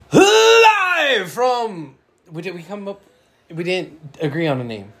did we come up? We didn't agree on a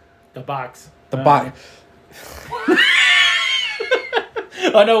name. The box. The box.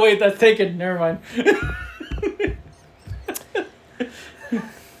 Oh no! Wait, that's taken. Never mind.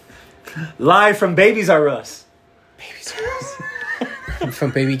 Live from Babies R Us. Babies R Us.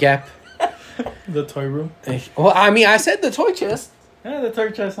 From Baby Gap. The toy room. Well, I mean, I said the toy chest. Yeah, the toy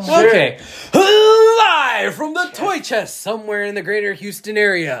chest. Okay. Live from the toy chest somewhere in the greater Houston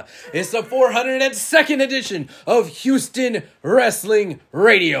area. It's the 402nd edition of Houston Wrestling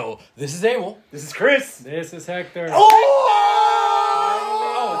Radio. This is Abel. This is Chris. This is Hector. Oh,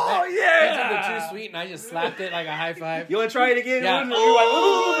 yeah. You did the too sweet and I just slapped it like a high five. You want to try it again? Yeah.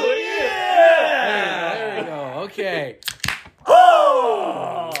 Yeah. There we go. Okay.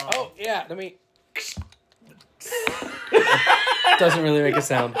 Oh, Yeah. Let me... Doesn't really make a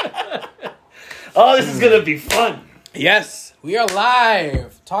sound. Oh, this is going to be fun. Yes, we are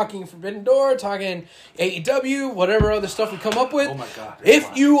live. Talking Forbidden Door, talking AEW, whatever other stuff we come up with. Oh my God.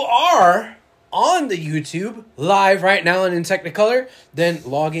 If you are on the YouTube live right now and in Technicolor, then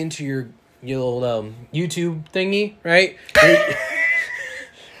log into your little YouTube thingy, right?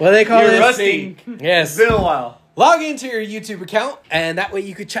 What do they call You're it? rusty. Yes. It's been a while. Log into your YouTube account, and that way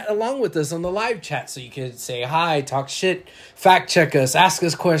you could chat along with us on the live chat. So you could say hi, talk shit, fact check us, ask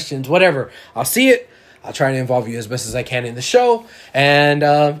us questions, whatever. I'll see it. I'll try to involve you as best as I can in the show. And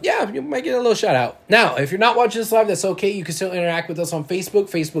yeah, you might get a little shout out. Now, if you're not watching this live, that's okay. You can still interact with us on Facebook,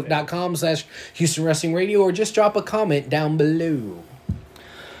 facebook.com/Houston Wrestling Radio, or just drop a comment down below.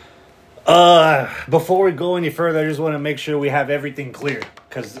 Before we go any further, I just want to make sure we have everything clear.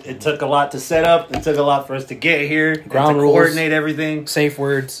 Because it took a lot to set up. It took a lot for us to get here. Ground to rules. coordinate everything. Safe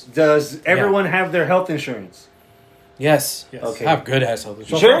words. Does everyone have their health insurance? Yes. Yes. Okay. I have good ass health So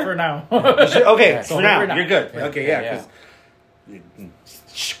insurance. Sure. for now. Okay, Yeah. for now, now. you're good. Yeah. Okay, Yeah.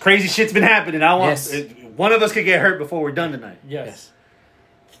 Because crazy shit's been happening. I want Yes. one of us could get hurt before we're done tonight. Yes.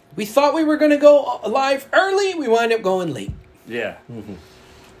 We thought we were going to go live early. We wind up going late. Yeah. Mm-hmm.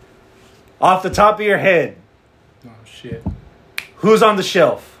 Off the top of your head, Oh shit. who's on the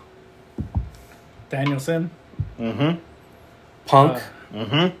shelf? Danielson. Mm-hmm. Punk.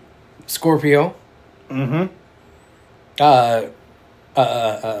 Mm-hmm. Scorpio. Mm-hmm.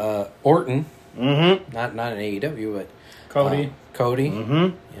 Orton. Mm-hmm. Not an AEW, but Cody. Cody.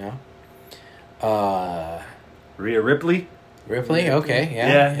 Mm-hmm. Yeah. Rhea Ripley. Ripley. Okay.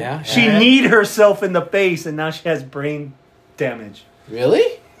 Yeah. She kneed herself in the face, and now she has brain damage.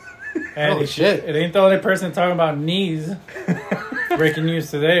 Really? And Holy shit. It ain't the only person talking about knees. Breaking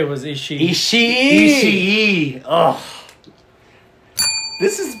news today was Ishii. Ishii. Oh.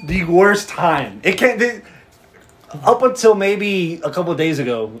 This is the worst time. It can't. Up until maybe a couple of days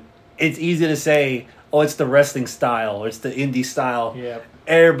ago, it's easy to say, "Oh, it's the wrestling style, or it's the indie style." Yep.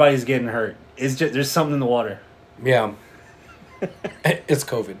 Everybody's getting hurt. It's just there's something in the water. Yeah. It's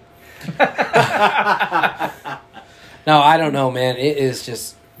COVID. No, I don't know, man. It is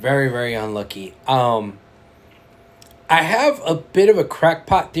just very, very unlucky. I have a bit of a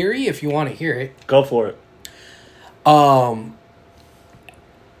crackpot theory if you want to hear it. Go for it.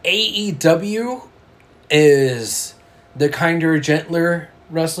 AEW is the kinder, gentler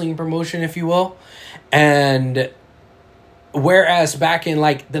wrestling promotion, if you will. And whereas back in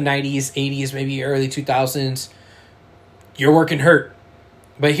like the 90s, 80s, maybe early 2000s, you're working hurt.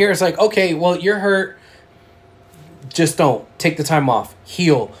 But here it's like, okay, well, you're hurt. Just don't. Take the time off.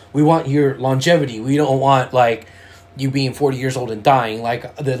 Heal. We want your longevity. We don't want like you being 40 years old and dying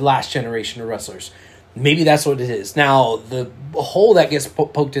like the last generation of wrestlers. Maybe that's what it is. Now, the hole that gets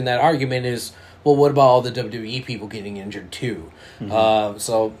poked in that argument is, well, what about all the WWE people getting injured too?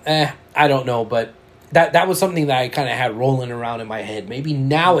 Mm-hmm. I don't know. But that was something that I kind of had rolling around in my head. Maybe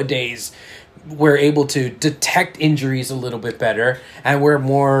nowadays we're able to detect injuries a little bit better and we're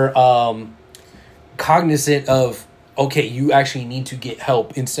more cognizant of, okay, you actually need to get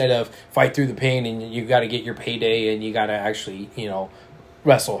help instead of fight through the pain and you got to get your payday and you got to actually,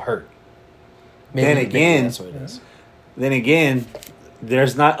 wrestle hurt. Maybe that's what it is. Then again,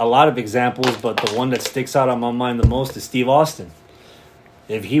 there's not a lot of examples, but the one that sticks out on my mind the most is Steve Austin.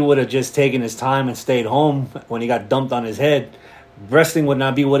 If he would have just taken his time and stayed home when he got dumped on his head, wrestling would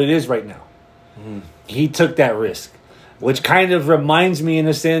not be what it is right now. Mm. He took that risk, which kind of reminds me in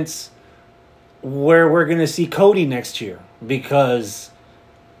a sense where we're going to see Cody next year, because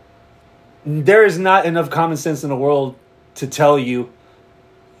there is not enough common sense in the world to tell you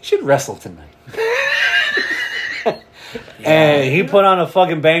should wrestle tonight. And he put on a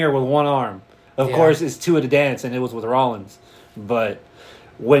fucking banger with one arm. Of course, it's two of the dance, and it was with Rollins. But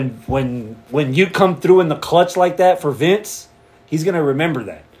when you come through in the clutch like that for Vince, he's gonna remember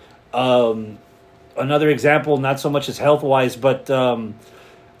that. another example, not so much as health wise, but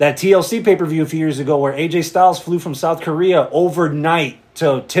that TLC pay per view a few years ago where AJ Styles flew from South Korea overnight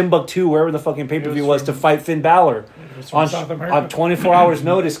to Timbuktu, wherever the fucking pay per view was, to fight Finn Balor on 24 hours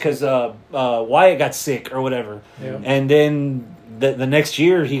notice because Wyatt got sick or whatever, and then the next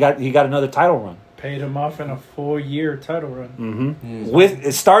year he got another title run. Paid him off in a 4-year title run.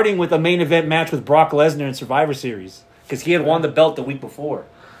 With starting with a main event match with Brock Lesnar in Survivor Series because he had won the belt the week before.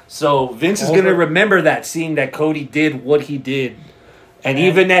 So Vince is going to remember that, seeing that Cody did what he did, and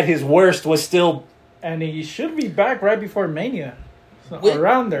even at his worst was still. And he should be back right before Mania, so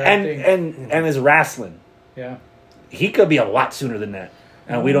around there. I think. And is wrestling. Yeah, he could be a lot sooner than that,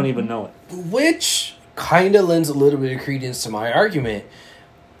 and we don't even know it. Which kind of lends a little bit of credence to my argument.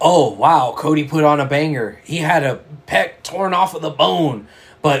 Oh, wow, Cody put on a banger. He had a pec torn off of the bone.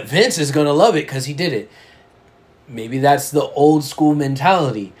 But Vince is going to love it because he did it. Maybe that's the old school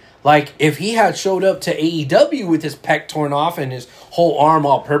mentality. Like, if he had showed up to AEW with his pec torn off and his whole arm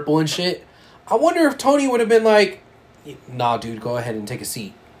all purple and shit, I wonder if Tony would have been like, nah, dude, go ahead and take a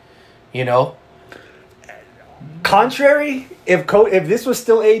seat. You know? Contrary, if this was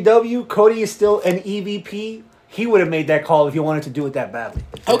still AEW, Cody is still an EVP, he would have made that call if he wanted to do it that badly.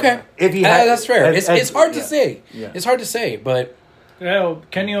 Okay. If he had, that's fair. It's hard to say. Yeah. It's hard to say, but... Yeah,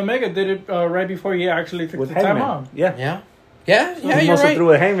 Kenny Omega did it right before he actually took the time off. Yeah. Yeah. Yeah, he you're must have right.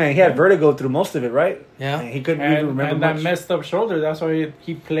 threw a Hangman. He had vertigo through most of it, right? Yeah. And he couldn't even remember and much. that messed up shoulder, that's why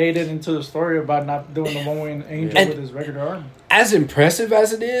he played it into the story about not doing the one-wing angel with his regular arm. As impressive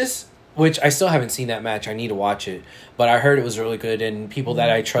as it is, which I still haven't seen that match. I need to watch it. But I heard it was really good, and people that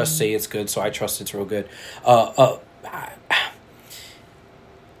I trust say it's good, so I trust it's real good. I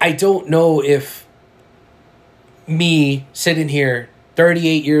don't know if me sitting here,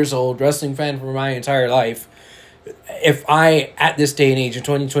 38 years old, wrestling fan for my entire life, if I, at this day and age in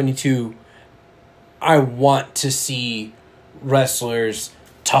 2022, I want to see wrestlers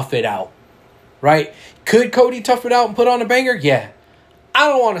tough it out, right? Could Cody tough it out and put on a banger? Yeah. I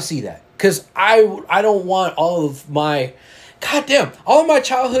don't want to see that because I don't want all of my, all of my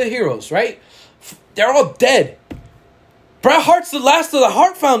childhood heroes, right? They're all dead. Bret Hart's the last of the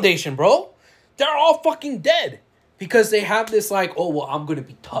Hart Foundation, bro. They're all fucking dead because they have this like, oh, well, I'm going to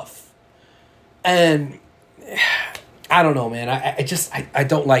be tough. And I don't know, man. I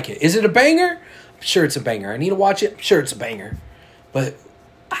don't like it. Is it a banger? I'm sure it's a banger. I need to watch it. I'm sure it's a banger. But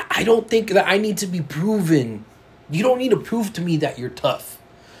I don't think that I need to be proven. You don't need to prove to me that you're tough.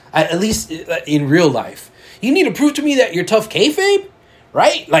 At least in real life. You need to prove to me that you're tough kayfabe,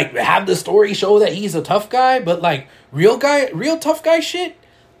 right? Like, have the story show that he's a tough guy, but like, real tough guy shit,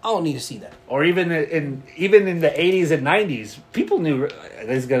 I don't need to see that. Or even in the 80s and 90s, people knew,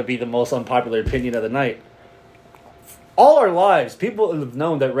 this is going to be the most unpopular opinion of the night. All our lives, people have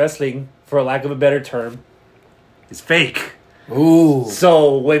known that wrestling, for lack of a better term, is fake. Ooh.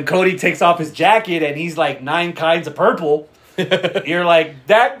 So when Cody takes off his jacket and he's like 9 kinds of purple, you're like,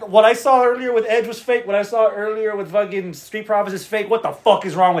 that, what I saw earlier with Edge was fake. What I saw earlier with fucking Street Profits is fake. What the fuck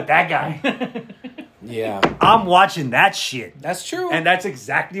is wrong with that guy? Yeah. I'm watching that shit. That's true. And that's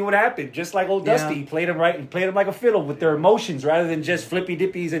exactly what happened. Just like old Dusty. He played him right and played him like a fiddle with their emotions rather than just flippy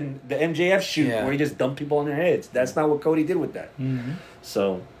dippies and the MJF shoot where he just dumped people on their heads. That's not what Cody did with that. Mm-hmm.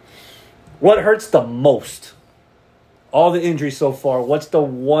 So, what hurts the most? All the injuries so far, what's the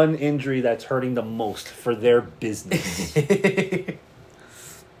one injury that's hurting the most for their business?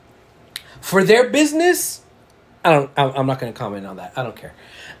 For their business, I'm not going to comment on that. I don't care.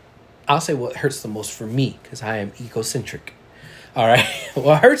 I'll say what hurts the most for me because I am egocentric. All right.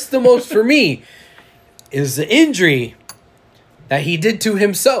 What hurts the most for me is the injury that he did to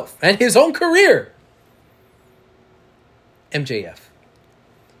himself and his own career. MJF.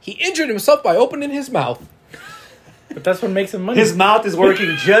 He injured himself by opening his mouth. But that's what makes him money. His mouth is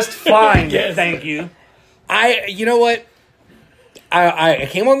working just fine. Yes. Thank you. You know what? I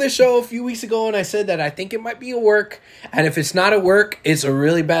came on this show a few weeks ago and I said that I think it might be a work. And if it's not a work, it's a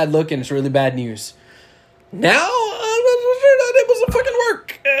really bad look and it's really bad news. Now, I'm not so sure that it was a fucking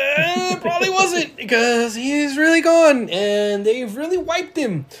work. It probably wasn't because he's really gone and they've really wiped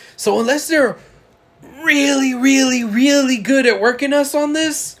him. So unless they're really, really, really good at working us on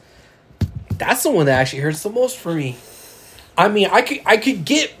this, that's the one that actually hurts the most for me. I mean, I could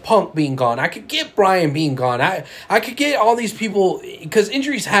get Punk being gone. I could get Bryan being gone. I could get all these people because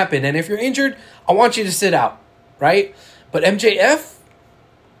injuries happen. And if you're injured, I want you to sit out, right? But MJF,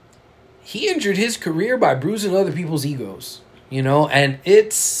 he injured his career by bruising other people's egos, you know? And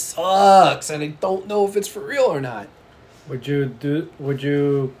it sucks. And I don't know if it's for real or not. Would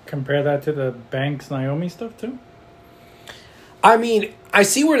you compare that to the Banks Naomi stuff too? I mean, I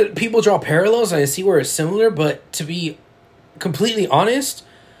see where people draw parallels and I see where it's similar, but to be completely honest,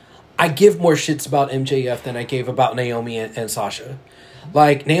 I give more shits about MJF than I gave about Naomi and Sasha.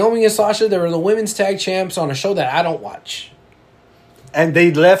 Like, Naomi and Sasha, they were the women's tag champs on a show that I don't watch. And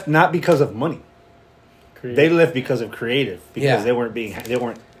they left not because of money. Creative. They left because of creative. Because Yeah. they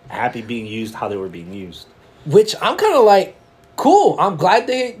weren't happy being used how they were being used. Which I'm kind of like, cool. I'm glad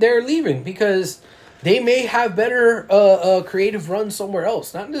they're leaving because they may have better creative runs somewhere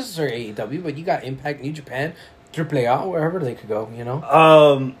else. Not necessarily AEW, but you got Impact, New Japan, AAA, wherever they could go, you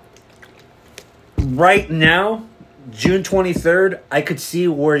know? Right now, June 23rd, I could see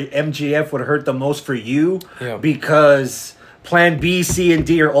where MJF would hurt the most for you Yeah. because Plan B, C, and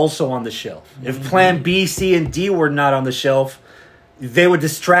D are also on the shelf. If Plan B, C, and D were not on the shelf, they would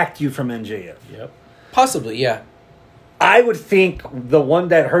distract you from MJF. Yep. Possibly, yeah. I would think the one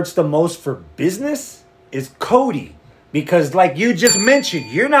that hurts the most for business is Cody. Because like you just mentioned,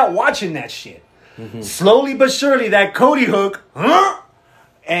 you're not watching that shit. Slowly but surely, that Cody hook,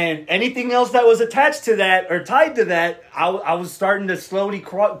 and anything else that was attached to that or tied to that, I was starting to slowly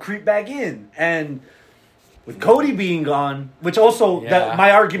creep back in. And with Cody being gone, which also, Yeah.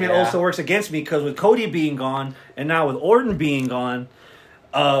 my argument Yeah. also works against me, because with Cody being gone, and now with Orton being gone,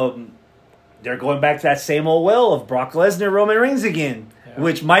 they're going back to that same old well of Brock Lesnar, Roman Reigns again,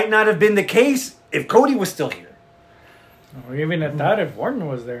 which might not have been the case if Cody was still here. Or even at that, if Orton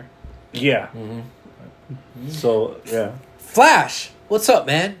was there. Yeah. So, yeah. Flash, what's up,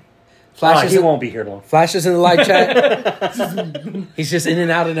 man? Flash He won't be here long. Flash is in the live chat. He's just in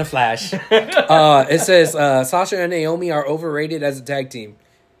and out in a flash. It says Sasha and Naomi are overrated as a tag team.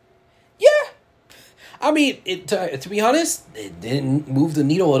 Yeah. I mean, to be honest, it didn't move the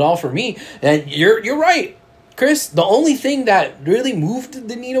needle at all for me. And you're right, Chris. The only thing that really moved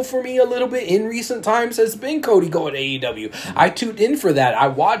the needle for me a little bit in recent times has been Cody going to AEW. I tuned in for that. I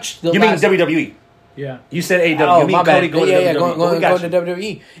watched the You mean WWE? Yeah. You said AEW. Oh, you mean my bad. Cody going to WWE. Going to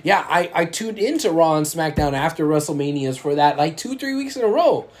WWE. Yeah, I tuned into Raw and SmackDown after WrestleManias for that, like 2-3 weeks in a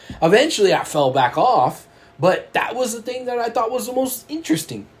row. Eventually, I fell back off, but that was the thing that I thought was the most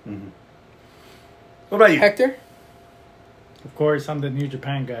interesting. What about you? Hector? Of course, I'm the New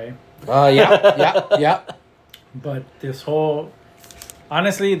Japan guy. Yeah. But this whole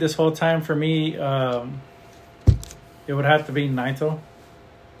time for me, it would have to be Naito.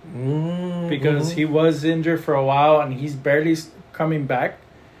 Because he was injured for a while and he's barely coming back.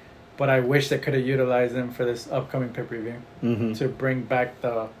 But I wish they could have utilized him for this upcoming pay-per-view to bring back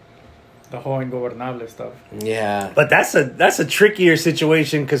the whole Ingobernable stuff. Yeah. But that's a trickier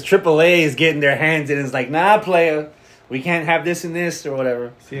situation because AAA is getting their hands in. It's like, nah, player, we can't have this and this or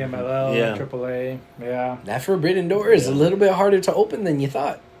whatever. CMLL, Yeah. AAA, yeah. That forbidden door is a little bit harder to open than you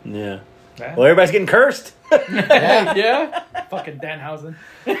thought. Yeah. Yeah. Well, everybody's getting cursed. Yeah. Yeah. Fucking Danhausen.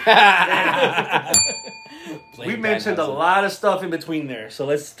 We mentioned a lot of stuff in between there, so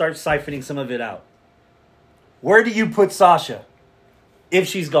let's start siphoning some of it out. Where do you put Sasha if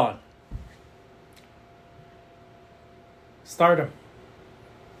she's gone? Stardom.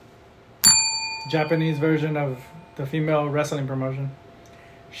 Japanese version of the female wrestling promotion.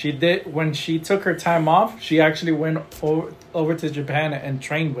 She did, when she took her time off, she actually went over to Japan and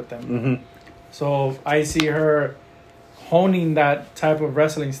trained with them. So I see her honing that type of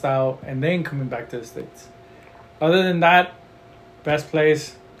wrestling style and then coming back to the States. Other than that, best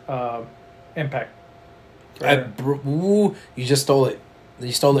place, Impact. You just stole it.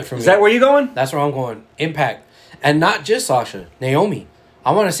 You stole it from me. Is that where you going? That's where I'm going. Impact. And not just Sasha. Naomi.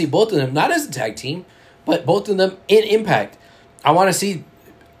 I want to see both of them, not as a tag team, but both of them in Impact. I want to see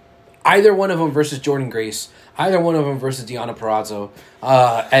either one of them versus Jordan Grace. Either one of them versus Deonna Purrazzo.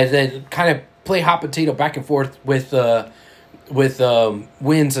 And then kind of play hot potato back and forth with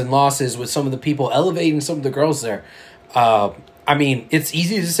wins and losses with some of the people, elevating some of the girls there. I mean, it's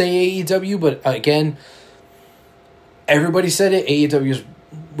easy to say AEW, but again, everybody said it. AEW's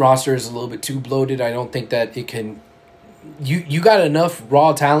roster is a little bit too bloated. I don't think that it can. You got enough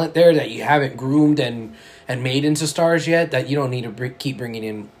raw talent there that you haven't groomed and made into stars yet, that you don't need to keep bringing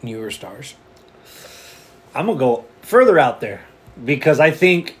in newer stars. I'm going to go further out there because I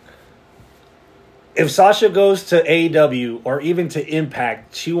think if Sasha goes to AEW or even to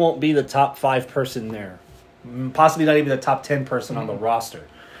Impact, she won't be the top 5 person there. Possibly not even the top 10 person on the roster.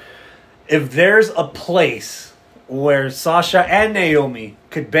 If there's a place where Sasha and Naomi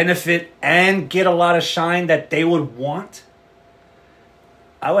could benefit and get a lot of shine that they would want,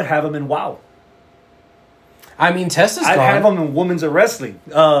 I would have them in WoW. I mean, Tessa's I'd gone. have them in women's wrestling.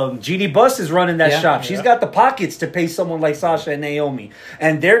 Jeannie Buss is running that shop. She's got the pockets to pay someone like Sasha and Naomi,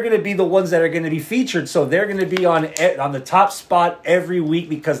 and they're going to be the ones that are going to be featured. So they're going to be on the top spot every week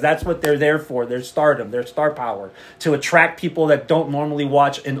because that's what they're there for. Their stardom, their star power, to attract people that don't normally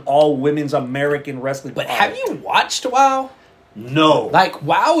watch an all women's American wrestling. But have you watched WoW? No. Like,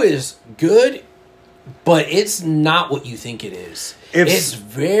 WoW is good, but it's not what you think it is. It's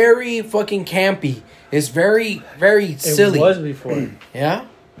very fucking campy. It's very, very silly. It was before. Yeah?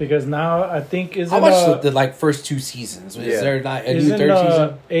 Because now I think I watched the like first 2 seasons. Is there not a new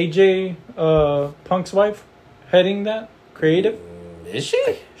third season? AJ Punk's wife heading that creative? Is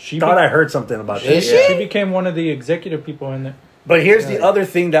she? She thought I heard something about that. Is she? She became one of the executive people in it. But here's the other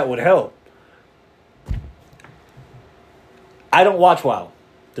thing that would help. I don't watch WoW.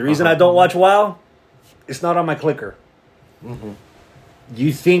 The reason I don't watch WoW, it's not on my clicker. Mm-hmm.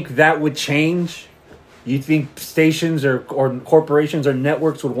 You think that would change? You think stations or corporations or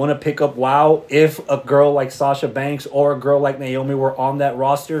networks would want to pick up WoW if a girl like Sasha Banks or a girl like Naomi were on that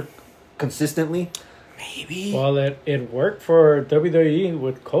roster consistently? Maybe. Well, it worked for WWE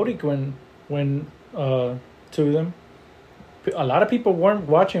with Cody when to them. A lot of people weren't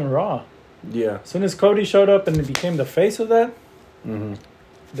watching Raw. Yeah. As soon as Cody showed up and became the face of that,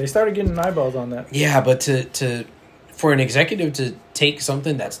 they started getting eyeballs on that. Yeah, but to for an executive to take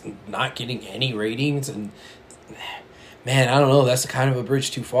something that's not getting any ratings, and man, I don't know, that's kind of a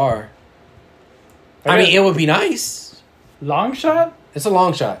bridge too far. I mean, it would be nice. Long shot? It's a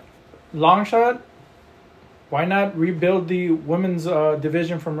long shot. Long shot? Why not rebuild the women's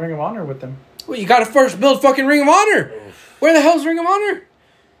division from Ring of Honor with them? Well, you got to first build fucking Ring of Honor. Where the hell's Ring of Honor?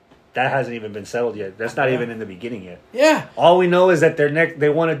 That hasn't even been settled yet. That's not even in the beginning yet. Yeah. All we know is that they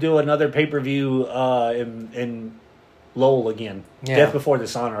want to do another pay-per-view in Lowell again. Yeah. Death Before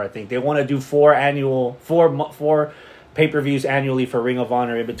Dishonor, I think. They want to do four pay-per-views annually for Ring of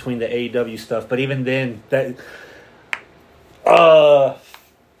Honor in between the AEW stuff. But even then, that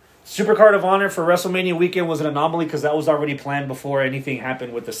Supercard of Honor for WrestleMania weekend was an anomaly because that was already planned before anything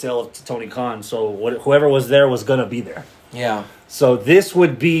happened with the sale of Tony Khan. So whoever was there was going to be there. Yeah. So this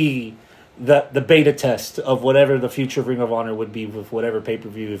would be the beta test of whatever the future of Ring of Honor would be with whatever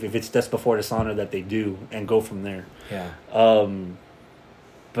pay-per-view, if it's Death Before Dishonor that they do, and go from there. Yeah.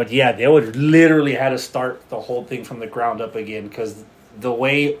 But yeah, they would literally had to start the whole thing from the ground up again because the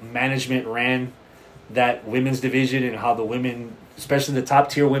way management ran that women's division and how the women, especially the top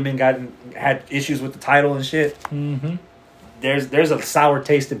tier women, had issues with the title and shit. Mm-hmm. There's a sour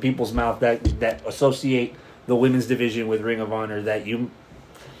taste in people's mouth that associate the women's division with Ring of Honor that you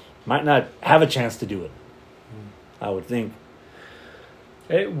might not have a chance to do it. I would think.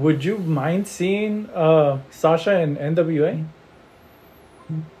 Hey, would you mind seeing Sasha in NWA?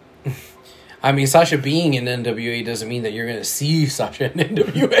 I mean, Sasha being in NWA doesn't mean that you're going to see Sasha in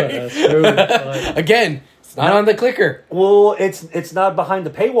NWA. That's true. Again, it's not on the clicker. Well, it's not behind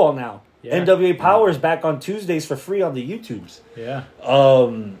the paywall now. Yeah. NWA Power is back on Tuesdays for free on the YouTubes. Yeah.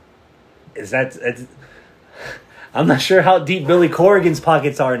 I'm not sure how deep Billy Corrigan's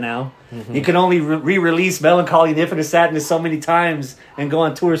pockets are now. Mm-hmm. You can only re-release Melancholy and Infinite Sadness so many times and go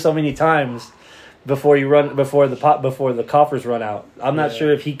on tour so many times before the coffers run out. I'm not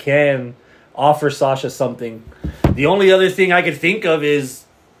sure if he can offer Sasha something. The only other thing I could think of is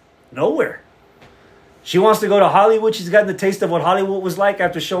nowhere. She wants to go to Hollywood. She's gotten the taste of what Hollywood was like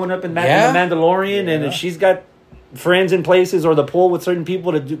after showing up in The Mandalorian, and if she's got friends in places or the pull with certain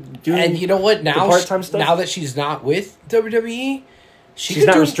people to do and you know what, now part-time stuff, now that she's not with WWE, she's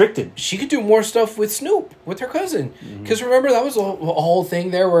not restricted. She could do more stuff with Snoop, with her cousin. Because remember, that was a whole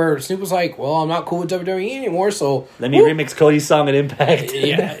thing there where Snoop was like, well, I'm not cool with WWE anymore, so let me remix Cody's song at Impact.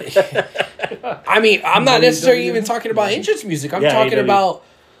 Yeah. I mean, I'm not necessarily even talking about entrance music. I'm talking about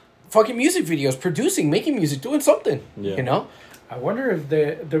fucking music videos, producing, making music, doing something. Yeah. You know? I wonder if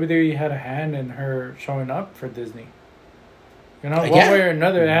the WWE had a hand in her showing up for Disney. You know, one way or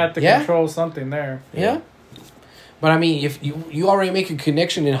another, they had to control something there. Yeah. But I mean, if you already make a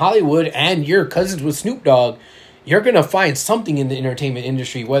connection in Hollywood and you're cousins with Snoop Dogg, you're going to find something in the entertainment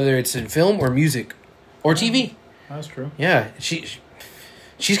industry, whether it's in film or music or TV. That's true. Yeah. She's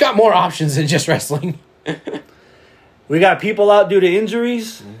got more options than just wrestling. We got people out due to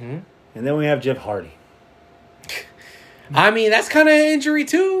injuries, and then we have Jeff Hardy. I mean, that's kind of an injury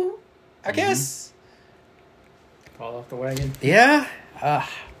too, I guess. Fall off the wagon. Yeah.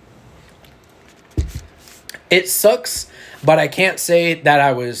 It sucks, but I can't say that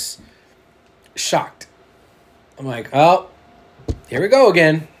I was shocked. I'm like, oh, here we go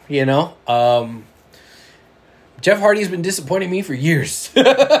again, you know? Jeff Hardy's been disappointing me for years.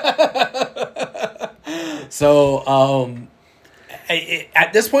 So,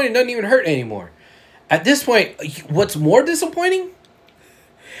 at this point, it doesn't even hurt anymore. At this point, what's more disappointing,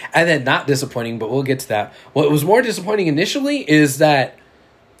 and then not disappointing, but we'll get to that. What was more disappointing initially is that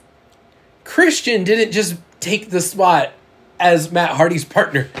Christian didn't just take the spot as Matt Hardy's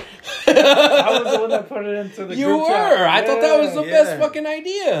partner. I was the one that put it into the You group were. chat. I thought that was the Yeah. best fucking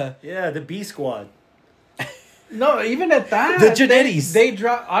idea. Yeah, the B squad. No, even at that, The Genettis. They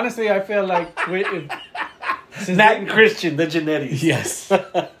drop. Honestly, I feel like since Matt and Christian, the Genettis. Yes.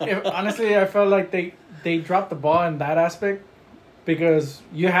 honestly, I felt like they dropped the ball in that aspect because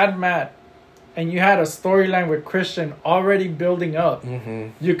you had Matt and you had a storyline with Christian already building up. Mm-hmm.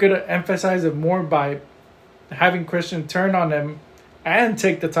 You could have emphasized it more by having Christian turn on them and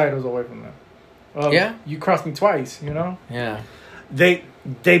take the titles away from them. Yeah. You crossed me twice, you know? Yeah. They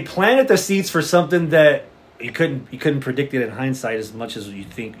planted the seeds for something that you couldn't predict it in hindsight as much as you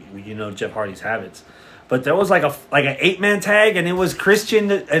think you know Jeff Hardy's habits. But there was like an 8-man tag, and it was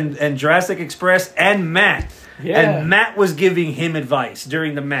Christian and Jurassic Express and Matt. Yeah. And Matt was giving him advice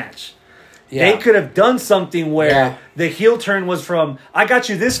during the match. Yeah. They could have done something where Yeah. the heel turn was from, I got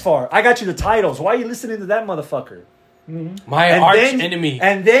you this far. I got you the titles. Why are you listening to that motherfucker? My arch enemy.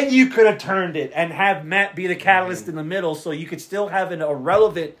 And then you could have turned it and have Matt be the catalyst in the middle so you could still have a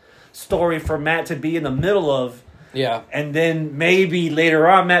relevant story for Matt to be in the middle of. Yeah. And then maybe later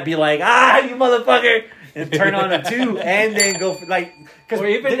on Matt be like, you motherfucker. And turn on a 2 and then go for like. Or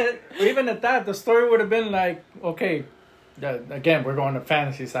even at that, the story would have been like, okay, again, we're going to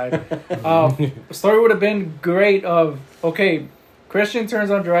fantasy side. The story would have been great of, okay, Christian turns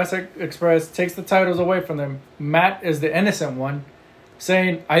on Jurassic Express, takes the titles away from them. Matt is the innocent one,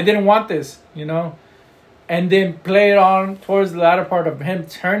 saying, I didn't want this, you know? And then play it on towards the latter part of him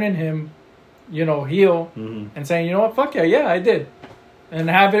turning him, heel and saying, you know what, fuck yeah, I did. And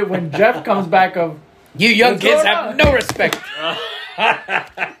have it when Jeff comes back of, You young What's kids going have on? no respect.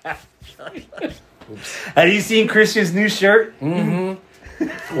 Have you seen Christian's new shirt?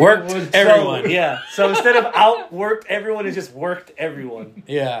 Worked everyone. So instead of outworked everyone, it just worked everyone.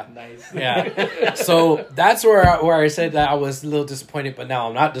 Yeah. nice. Yeah. So that's where I said that I was a little disappointed, but now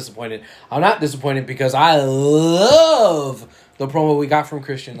I'm not disappointed. I'm not disappointed because I love the promo we got from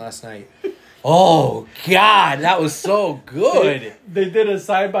Christian last night. Oh, God. That was so good. They did a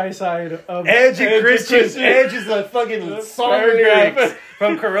side-by-side of Edge and Christian. Christian. Edge is a fucking song paragraph. lyrics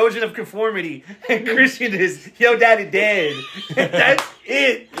from Corrosion of Conformity. And Christian is, Yo Daddy Dead. That's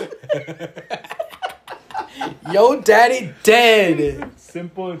it. Yo, daddy dead.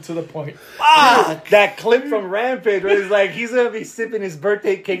 Simple and to the point. That clip from Rampage where he's like, he's going to be sipping his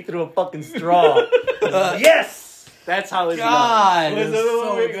birthday cake through a fucking straw. Yes. That's how it's done. God. What's It the was other one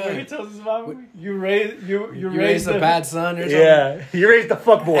so where he good. tells his mom, you raised a bad son or something. Yeah. You raised the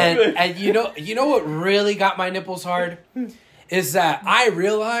fuckboy. And you know what really got my nipples hard is that I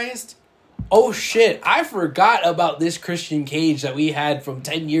realized, oh shit, I forgot about this Christian Cage that we had from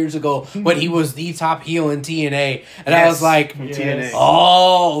 10 years ago when he was the top heel in TNA. And I was like, TNA.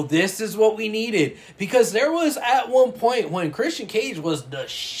 oh, this is what we needed. Because there was at one point when Christian Cage was the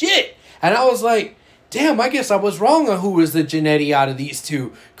shit. And I was like, damn, I guess I was wrong on who was the Genetti out of these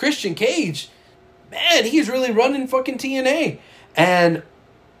two. Christian Cage, man, he's really running fucking TNA. And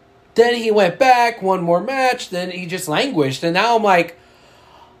then he went back, one more match, then he just languished. And now I'm like,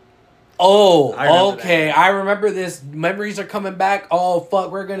 oh, okay, I remember this. Memories are coming back. Oh,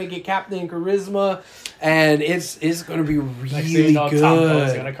 fuck, we're going to get Captain Charisma. And it's going to be really good. Tom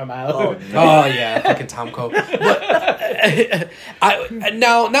Cole's going to come out. Oh, Oh yeah, fucking Tom Cole. But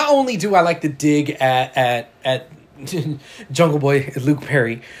now not only do I like the dig at Jungle Boy Luke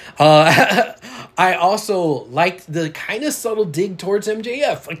Perry, I also liked the kind of subtle dig towards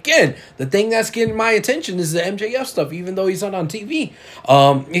MJF. Again, the thing that's getting my attention is the MJF stuff, even though he's not on TV,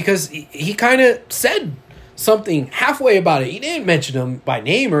 because he kind of said something halfway about it. He didn't mention him by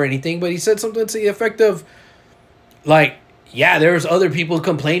name or anything, but he said something to the effect of, like, yeah, there's other people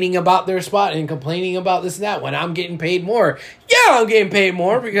complaining about their spot and complaining about this and that when I'm getting paid more. Yeah, I'm getting paid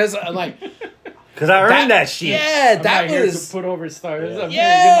more because I'm like... Because I earned that shit. Yeah, I'm that not here was... to put over stars. I'm here to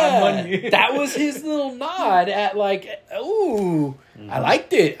Yeah, get my money. that was his little nod at like, ooh, I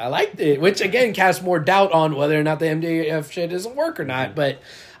liked it. Which, again, casts more doubt on whether or not the MJF shit doesn't work or not. But,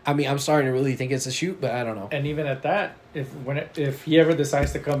 I mean, I'm starting to really think it's a shoot, but I don't know. And even at that, if he ever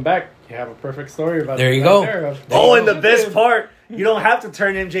decides to come back, you have a perfect story about There it you right go. there of- Oh, and the best part, you don't have to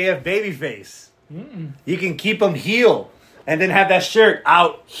turn MJF babyface. You can keep him heel. And then have that shirt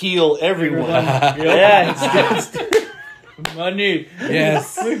out, heel everyone. Yeah. Money.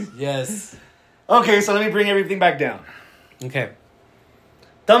 Yes, yes. Okay, so let me bring everything back down. Okay.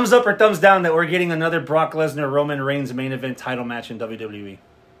 Thumbs up or thumbs down that we're getting another Brock Lesnar Roman Reigns main event title match in WWE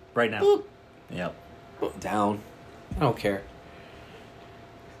right now. Boop. Yep. Down. I don't care.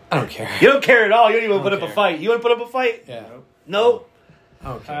 I don't care. You don't care at all. You don't even put up care. a fight. You want to put up a fight? Yeah. Nope. I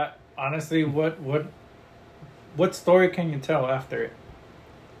don't care. Honestly, what story can you tell after it?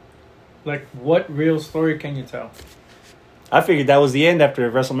 Like, what real story can you tell? I figured that was the end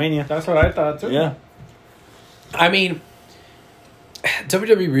after WrestleMania. That's what I thought too. Yeah. I mean,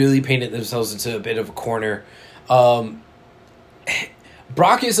 WWE really painted themselves into a bit of a corner. Brock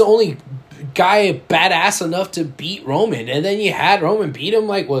is the only guy badass enough to beat Roman, and then you had Roman beat him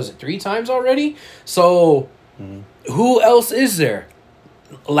like, was it 3 times already? So who else is there?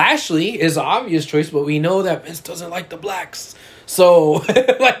 Lashley is the obvious choice, but we know that Vince doesn't like the blacks. So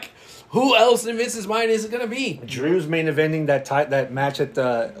like, who else in Vince's mind is it gonna be? Drew's main eventing that match at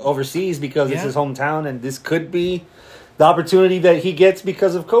the overseas because it's his hometown, and this could be the opportunity that he gets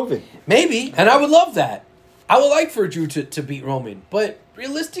because of COVID. Maybe, and I would love that. I would like for Drew to beat Roman, but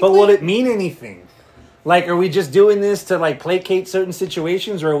realistically, But will it mean anything? Like, are we just doing this to like placate certain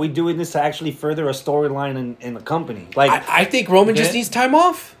situations, or are we doing this to actually further a storyline in the company? Like, I think Roman just needs time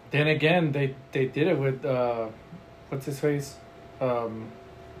off. Then again, they did it with what's his face,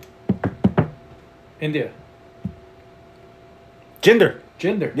 India. Jinder,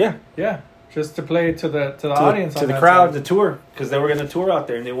 Jinder. Yeah. Just to play to the audience, to on the that crowd, side. the tour, because they were going to tour out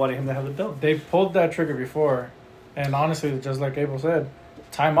there and they wanted him to have the belt. They pulled that trigger before, and honestly, just like Abel said,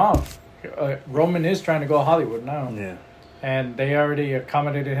 time off. Roman is trying to go Hollywood now, Yeah. and they already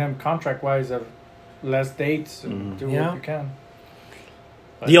accommodated him contract-wise of less dates and do what you can.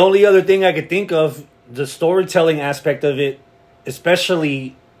 But The only other thing I could think of, the storytelling aspect of it,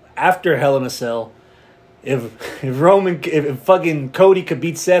 especially after Hell in a Cell, if fucking Cody could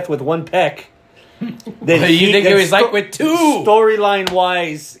beat Seth with one peck, then You think it was like with 2? Storyline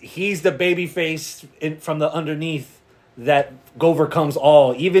wise, he's the babyface from the underneath that overcomes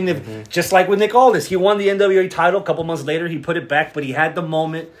all. Even if, just like with Nick Aldis, he won the NWA title. A couple months later, he put it back, but he had the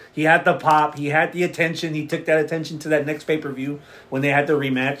moment, he had the pop, he had the attention. He took that attention to that next pay-per-view when they had the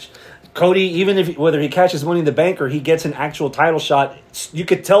rematch. Cody, even if whether he catches Money in the Bank or he gets an actual title shot, you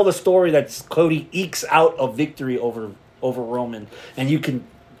could tell the story that Cody ekes out a victory over Roman, and you can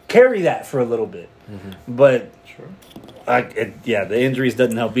carry that for a little bit. But Sure. the injuries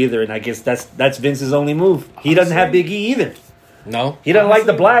doesn't help either, and I guess that's Vince's only move. He doesn't have Big E either. No. He doesn't like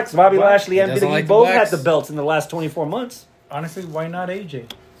the blacks. Bobby What? Lashley and He Big doesn't E like the both had blacks. the belts in the last 24 months. Honestly, why not AJ?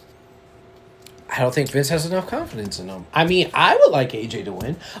 I don't think Vince has enough confidence in him. I mean, I would like AJ to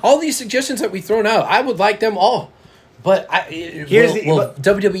win. All these suggestions that we thrown out, I would like them all. But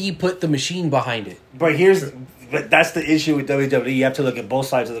WWE put the machine behind it. But that's the issue with WWE. You have to look at both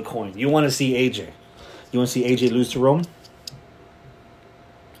sides of the coin. You want to see AJ. You want to see AJ lose to Roman?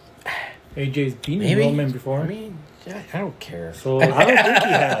 AJ's beaten Maybe. Roman before. I mean, I don't care. So I don't think he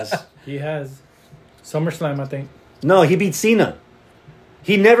has. he has SummerSlam, I think. No, he beat Cena.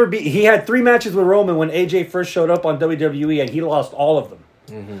 He never beat. He had 3 matches with Roman when AJ first showed up on WWE, and he lost all of them.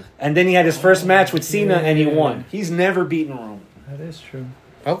 And then he had his first match with Cena, and he won. He's never beaten Roman, That is true.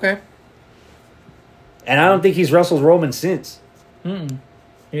 Okay. and I don't think he's wrestled Roman since.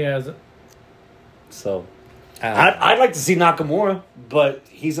 He has. So I'd like to see Nakamura, but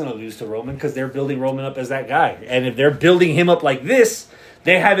he's going to lose to Roman because they're building Roman up as that guy. And if they're building him up like this,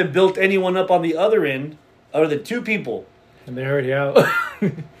 they haven't built anyone up on the other end other than 2 people. And they're already out.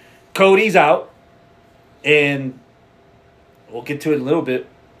 Cody's out, and we'll get to it in a little bit.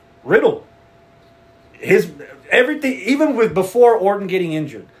 Riddle, his everything, even with before Orton getting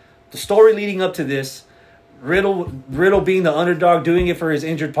injured, the story leading up to this, Riddle being the underdog, doing it for his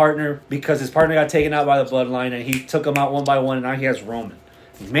injured partner because his partner got taken out by the Bloodline, and he took him out one by one, and now he has Roman.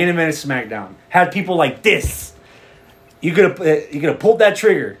 He's main evented SmackDown. Had people like this. You could have pulled that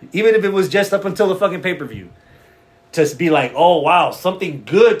trigger, even if it was just up until the fucking pay-per-view, to be like, oh wow, something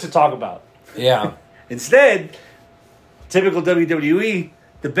good to talk about. Yeah. Instead, typical WWE,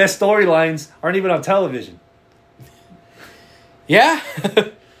 the best storylines aren't even on television. Yeah.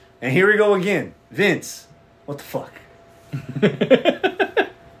 And here we go again. Vince, what the fuck?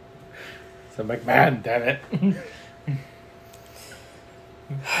 So McMahon, damn it.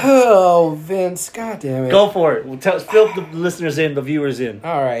 Oh, Vince, God damn it. Go for it. We'll fill the listeners in, the viewers in.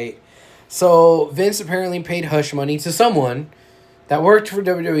 All right. So Vince apparently paid hush money to someone that worked for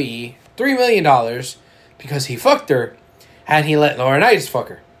WWE, $3 million, because he fucked her and he let Laurinaitis fuck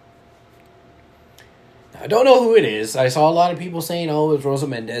her. Now, I don't know who it is. I saw a lot of people saying, "Oh, it was Rosa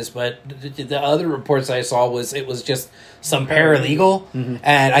Mendez," but the other reports I saw was it was just some paralegal,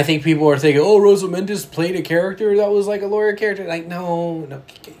 and I think people were thinking, "Oh, Rosa Mendez played a character that was like a lawyer character." Like, no,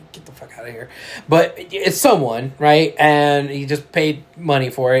 get the fuck out of here. But it's someone, right? And he just paid money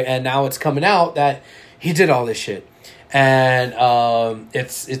for it, and now it's coming out that he did all this shit. And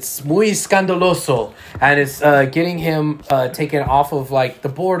it's muy scandaloso, and it's getting him taken off of like the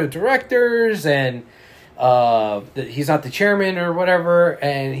board of directors, and he's not the chairman or whatever,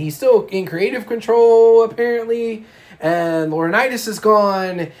 and he's still in creative control apparently. And Laurinaitis is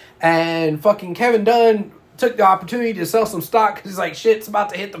gone, and fucking Kevin Dunn took the opportunity to sell some stock because he's like, shit's about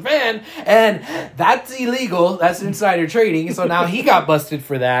to hit the fan, and that's illegal. That's insider trading. So now he got busted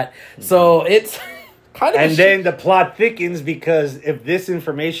for that. So it's kind of. And then the plot thickens because if this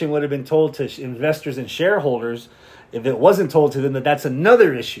information would have been told to investors and shareholders, if it wasn't told to them, that's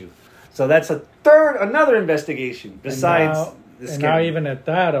another issue. So that's another investigation besides. And now even at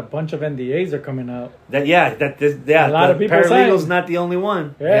that, a bunch of NDAs are coming out. A lot of people paralegal's signed. not the only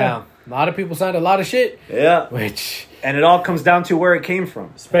one. Yeah. A lot of people signed a lot of shit. Yeah. Which. And it all comes down to where it came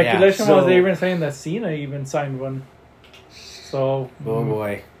from. Speculation Yeah, was so- they even saying that Cena even signed one. So. Oh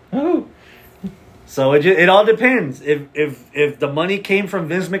boy. Ooh. So it all depends. If the money came from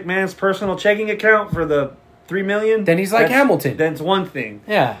Vince McMahon's personal checking account for the $3 million, Then he's like Hamilton. That's one thing.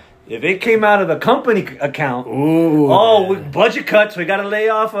 Yeah. If it came out of the company account, budget cuts. We got to lay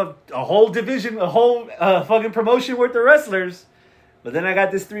off a whole division, a whole fucking promotion worth of wrestlers. But then I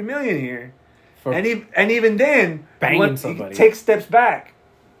got this $3 million here, and even then, Banging somebody. he takes steps back.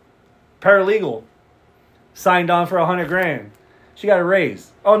 Paralegal signed on for $100,000. She got a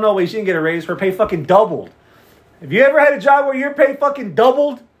raise. Oh no, wait, she didn't get a raise. Her pay fucking doubled. Have you ever had a job where your pay fucking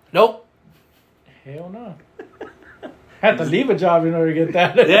doubled? Nope. Hell no. Had to leave a job in order to get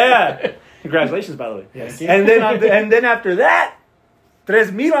that. Yeah. Congratulations, by the way. Yes. And then after that,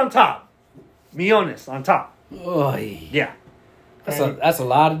 3,000 on top. Millones on top. Oy. Yeah. That's a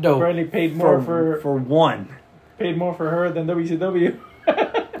lot of dope. Probably paid more for one. Paid more for her than WCW.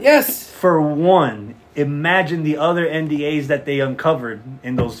 Yes. For one. Imagine the other NDAs that they uncovered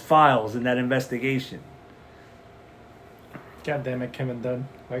in those files in that investigation. God damn it, Kevin Dunn.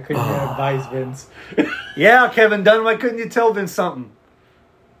 Why couldn't you advise Vince? Yeah, Kevin Dunn, why couldn't you tell Vince something?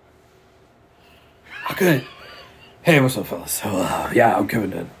 I couldn't. Hey, what's up, fellas? So, yeah, I'm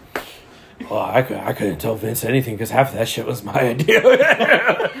Kevin Dunn. Well, I couldn't tell Vince anything because half of that shit was my idea.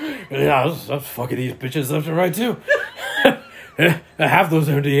 Yeah, I was fucking these bitches left and right, too. Half those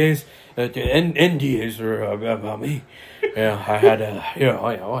NDAs, NDAs were about me. Yeah, I had to,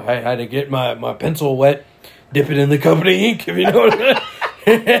 I had to get my pencil wet, dip it in the company ink, if you know what I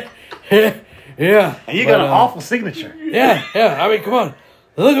mean. Yeah. And you got an awful signature. Yeah. I mean, come on.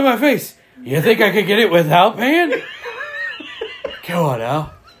 Look at my face. You think I could get it without paying? Come on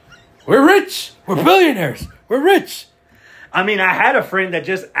now. We're rich. We're billionaires. We're rich. I mean, I had a friend that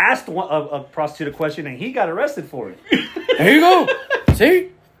just asked a prostitute a question and he got arrested for it. There you go. See?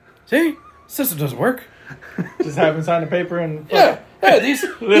 System doesn't work. Just haven't signed a paper and... Yeah. These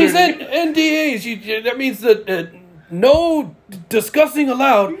NDAs, that means that no discussing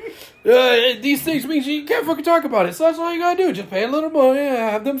allowed. These things means you can't fucking talk about it. So that's all you gotta do. Just pay a little money,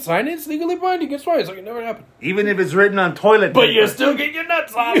 have them sign it. It's legally binding. It's fine. It's like it never happened. Even if it's written on toilet But paper. you still get your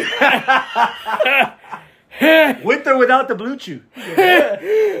nuts off. With or without the blue chew.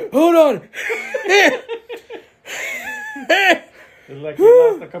 Hold on. It's like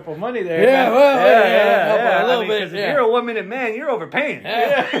you lost a couple money there. Yeah, man. well, a little bit. If you're a 1 minute man, you're overpaying.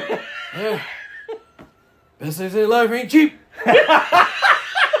 Yeah. Best things in life ain't cheap.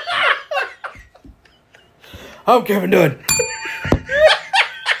 I'm Kevin Dunn.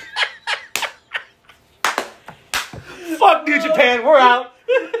 Fuck New Japan, we're out.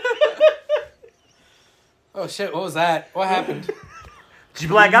 Oh shit! What was that? What happened? Did you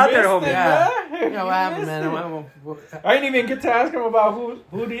black out there, homie? Yeah, what happened, man? I didn't even get to ask him about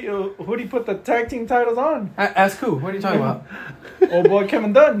who do you put the tag team titles on. Ask who? What are you talking about? Old boy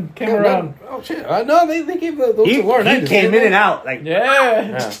Kevin Dunn came around. Oh shit! No, they gave those to Lauren. He came in and out like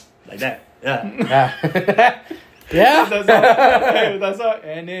Yeah. like that. Yeah. Yeah. That's all.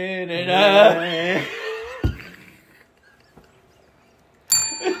 And in and out.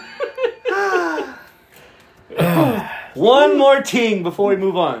 One more thing before we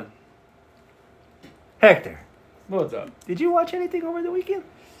move on. Hector, What's up? did you watch anything over the weekend?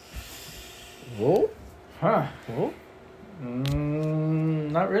 Whoa. Huh?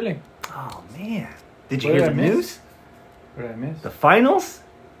 Not really. Oh man. Did you What hear did the I miss? news? What did I miss? The finals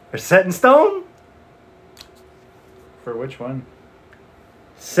are set in stone. For which one?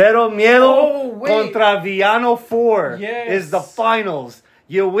 Cero Miedo Oh, wait. contra Villano 4 Yes. is the finals.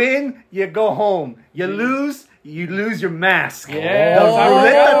 You win, you go home. You lose your mask. Yeah. The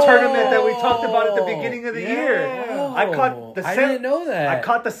Ruleta Oh. tournament that we talked about at the beginning of the year. Yeah. I caught the I didn't know that. I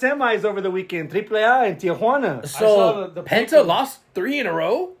caught the semis over the weekend. AAA in Tijuana. So saw the Penta people- lost 3 in a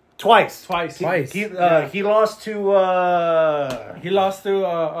row. Twice. Twice. He lost to He lost to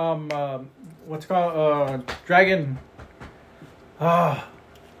what's it called Dragon. Ah,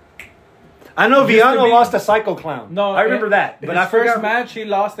 I know Used to Villano be- lost to Psycho Clown. no, I remember that. But his I first forgot. match he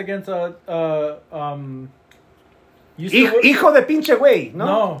lost against used to- Hijo de pinche güey.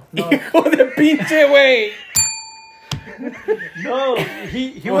 No. no, Hijo de pinche way. no.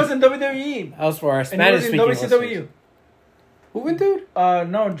 He was in WWE. That was for our And he Spanish was in speaking WCW. listeners. Who went, dude?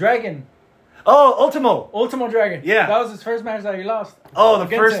 No, Dragon. Oh, Ultimo. Ultimo Dragon. Yeah. That was his first match that he lost. Oh, the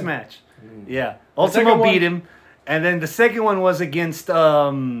Against first him. match. Yeah. second Ultimo one- beat him. And then the second one was against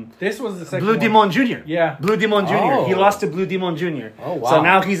This was the second Blue one. Demon Jr. Yeah. Blue Demon Jr. Oh. He lost to Blue Demon Jr. Oh, wow. So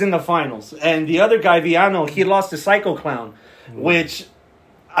now he's in the finals. And the other guy, Villano, he lost to Psycho Clown, which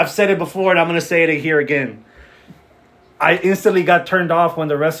I've said it before and I'm going to say it here again. I instantly got turned off when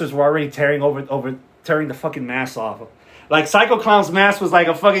the wrestlers were already tearing the fucking mask off. Like Psycho Clown's mask was like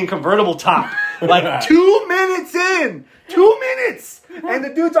a fucking convertible top. Like 2 minutes in. 2 minutes. And the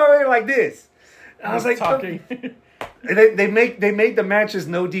dude's already like this. I was like, talking. They made the matches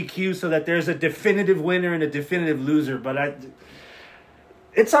no DQ so that there's a definitive winner and a definitive loser. But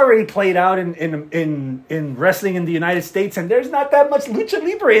it's already played out in wrestling in the United States, and there's not that much lucha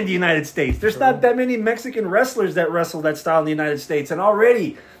libre in the United States. There's not that many Mexican wrestlers that wrestle that style in the United States, and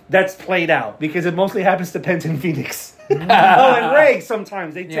already that's played out because it mostly happens to Penta and Phoenix. Oh, and Ray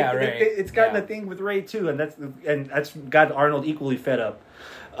sometimes Ray. It's gotten Yeah. a thing with Ray too, and that's got Arnold equally fed up.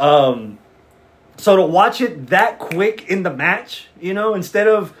 So to watch it that quick in the match, instead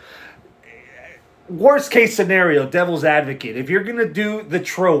of worst case scenario, devil's advocate, if you're going to do the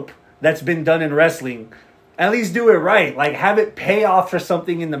trope that's been done in wrestling, at least do it right. Like have it pay off for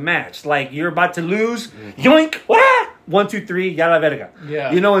something in the match. Like you're about to lose, yoink, wah! 1, 2, 3, ya la verga.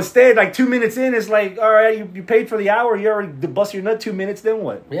 Yeah. Instead, like 2 minutes in, it's like, all right, you paid for the hour, you already bust your nut 2 minutes, then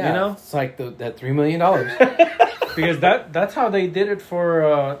what? Yeah, it's like that $3 million. Because that's how they did it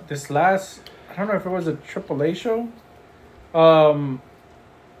for this last. I don't know if it was a AAA show.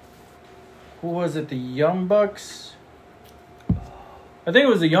 Who was it? The Young Bucks. I think it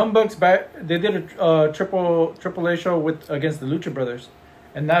was the Young Bucks. They did a AAA show against the Lucha Brothers,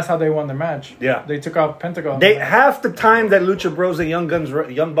 and that's how they won the match. Yeah. They took out Pentagon. They half the time that Lucha Bros and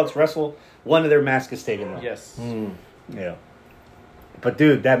Young Bucks wrestle, one of their masks is taken off. Yes. Yeah. But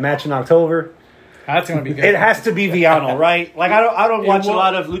dude, that match in October, That's gonna be good. it has to be Villano, right? Like I don't watch a will-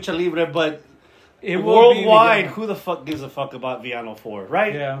 lot of Lucha Libre, but It will be worldwide, Villano. who the fuck gives a fuck about Villano 4,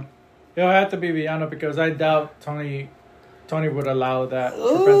 right? Yeah. It'll have to be Villano because I doubt Tony would allow that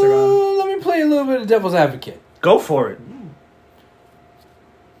for Pentagon. Ooh, let me play a little bit of devil's advocate. Go for it.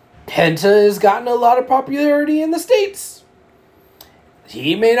 Penta has gotten a lot of popularity in the States.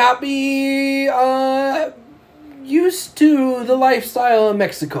 He may not be used to the lifestyle in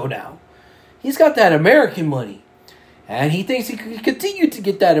Mexico now. He's got that American money. And he thinks he can continue to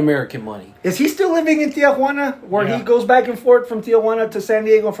get that American money. Is he still Mm. living in Tijuana, where he goes back and forth from Tijuana to San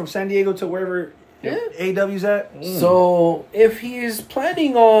Diego, from San Diego to wherever Yeah. AW's at. So if he's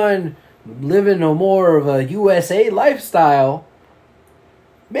planning on living a more of a USA lifestyle,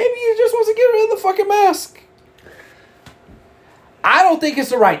 maybe he just wants to get rid of the fucking mask. I don't think it's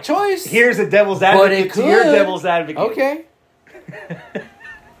the right choice. Here's a devil's But advocate it to your could. devil's advocate. Okay.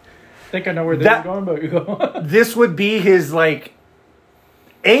 I think I know where this is going, but you go. This would be his, like,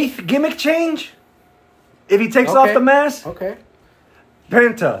 8th gimmick change? If he takes Okay. off the mask? Okay.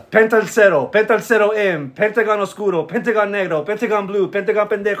 Penta el Cero M, Pentagon Oscuro, Pentagon Negro, Pentagon Blue, Pentagon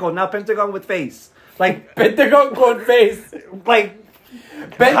Pendejo, now Pentagon with face. Like, Pentagon con face. like,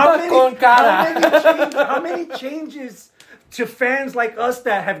 Penta con cara. how many changes to fans like us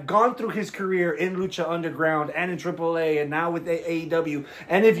that have gone through his career in Lucha Underground and in AAA and now with AEW,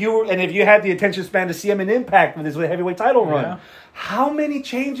 and if you had the attention span to see him in Impact with his heavyweight title run, Yeah. how many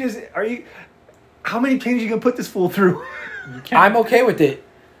changes are you gonna put this fool through? I'm okay with it.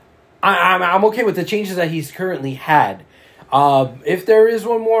 I'm okay with the changes that he's currently had. If there is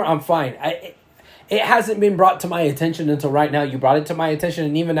one more, I'm fine. It hasn't been brought to my attention until right now. You brought it to my attention,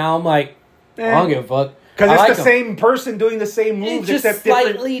 and even now I'm like, I don't give a fuck. Because I it's like the him. same person doing the same moves, It's just except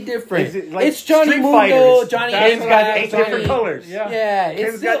slightly different. Is it like It's Johnny Street Mundo, Fighters? Johnny Ken's got 8 Johnny- different colors. Yeah. Yeah,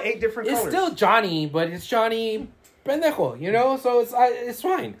 Ken's it's got still, 8 different it's colors. still Johnny, but it's Johnny Pendejo, so it's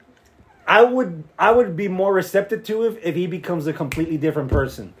fine. I would be more receptive to it if he becomes a completely different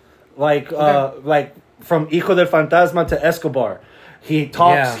person, like from Hijo del Fantasma to Escobar. He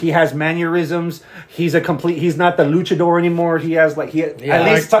talks. Yeah. He has mannerisms. He's not the luchador anymore. He has at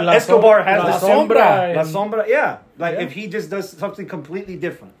least Escobar has La the Sombra. La Sombra. Yeah, if he just does something completely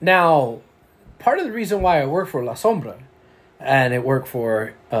different. Now, part of the reason why I work for La Sombra and it worked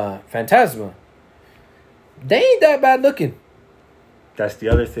for Phantasma, they ain't that bad looking. That's the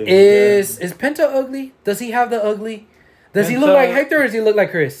other thing. Is Penta ugly? Does he have the ugly? Does he look Penta- like Hector or does he look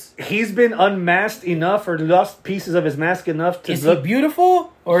like Chris? He's been unmasked enough or lost pieces of his mask enough to Is look. he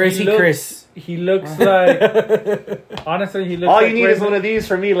beautiful or is he Chris? He looks like. Honestly, he looks All like. you need is one of these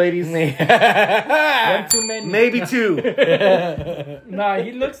for me, ladies. One too many. Maybe two. Nah,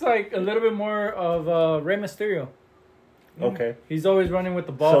 he looks like a little bit more of Rey Mysterio. Okay. He's always running with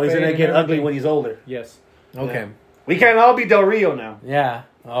the ball. So he's fade gonna and get ugly everything. when he's older. Yes. Okay. We can't all be Del Rio now. Yeah.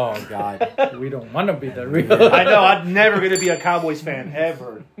 Oh God. We don't want to be the real. I know. I'm never gonna be a Cowboys fan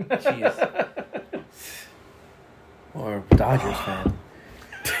ever. Jeez. Or Dodgers fan.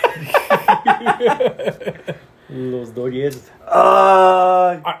 Los Dodgers.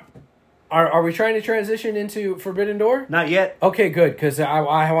 Are we trying to transition into Forbidden Door? Not yet. Okay, good, because I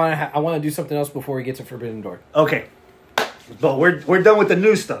want to do something else before we get to Forbidden Door. Okay. But we're done with the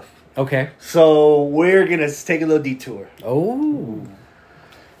new stuff. Okay. So we're gonna take a little detour Oh.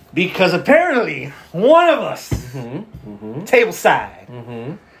 because apparently one of us,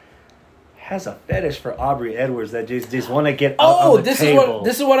 tableside, has a fetish for Aubrey Edwards that just want to get Oh, on the this table.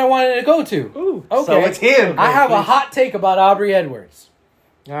 is what I wanted to go to. Ooh. Okay. So it's him. I have a hot take about Aubrey Edwards.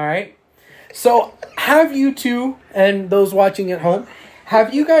 All right. So, have you two and those watching at home,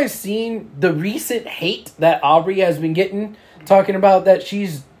 have you guys seen the recent hate that Aubrey has been getting, talking about that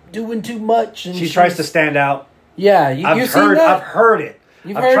she's doing too much and She tries to stand out. Yeah, you've seen that? I've heard it.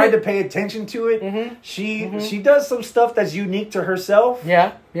 You've I've heard tried it? to pay attention to it. She does some stuff that's unique to herself.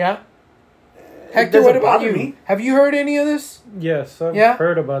 Yeah. Hector, doesn't what about bother you? me. Have you heard any of this? Yes, I've Yeah?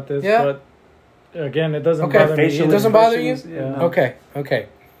 heard about this, Yeah? but again, it doesn't Okay. bother me. Facial It doesn't bother you? expressions, Yeah. No. Okay.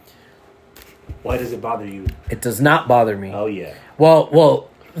 Why does it bother you? It does not bother me. Oh yeah. Well,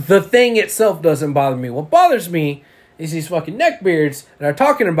 the thing itself doesn't bother me. What bothers me is these fucking neckbeards that are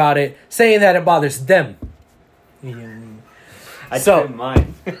talking about it, saying that it bothers them. I So- trimmed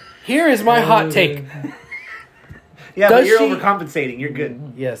mine. Here is my hot take. Yeah, Does but you're she- overcompensating. You're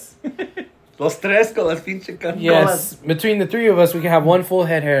good. Yes. Los tres con las pinche cantolas. Yes. Between the three of us, we can have one full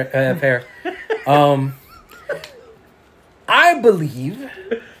head of hair. I believe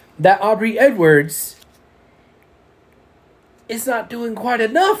that Aubrey Edwards is not doing quite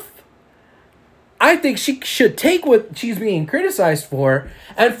enough. I think she should take what she's being criticized for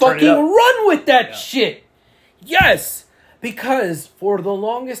and fucking up. run with that shit. Yes. Because for the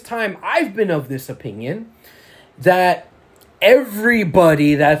longest time, I've been of this opinion that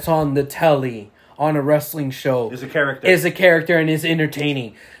everybody that's on the telly on a wrestling show Is a character. is a character and is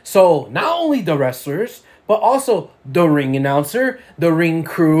entertaining. So not only the wrestlers, but also the ring announcer, the ring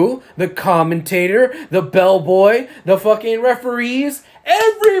crew, the commentator, the bellboy, the fucking referees.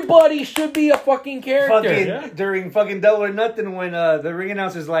 Everybody should be a fucking character. During fucking Double or Nothing when the ring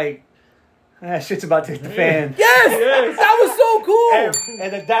announcer's like, shit's about to hit the fan. Yes, that was so cool.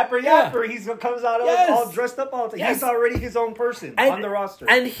 And the Dapper Yeah. Yapper, he comes out Yes. all dressed up all the time. Yes. He's already his own person on the roster.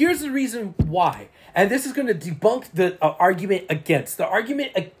 And here's the reason why. And this is going to debunk the argument against. The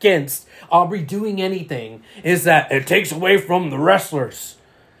argument against Aubrey doing anything is that it takes away from the wrestlers.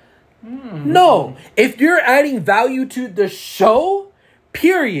 No. If you're adding value to the show,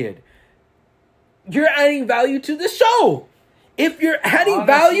 period, you're adding value to the show. If you're adding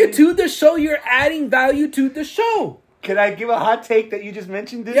value to the show, you're adding value to the show. Can I give a hot take that you just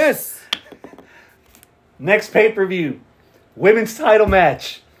mentioned? This? Yes. Next pay-per-view, women's title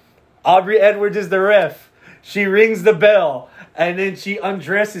match. Aubrey Edwards is the ref. She rings the bell, and then she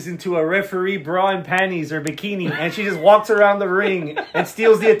undresses into a referee bra and panties or bikini, and she just walks around the ring and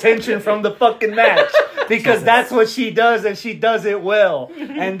steals the attention from the fucking match. Because that's what she does, and she does it well.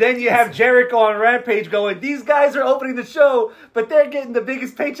 And then you have Jericho on Rampage going, these guys are opening the show, but they're getting the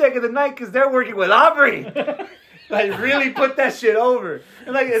biggest paycheck of the night because they're working with Aubrey. Like, really put that shit over.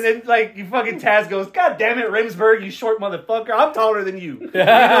 And then you fucking Taz goes, God damn it, Remsburg, you short motherfucker. I'm taller than you.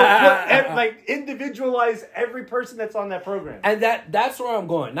 Individualize every person that's on that program. And that's where I'm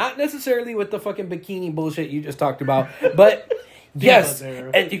going. Not necessarily with the fucking bikini bullshit you just talked about, but yes,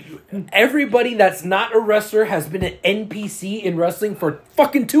 and everybody that's not a wrestler has been an NPC in wrestling for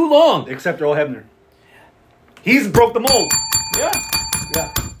fucking too long. Except Earl Hebner. He's broke the mold.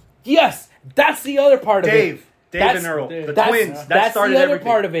 Yeah. Yes, that's the other part of it. Dave, Dave and Earl, Dave. the twins. That That's started the other everything.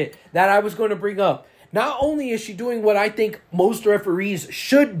 part of it that I was going to bring up. Not only is she doing what I think most referees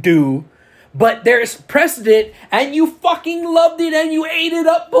should do, but there's precedent, and you fucking loved it and you ate it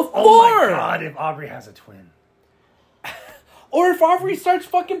up before. Oh my God! If Aubrey has a twin. Or if Aubrey starts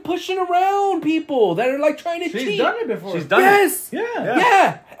fucking pushing around people that are like trying to cheat. She's done it before. She's done Yes. it. Yeah.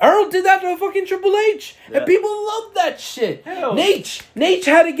 Yeah. Earl did that to fucking Triple H. Yeah. And people love that shit. Hell. Nate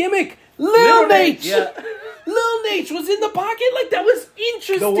had a gimmick. Lil Little Nate. Nate, yeah. Lil Nate was in the pocket. Like, that was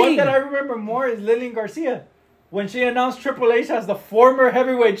interesting. The one that I remember more is Lillian Garcia. When she announced Triple H as the former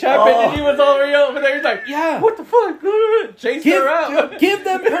heavyweight champion, and he was already over there. He's like, Yeah. what the fuck? Chased her out. Give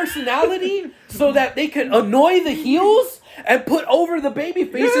them personality so that they can annoy the heels and put over the baby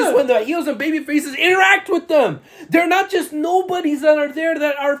faces Yeah. when the heels and baby faces interact with them. They're not just nobodies that are there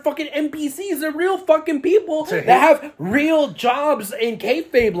that are fucking NPCs. They're real fucking people that have real jobs in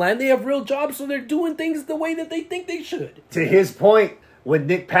kayfabe land. They have real jobs, so they're doing things the way that they think they should. To his point, when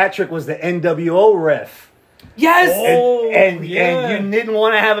Nick Patrick was the NWO ref. Yes! And yeah. you didn't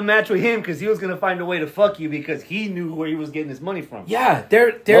want to have a match with him because he was going to find a way to fuck you because he knew where he was getting his money from. Yeah,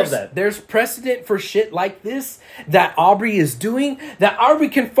 that. there's precedent for shit like this that Aubrey is doing, that Aubrey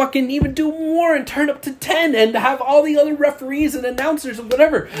can fucking even do more and turn up to 10 and have all the other referees and announcers and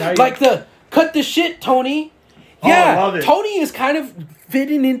whatever. Now you- Like the cut the shit, Tony. Oh, Yeah, I love it. Tony is kind of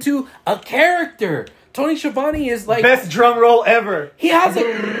fitting into a character. Tony Schiavone is like Best drum roll ever. he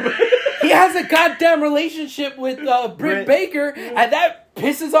has a goddamn relationship with Britt Britt. Baker, and that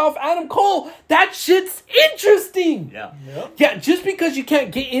pisses off Adam Cole. That shit's interesting. Yeah. Yeah, just because you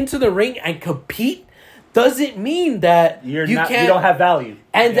can't get into the ring and compete doesn't mean that You can't don't have value.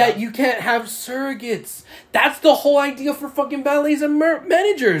 and that you can't have surrogates. That's the whole idea for fucking valets and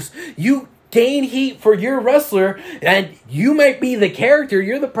managers. You gain heat for your wrestler, and you might be the character.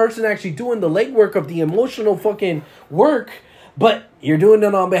 You're the person actually doing the legwork of the emotional fucking work, but you're doing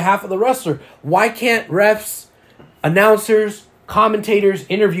it on behalf of the wrestler. Why can't refs, announcers, commentators,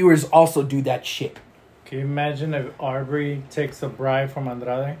 interviewers also do that shit? Can you imagine if Aubrey takes a bribe from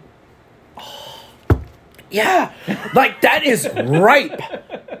Andrade? Yeah, like that is ripe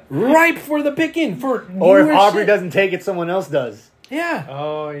for the picking for Or if newer Aubrey shit. doesn't take it, someone else does. Yeah,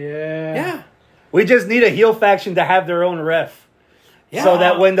 Oh, yeah. yeah, We just need a heel faction to have their own ref. yeah. So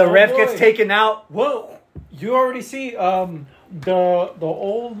that when the Oh, ref boy. gets taken out, Well, you already see the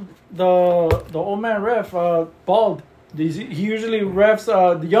old man ref, Bald. He usually refs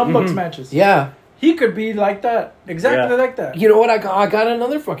the Young Bucks matches. yeah. He could be like that. Exactly Yeah. like that. You know what? I got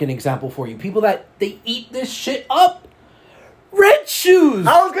another fucking example for you. People that they eat this shit up. Red shoes.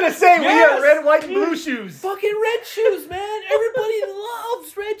 I was gonna say we Yes. have red, white, and blue shoes. Fucking red shoes, man. Everybody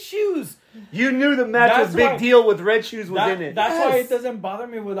loves red shoes. You knew the match That's was big why- deal with red shoes was in it. That's why Yes. it doesn't bother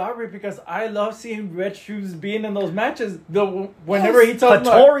me with Aubrey, because I love seeing Red Shoes being in those matches. Whenever he talks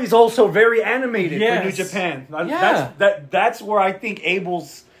about Hattori's also very animated for New Yes. Japan. Yeah. That's where I think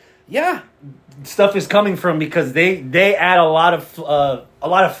Abel's Yeah. stuff is coming from because they add a lot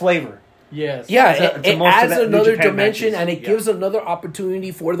of flavor. yes, Yeah, To- it to most of adds that New another Japan dimension, matches. and it Yeah. gives another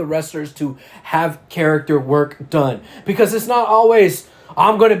opportunity for the wrestlers to have character work done. Because it's not always,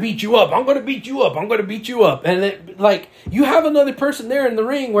 I'm going to beat you up, I'm going to beat you up, I'm going to beat you up. And it, like, you have another person there in the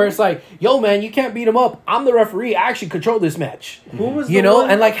ring where it's like, yo, man, you can't beat him up. I'm the referee. I actually control this match. Who was You the know,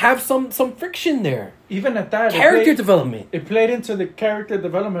 one- and like have some friction there. even at that Character it played, development. it played into the character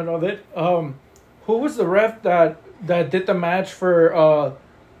development of it. Who was the ref that did the match for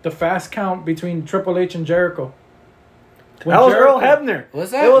the fast count between Triple H and Jericho? When That was Jericho- Earl Hebner.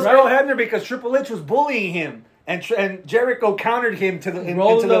 Was that It was right? Earl Hebner because Triple H was bullying him, and Jericho countered him to the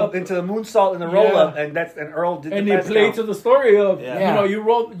Rolled into up. the into the moonsault and the Yeah. roll up, and Earl did And the he fast played count. to the story of Yeah.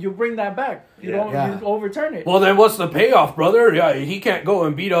 you bring that back. You Yeah. don't Yeah. you overturn it. Well, then what's the payoff, brother? Yeah, he can't go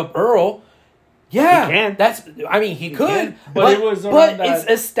and beat up Earl. Yeah, He can. He could, can. But it was around but that- it's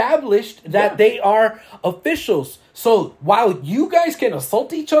established that Yeah. they are officials. So while you guys can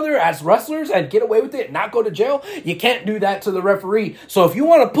assault each other as wrestlers and get away with it and not go to jail, you can't do that to the referee. So if you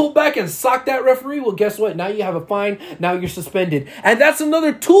want to pull back and sock that referee, well, guess what? Now you have a fine. Now you're suspended. And that's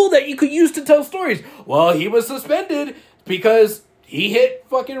another tool that you could use to tell stories. Well, he was suspended because he hit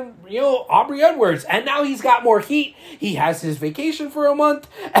fucking, Aubrey Edwards. And now he's got more heat. He has his vacation for a month.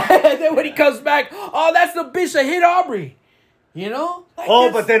 And then when he comes back, oh, that's the bitch that hit Aubrey. Like Oh,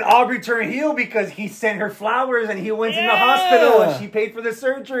 this. but then Aubrey turned heel because he sent her flowers and he went in the Yeah. hospital and she paid for the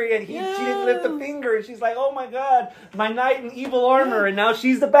surgery and she didn't lift a Yeah. finger and she's like, oh my God, my knight in evil armor, and now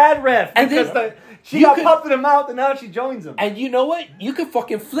she's the bad ref And because then- she you got could- pumped in the mouth and now she joins him. And you know what? You could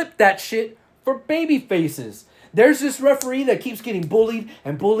fucking flip that shit for baby faces. there's this referee that keeps getting bullied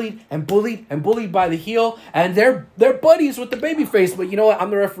and bullied and bullied and bullied by the heel, and they're buddies with the babyface. But you know what? I'm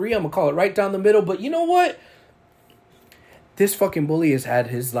the referee. I'm gonna call it right down the middle. But you know what? This fucking bully has had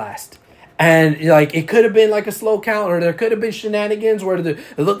his last. And like it could have been like a slow count, or there could have been shenanigans where it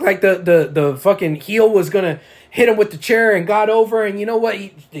looked like the fucking heel was gonna hit him with the chair and got over. And you know what?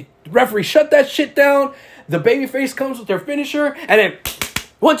 The referee shut that shit down. The babyface comes with their finisher, and then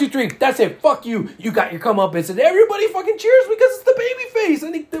 1, 2, 3. That's it. Fuck you. You got your comeuppance, and everybody fucking cheers because it's the babyface.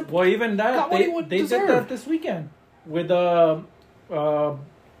 And well, even that they did that this weekend with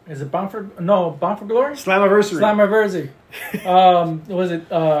is it Bound for Glory? Slammiversary. Was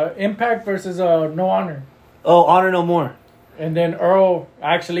it Impact versus No Honor? Oh, Honor No More. And then Earl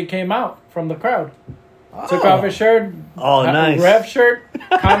actually came out from the crowd. Took off his shirt. Oh, nice. Rev shirt.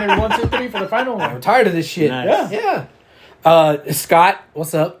 Counted 1, 2, 3 for the final one. I'm tired of this shit. Nice. Yeah. Scott,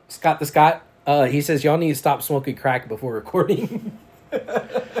 what's up? Scott the Scott. He says y'all need to stop smoking crack before recording.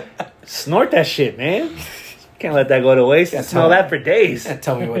 Snort that shit, man. Can't let that go to waste. Smell that for days.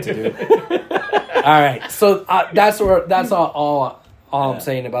 Tell me what to do. All right, so that's all I'm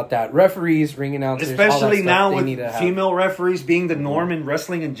saying about that. Referees, ring announcers, especially all that now stuff, with female referees being the norm in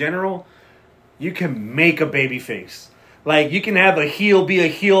wrestling in general, you can make a baby face. Like you can have a heel be a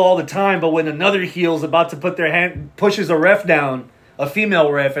heel all the time, but when another heel is about to put their hand, pushes a ref down, a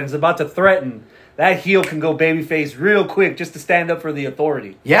female ref, and is about to threaten, that heel can go baby face real quick just to stand up for the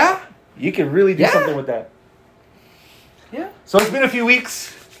authority. Yeah, you can really do something with that. Yeah. So it's been a few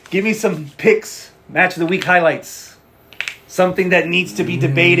weeks. Give me some picks, match of the week highlights. Something that needs to be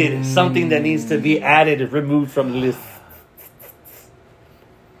debated. Something that needs to be added or removed from the list.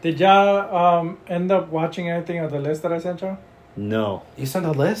 Did y'all end up watching anything of the list that I sent y'all? No. You sent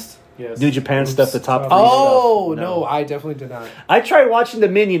a list? Yes. New Japan stuff, the top 3 Oh, stuff. no, I definitely did not. I tried watching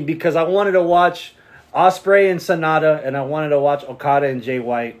Dominion because I wanted to watch Ospreay and Sonata, and I wanted to watch Okada and Jay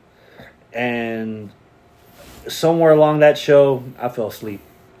White. And somewhere along that show, I fell asleep.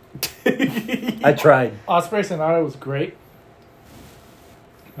 I tried. Ospreay Sonata was great.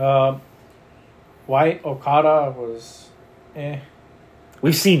 White Okada was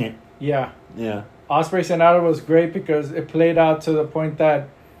We've seen it. Yeah. Yeah. Ospreay Sonata was great because it played out to the point that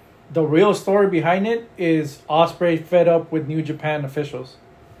the real story behind it is Ospreay fed up with New Japan officials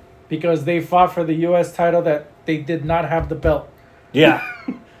because they fought for the U.S. title that they did not have the belt. Yeah.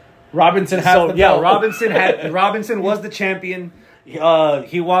 Robinson had the belt. Robinson was the champion. He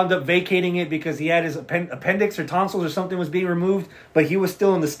wound up vacating it because he had his appendix or tonsils or something was being removed, but he was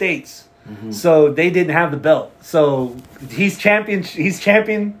still in the States. Mm-hmm. So they didn't have the belt. So he's champion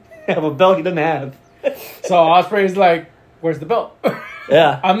of a belt he doesn't have. So Ospreay's like, where's the belt?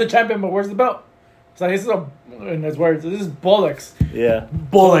 Yeah. I'm the champion, but where's the belt? So this is in his words, this is bollocks. Yeah.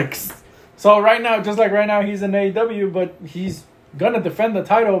 Bullocks. So right now, just like right now, he's in AEW, but he's gonna defend the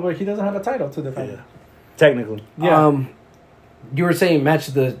title, but he doesn't have a title to defend. Yeah. Technically. Yeah. You were saying match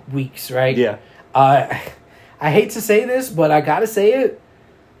of the weeks, right? Yeah. I hate to say this, but I gotta say it.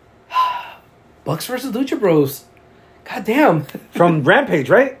 Bucks versus Lucha Bros. God damn. From Rampage,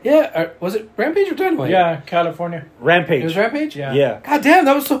 right? Yeah. Was it Rampage or Dynamite? Yeah, California. Rampage. It was Rampage? Yeah. Yeah. God damn,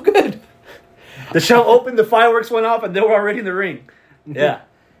 that was so good. The show opened, the fireworks went off, and they were already in the ring. Yeah.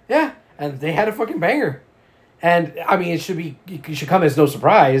 Yeah. And they had a fucking banger. And, I mean, it should come as no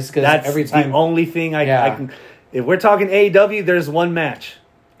surprise because every time. The only thing I can. If we're talking AEW, there's one match.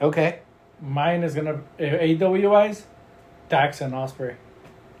 Okay. Mine is gonna AEW wise, Dax and Ospreay.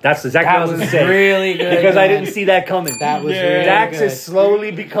 That's exactly what I was going to say. Really good. Because I didn't see that coming. That was really Dax good. is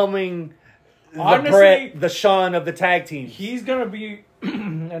slowly becoming Honestly, the Brett, the Shawn of the tag team. He's gonna be,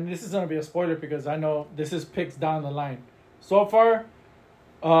 and this is gonna be a spoiler because I know this is picks down the line. So far,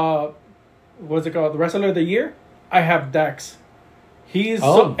 what's it called? The Wrestler of the Year. I have Dax.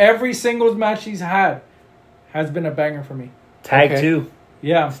 Every singles match he's had has been a banger for me. Tag too.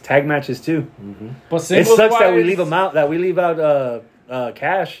 Yeah. Tag matches too. Mm-hmm. But it sucks that we leave them out. That we leave out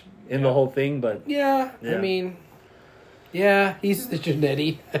Cash in the whole thing. But yeah. I mean, yeah, he's the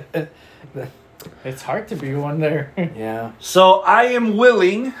Janetti. It's hard to be one there. Yeah. So I am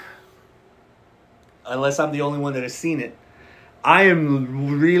willing, unless I'm the only one that has seen it, I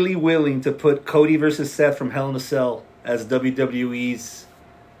am really willing to put Cody versus Seth from Hell in a Cell as WWE's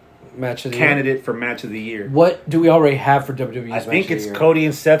match of the candidate year. For match of the year. What do we already have for WWE's I think it's Cody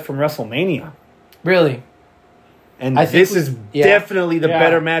and Seth from WrestleMania. Really? And this is definitely the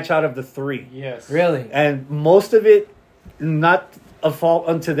better match out of the three. Yes. Really? And most of it, not a fault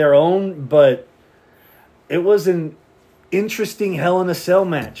unto their own, but it was an interesting Hell in a Cell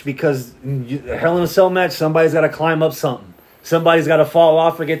match because Hell in a Cell match, somebody's got to climb up something. Somebody's got to fall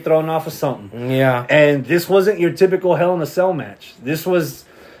off or get thrown off of something. Yeah. And this wasn't your typical Hell in a Cell match. This was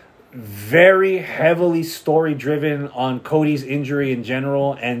very heavily story driven on Cody's injury in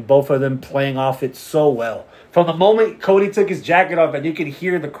general, and both of them playing off it so well. From the moment Cody took his jacket off, and you could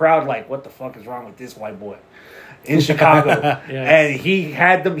hear the crowd like, "What the fuck is wrong with this white boy?" in Chicago. And he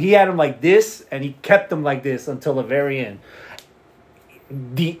had him like this, and he kept them like this until the very end.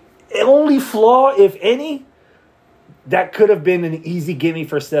 The only flaw, if any, that could have been an easy gimme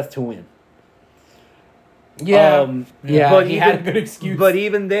for Seth to win. Yeah. But he had a good excuse. But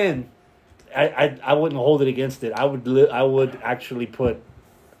even then, I wouldn't hold it against it. I would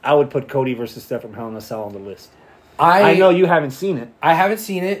put Cody versus Seth from Hell in a Cell on the list. I know you haven't seen it. I haven't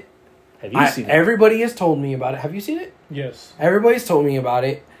seen it. Have you seen it? Everybody has told me about it. Have you seen it? Yes. Everybody's told me about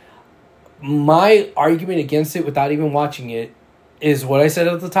it. My argument against it without even watching it is what I said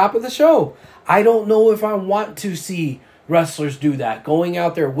at the top of the show. I don't know if I want to see wrestlers do that. Going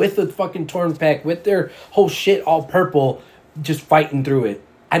out there with a fucking torn pec, with their whole shit all purple, just fighting through it.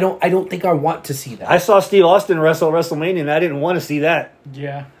 I don't think I want to see that. I saw Steve Austin wrestle WrestleMania, and I didn't want to see that.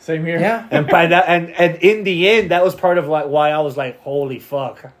 Yeah, same here. Yeah. And by that, and in the end, that was part of like why I was like, "Holy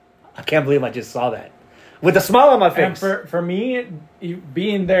fuck, I can't believe I just saw that," with a smile on my face. And for me,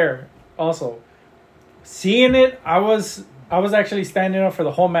 being there also, seeing it, I was actually standing up for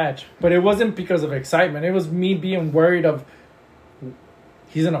the whole match, but it wasn't because of excitement. It was me being worried of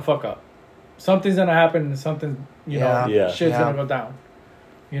he's gonna fuck up, something's gonna happen, something shit's gonna go down.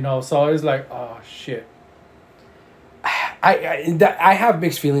 So it's like, oh shit. I have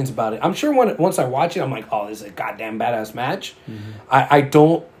mixed feelings about it. I'm sure once I watch it, I'm like, oh, this is a goddamn badass match. Mm-hmm. I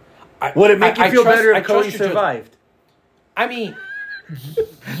don't. Would it make you feel better if Cody survived? I mean,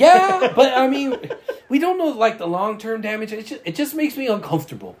 yeah, but I mean, we don't know like the long-term damage. It just makes me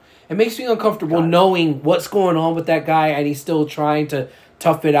uncomfortable. It makes me uncomfortable knowing what's going on with that guy, and he's still trying to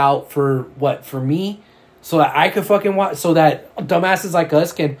tough it out for me. So that I could fucking watch, so that dumbasses like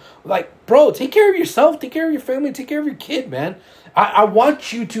us can, like, bro, take care of yourself, take care of your family, take care of your kid, man. I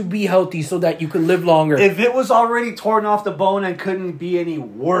want you to be healthy so that you can live longer. If it was already torn off the bone and couldn't be any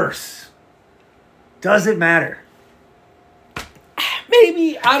worse, doesn't matter.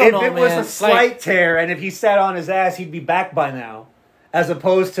 Maybe, I don't know, If it was a slight tear and if he sat on his ass, he'd be back by now. As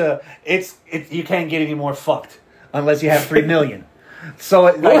opposed to, you can't get any more fucked unless you have $3 million.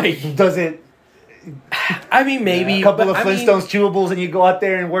 So does it... I mean, maybe a couple of Flintstones chewables, and you go out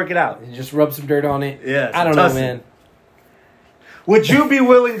there and work it out. And just rub some dirt on it. Yeah, I don't know, man. Would you be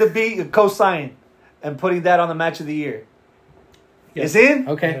willing to be co-sign and putting that on the match of the year? Yes. It's in.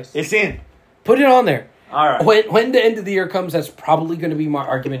 Okay, Yes. It's in. put it on there. All right. When the end of the year comes, that's probably going to be my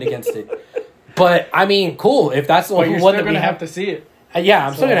argument against it. But I mean, cool. If that's the But only you're one still that we gonna have to see it. yeah,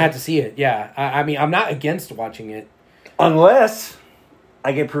 I'm still gonna have to see it. Yeah, I mean, I'm not against watching it. Unless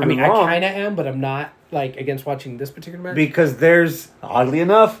I get I proven mean, wrong. I kind of am, but I'm not like against watching this particular match. Because there's, oddly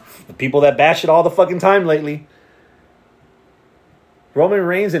enough, the people that bash it all the fucking time lately. Roman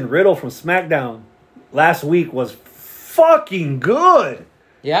Reigns and Riddle from SmackDown last week was fucking good.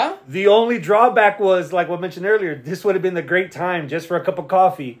 Yeah? The only drawback was, like what I mentioned earlier, this would have been the great time just for a cup of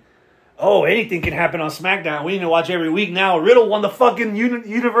coffee. Oh, anything can happen on SmackDown. We need to watch every week now. Riddle won the fucking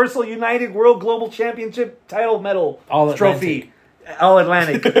Universal United World Global Championship title medal trophy. All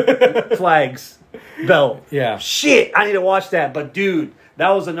Atlantic flags belt. Yeah. Shit, I need to watch that. But dude, that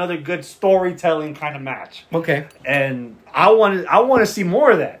was another good storytelling kind of match. Okay. And I want to see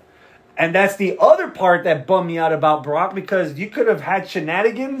more of that. And that's the other part that bummed me out about Brock, because you could have had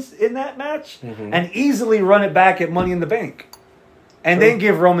shenanigans in that match and easily run it back at Money in the Bank. And then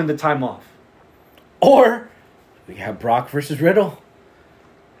give Roman the time off. Or we have Brock versus Riddle.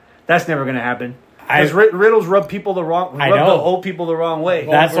 That's never going to happen. Because Riddle's rubbed the old people the wrong way.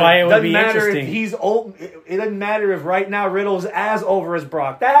 That's why it would doesn't be matter interesting. If he's old. It doesn't matter if right now Riddle's as over as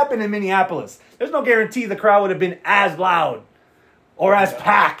Brock. That happened in Minneapolis. There's no guarantee the crowd would have been as loud or as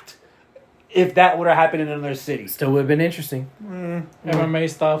packed if that would have happened in another city. Still would have been interesting. MMA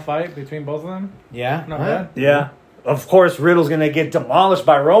style fight between both of them. Yeah. Not bad. Yeah. Of course, Riddle's going to get demolished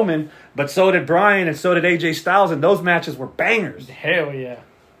by Roman, but so did Bryan and so did AJ Styles, and those matches were bangers. Hell yeah.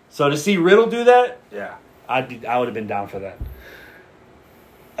 So to see Riddle do that, yeah, I would have been down for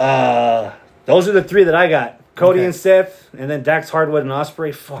that. Those are the three that I got. Cody and Seth, and then Dax Hardwood and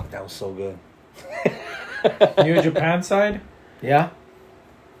Ospreay. Fuck, that was so good. New Japan side, Yeah.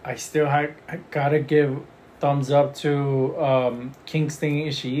 I still I gotta give thumbs up to Kingston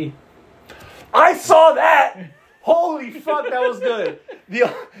Ishii. I saw that! Holy fuck, that was good.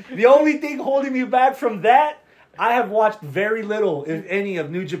 The only thing holding me back from that, I have watched very little, if any, of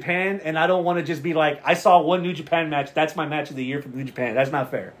New Japan, and I don't want to just be like, I saw one New Japan match. That's my match of the year from New Japan. That's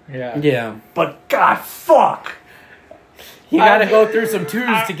not fair. Yeah. Yeah. But God, fuck. You gotta go through some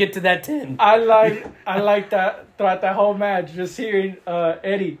twos to get to that 10. I like that throughout that whole match, just hearing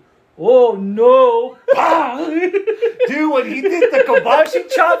Eddie. Oh no! Dude, when he did the Kobashi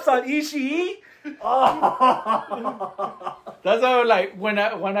chops on Ishii. Oh. That's how like when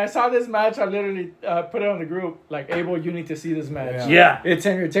I saw this match, I literally put it on the group like, Abel, you need to see this match. Yeah. It's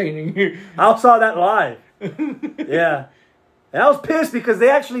entertaining. I saw that live. Yeah. And I was pissed because they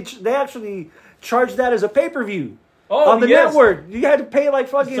actually charged that as a pay-per-view. Oh, on the yes. network. You had to pay like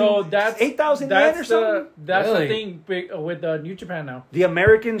fucking So that's 8,000 yen or something. That's Really? the thing with New Japan now. The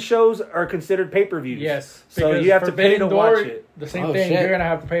American shows are considered pay-per-views. Yes. So because you have to pay to Forbidden Door, watch it. The same Oh, thing. shit. You're gonna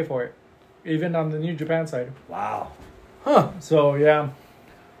have to pay for it, even on the New Japan side. Wow. Huh. So yeah,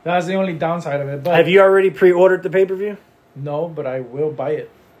 that's the only downside of it. But Have you already pre-ordered the pay-per-view? no, but I will buy it.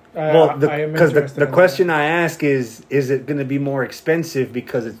 Well, I am because interested the in question I ask is it going to be more expensive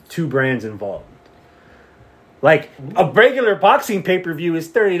because it's two brands involved? Like, a regular boxing pay-per-view is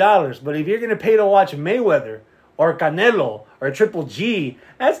 $30, but if you're going to pay to watch Mayweather or Canelo or Triple G,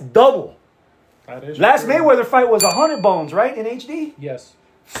 that's double. That is Last true. Mayweather fight was 100 bones, right, in HD? Yes.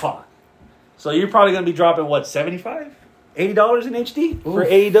 Fuck. So you're probably going to be dropping, what, $75? $80 in HD for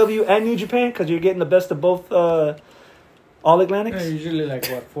AEW and New Japan because you're getting the best of both All Atlantics? Yeah, usually like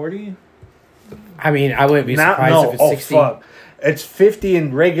what 40. I mean, I wouldn't be surprised if it's 60. Fuck. It's 50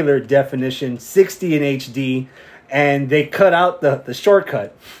 in regular definition, 60 in HD, and they cut out the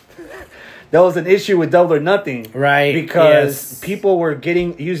shortcut. That was an issue with Double or Nothing. Right, Because yes. people were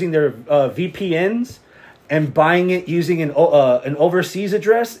using their VPNs and buying it using an overseas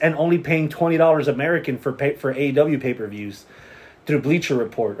address and only paying $20 American for AEW pay-per-views through Bleacher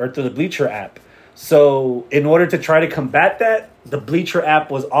Report or through the Bleacher app. So in order to try to combat that, the Bleacher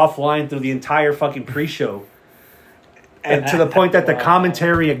app was offline through the entire fucking pre-show. And to the point that the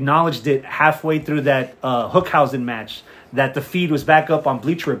commentary acknowledged it halfway through that Hookhausen match, that the feed was back up on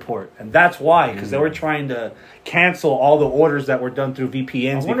Bleacher Report. And that's why, because they were trying to cancel all the orders that were done through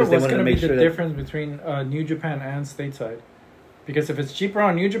VPNs I wonder because they what's wanted to going to be make the sure difference between New Japan and stateside. Because if it's cheaper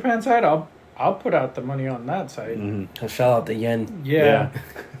on New Japan side, I'll put out the money on that side. I'll shell out the yen. Yeah.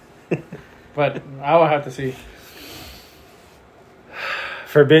 But I will have to see.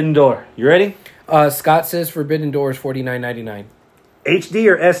 Forbidden Door. You ready? Scott says Forbidden Door is $49.99. HD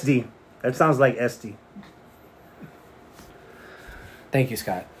or SD? That sounds like SD. Thank you,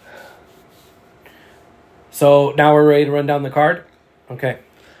 Scott. So now we're ready to run down the card? Okay.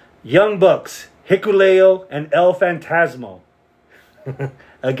 Young Bucks, Hikuleo, and El Fantasmo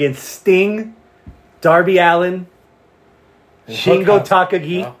against Sting, Darby Allin, Shingo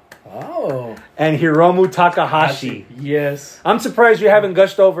Takagi, Oh. and Hiromu Takahashi. Yes. I'm surprised you haven't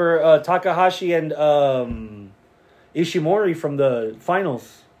gushed over Takahashi and Ishimori from the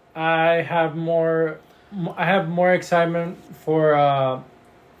finals. I have more excitement for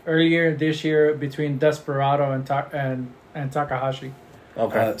earlier this year between Desperado and Takahashi.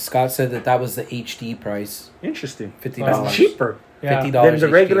 Okay. Scott said that was the HD price. Interesting. $50. It's cheaper Yeah. $50 than the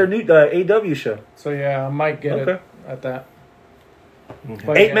HD. regular AW show. So yeah, I might get Okay. it at that. Okay.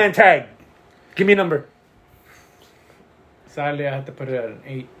 But 8-man tag. Give me a number. Sadly, I have to put it at an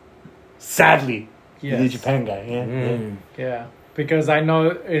 8. Sadly. Yes. You're the Japan guy. Yeah. Mm. Yeah, because I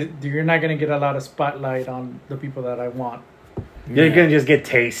know you're not gonna get a lot of spotlight on the people that I want. You're going to just get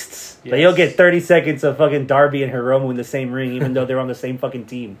tastes. But you'll get 30 seconds of fucking Darby and Hiromu in the same ring, even though they're on the same fucking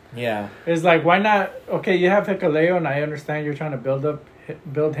team. Yeah. It's like, why not? Okay, you have Hikuleo, and I understand you're trying to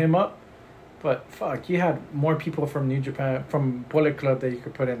build him up, but fuck, you had more people from New Japan, from Bullet Club that you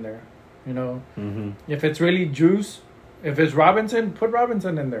could put in there. You know, if it's really Juice, if it's Robinson, put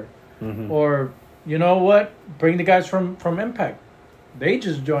Robinson in there, or you know what, bring the guys from Impact. They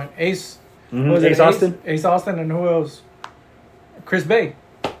just joined Ace. Was it Ace Austin? Ace Austin, and who else? Chris Bay.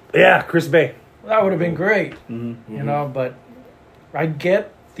 Yeah, Chris Bay. That would have been great, you know. But I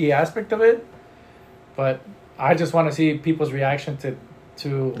get the aspect of it, but I just want to see people's reaction to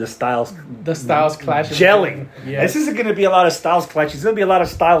The styles. clashing. Gelling. Yes. This isn't going to be a lot of styles clashing. It's going to be a lot of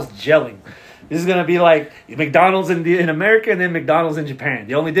styles gelling. This is going to be like McDonald's in America and then McDonald's in Japan.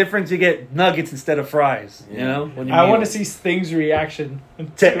 The only difference, you get nuggets instead of fries. You know? When you I meal. want to see Sting's reaction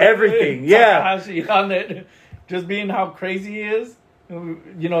To everything, yeah. Takahashi on it, just being how crazy he is.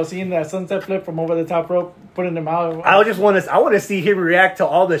 You know, seeing that sunset flip from over the top rope, putting him out. I want to see him react to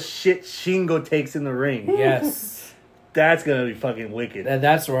all the shit Shingo takes in the ring. Yes. That's going to be fucking wicked.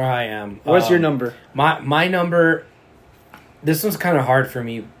 That's where I am. What's your number? My number, this one's kind of hard for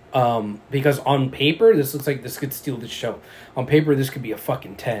me. Because on paper, this looks like this could steal the show. On paper, this could be a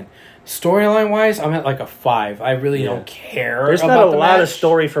fucking 10. Storyline wise, I'm at like a 5. I really don't care. There's about not a the lot of match.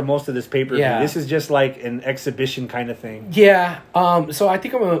 story for most of this pay-per-view. Yeah. This is just like an exhibition kind of thing. Yeah. So I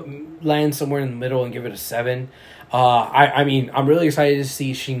think I'm gonna land somewhere in the middle and give it a 7. I mean, I'm really excited to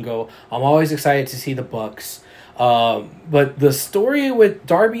see Shingo. I'm always excited to see the Bucks. But the story with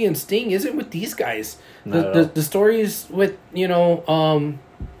Darby and Sting isn't with these guys. The story is with Red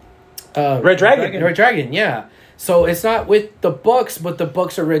Dragon. Red Dragon, yeah. So it's not with the Bucks, but the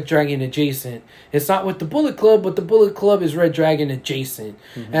Bucks are Red Dragon adjacent. It's not with the Bullet Club, but the Bullet Club is Red Dragon adjacent.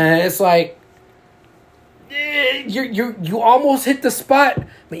 Mm-hmm. And it's like you almost hit the spot,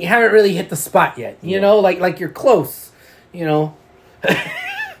 but you haven't really hit the spot yet. You know, like you're close. You know,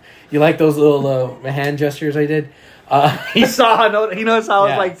 you like those little hand gestures I did. He knows how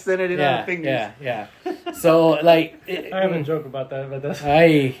it's like centered in on the fingers. Yeah. So like, I have a joke about that, but that's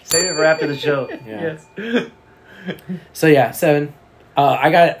Save it for after the show. Yeah. yes. So yeah, 7. I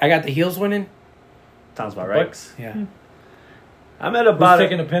got the heels winning. Sounds about right. Bucks. Yeah. I'm at Who's about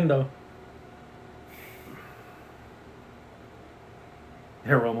taking a pin though?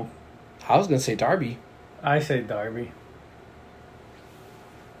 Hiromu. I was gonna say Darby. I say Darby.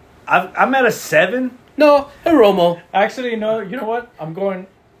 I'm at a 7. No, Hiromu. Actually, no. You know what? I'm going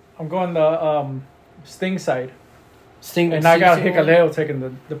the Sting side, Sting, and I got Sting- Hikaleo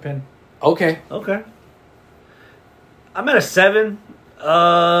taking the pin. Okay. Okay. I'm at a 7.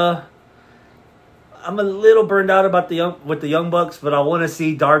 I'm a little burned out about the Young Bucks, but I want to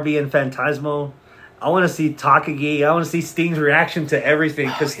see Darby and Phantasmo. I want to see Takagi. I want to see Sting's reaction to everything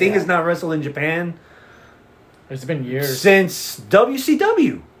because Sting has not wrestled in Japan It's been years. since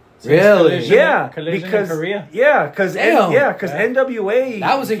WCW. Really? Yeah, Collision because in Korea. yeah, because Damn. NWA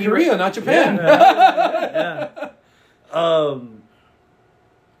That was in Korea, not Japan.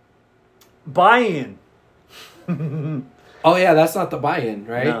 Buy-in. Oh yeah, that's not the buy-in,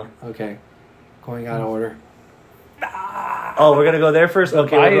 right? No. Okay. Going out of order. Oh, we're gonna go there first.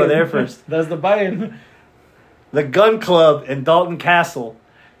 Okay, we'll go Buy-in. there first. That's the buy-in. The Gun Club and Dalton Castle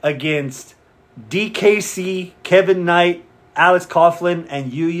against DKC, Kevin Knight, Alex Coughlin,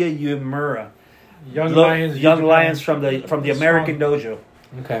 and Yuya Uemura. Young Lions. Young Lions from the American Dojo.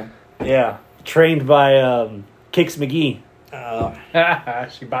 Okay. Yeah, trained by Kix McGee.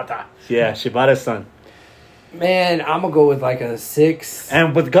 Shibata. Yeah, Shibata's son. Man, I'm gonna go with like a 6.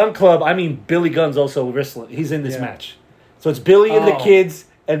 And with Gun Club, I mean Billy Gunn's also wrestling. He's in this Yeah. match, so it's Billy and the Oh. kids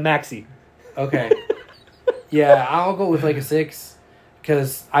and Maxie. Okay. Yeah, I'll go with like a 6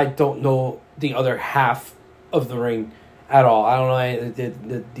 because I don't know the other half of the ring at all. I don't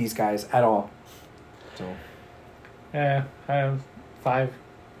know these guys at all. So Yeah, I have 5.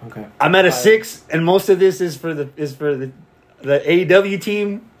 okay. I'm at a 5. 6, and most of this is for the AEW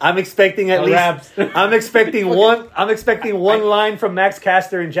team. I'm expecting at The least. Raps. I'm expecting one. I'm expecting one line from Max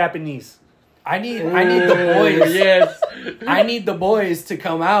Caster in Japanese. I need the boys. Yes. I need the boys to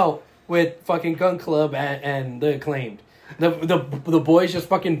come out with fucking Gun Club and the Acclaimed. The boys just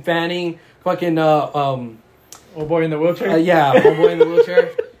fucking fanning fucking Oh boy in the wheelchair. yeah, homeboy in the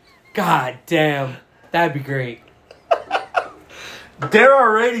wheelchair. God damn, that'd be great. They're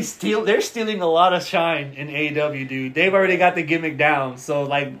already They're stealing a lot of shine in AEW, dude. They've already got the gimmick down. So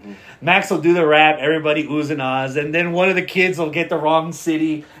like, Max will do the rap, everybody oohs and ahs, and then one of the kids will get the wrong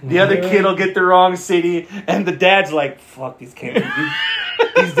city, the other kid will get the wrong city, and the dad's like, "Fuck, these can't.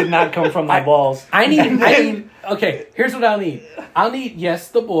 These did not come from my balls." I need. Okay, here's what I'll need. I'll need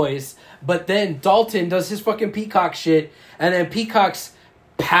the boys, but then Dalton does his fucking Peacock shit, and then Peacock's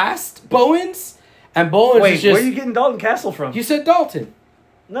past Bowens, and Bowens Wait, is just. where are you getting Dalton Castle from? You said Dalton.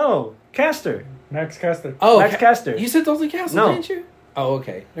 No, Caster. Max Caster. Oh, Max Caster. You said Dalton Castle, No. didn't you? Oh,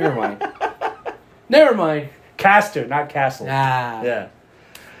 okay. Never mind. Never mind. Caster, not Castle. Ah. Yeah.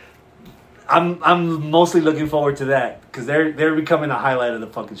 I'm mostly looking forward to that because they're becoming a highlight of the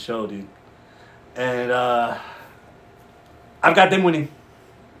fucking show, dude. And I've got them winning.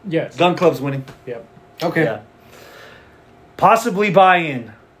 Yes. Gun Club's winning. Yep. Okay. Yeah. Possibly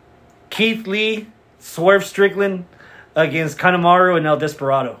buy-in. Keith Lee, Swerve Strickland against Kanemaru and El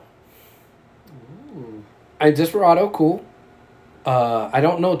Desperado. Desperado, cool. I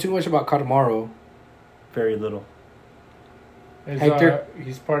don't know too much about Katamaro. Very little. Hector?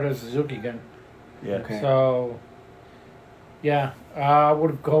 He's part of Suzuki Gun. Yeah. Okay. So, yeah, I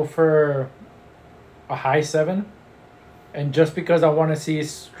would go for a high 7. And just because I want to see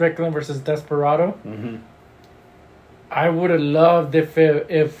Strickland versus Desperado, Mm-hmm. I would have loved if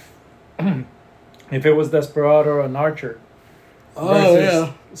it was Desperado and Archer versus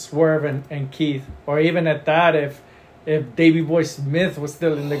Swerve and Keith. Or even at that, if if Davey Boy Smith was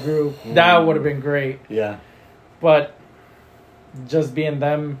still in the group. That would have been great. Yeah. But just being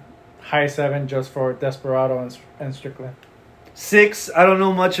them, high 7 just for Desperado and Strickland. 6. I don't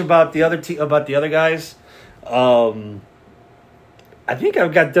know much about the other guys. I think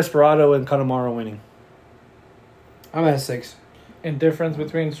I've got Desperado and Kanemaru winning. I'm at 6. Indifference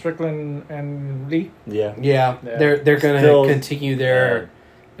between Strickland and Lee. Yeah. Yeah, Yeah. they're gonna Still- continue their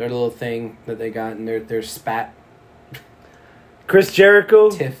little thing that they got in their spat. Chris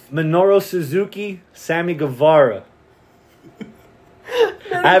Jericho, Tiff. Minoru Suzuki, Sammy Guevara.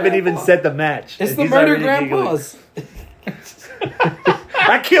 I haven't even said the match. It's and the he's murder already giggling. grandpas.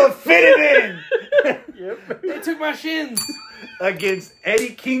 I can't fit it in They took my shins. against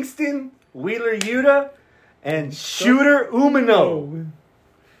Eddie Kingston, Wheeler Yuta, and Shooter Umino.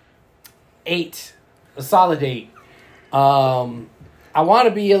 8, a solid 8. I want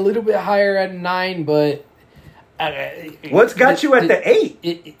to be a little bit higher at 9, but What's got you at the 8?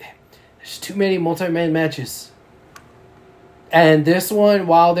 There's too many multi-man matches. And this one,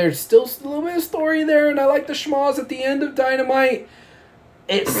 while there's still a little bit of story there, and I like the schmoz at the end of Dynamite,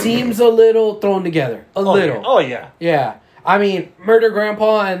 it seems a little thrown together. A little. Yeah. Oh, yeah. Yeah. I mean, Murder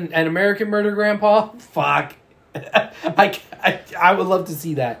Grandpa and American Murder Grandpa, fuck. I would love to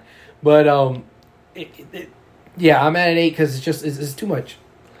see that. But, yeah, I'm at an 8 because it's too much.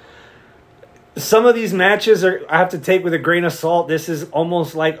 Some of these matches I have to take with a grain of salt. This is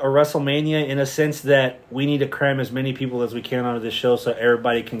almost like a WrestleMania in a sense that we need to cram as many people as we can onto this show so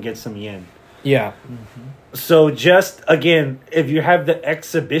everybody can get some yen. Yeah. So just, again, if you have the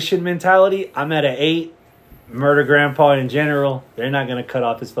exhibition mentality, I'm at an 8. Murder Grandpa in general, they're not going to cut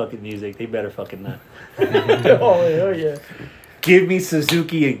off his fucking music. They better fucking not. Oh, hell yeah. Give me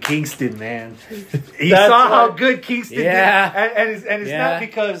Suzuki and Kingston, man. You That's saw how right. good Kingston Yeah. did. And it's Yeah. not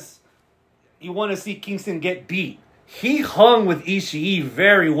because you want to see Kingston get beat. He hung with Ishii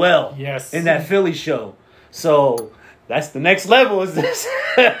very well Yes. in that Philly show. So that's the next level is this.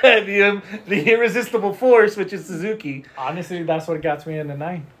 the irresistible force, which is Suzuki. Honestly, that's what got me in the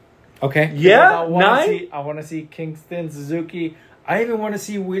 9. Okay. Yeah, Because 9? I want to see Kingston, Suzuki. I even want to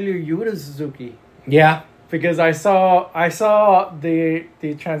see Wheeler Yuta Suzuki. Yeah. Because I saw the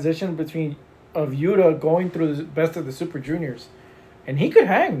transition between of Yuta going through the best of the Super Juniors, and he could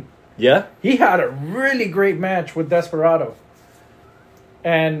hang. Yeah. He had a really great match with Desperado,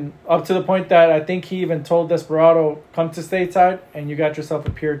 and up to the point that I think he even told Desperado, "Come to stateside, and you got yourself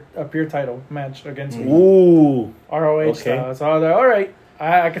a pure title match against me, Ooh. ROH Okay. style." So I was like, "All right,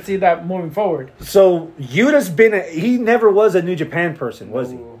 I could see that moving forward." So Yuta's he never was a New Japan person,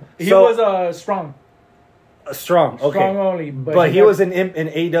 was he? He So- was strong Strong. Okay. only, But he was in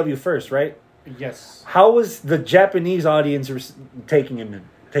AEW first, right? yes. How was the Japanese audience taking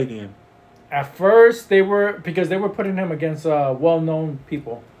him? At first, they were putting him against well-known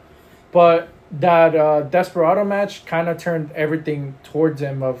people, but that Desperado match kind of turned everything towards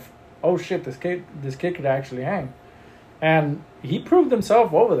him. Of oh shit, this kid could actually hang, and he proved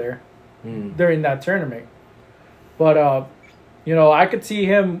himself over there during that tournament. But I could see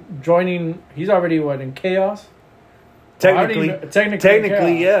him joining. He's already in Chaos. Technically,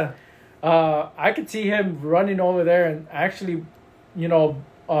 Technically, yeah. I could see him running over there and actually,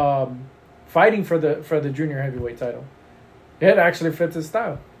 fighting for the junior heavyweight title. It actually fits his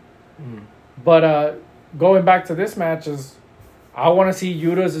style. But going back to this match is, I want to see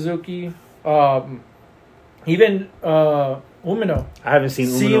Yuta Suzuki, even Umino. I haven't seen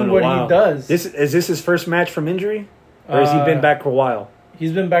Umino Seeing in a what while. he does. Is this his first match from injury, or has he been back for a while?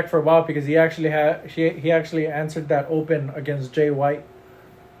 He's been back for a while because he actually answered that open against Jay White.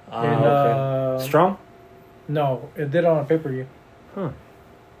 Okay. Strong? No, it did on a pay-per-view. Huh.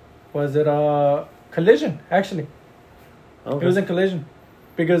 Was it Collision, actually. Okay. It was in Collision.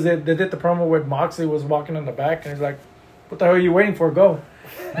 Because they did the promo where Moxley was walking in the back and he's like, what the hell are you waiting for? Go.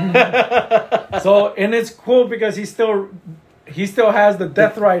 So, and it's cool because he still has the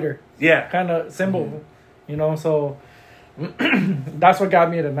Death Rider Yeah. kind of symbol. So that's what got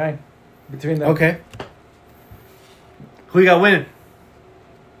me at a 9 between them. Okay. Who you got winning?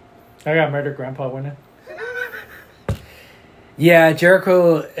 I got Murder Grandpa winning. Yeah,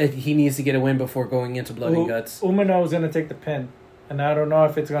 Jericho, he needs to get a win before going into Blood and Guts. Umino is going to take the pin. And I don't know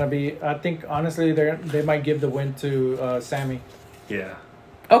if it's going to be... I think, honestly, they might give the win to Sammy. Yeah.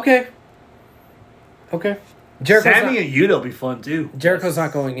 Okay. Jericho's Sammy and Yuta will be fun too. Jericho's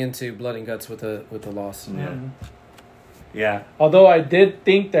not going into Blood and Guts with a loss. Yeah. Mhm. Yeah. Although I did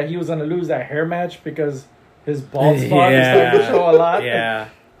think that he was going to lose that hair match because his bald spot is starting to show a lot. Yeah.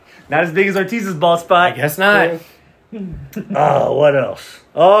 Not as big as Ortiz's ball spot. I guess not. Oh, what else?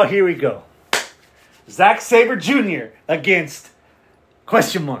 Oh, here we go. Zack Sabre Jr. against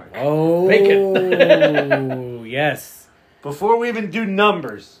question mark. Oh, yes. Before we even do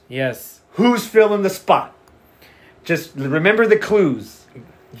numbers, Yes. who's filling the spot? Just remember the clues.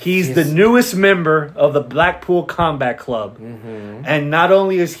 He's Yes. the newest member of the Blackpool Combat Club. Mm-hmm. And not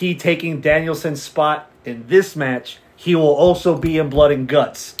only is he taking Danielson's spot in this match, he will also be in Blood and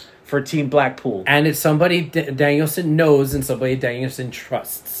Guts for Team Blackpool. And it's somebody Danielson knows and somebody Danielson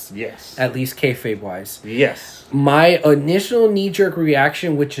trusts. Yes. At least kayfabe-wise. Yes. My initial knee-jerk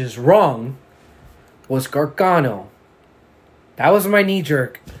reaction, which is wrong, was Gargano. That was my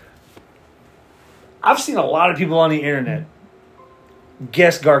knee-jerk. I've seen a lot of people on the internet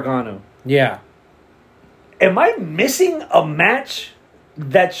guess Gargano. Yeah. Am I missing a match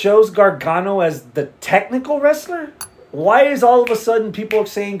that shows Gargano as the technical wrestler? Why is all of a sudden people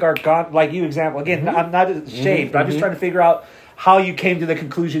saying Gargano, like you example, again, I'm not ashamed, but I'm just trying to figure out how you came to the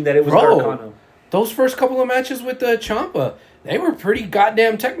conclusion that it was Gargano. Those first couple of matches with Ciampa, they were pretty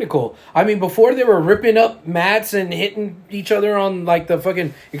goddamn technical. I mean, before they were ripping up mats and hitting each other on like the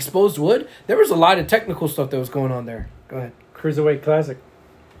fucking exposed wood, there was a lot of technical stuff that was going on there. Go ahead. Cruiserweight Classic.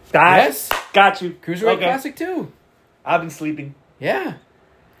 Yes. Got you. Cruiserweight Okay. Classic too. I've been sleeping. Yeah.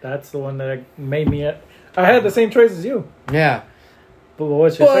 That's the one that made me... I had the same choice as you. Yeah. But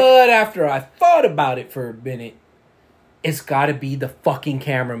what's your second? But after I thought about it for a minute, it's got to be the fucking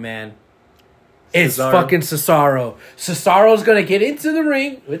cameraman. It's Cesaro. fucking Cesaro. Cesaro's going to get into the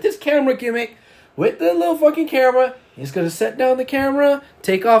ring with his camera gimmick, with the little fucking camera. He's going to set down the camera,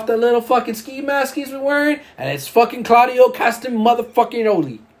 take off the little fucking ski mask he's been wearing, and it's fucking Claudio Castan motherfucking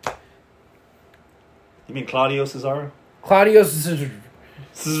Oli. You mean Claudio Cesaro? Claudio Cesaro.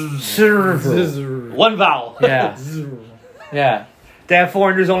 One vowel. Yeah. Yeah. Damn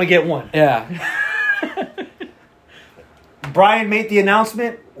foreigners only get one. Yeah. Brian made the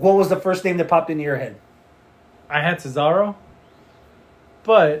announcement. What was the first name that popped into your head? I had Cesaro,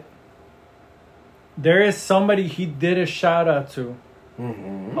 but there is somebody he did a shout out to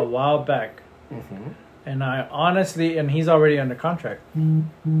a while back, and I honestly, and he's already under contract,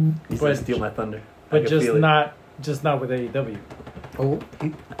 He's gonna steal my thunder. I but can just feel it. not with AEW. Oh.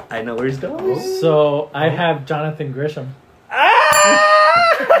 I know where he's going. So I have Jonathan Gresham.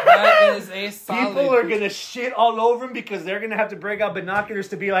 That is a solid. People are gonna shit all over him because they're gonna have to break out binoculars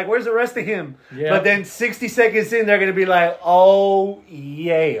to be like, "Where's the rest of him?" Yeah. But then 60 seconds in, they're gonna be like, "Oh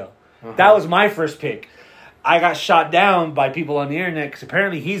yeah." That was my first pick. I got shot down by people on the internet because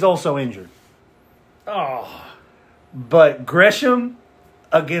apparently he's also injured. Oh, But Gresham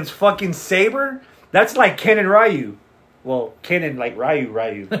against fucking Sabre, that's like Ken and Ryu. Well, Ken and like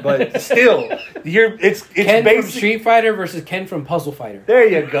Ryu, but still, it's Ken from basic. Street Fighter versus Ken from Puzzle Fighter. There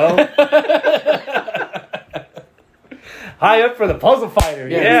you go. High up for the puzzle fighter.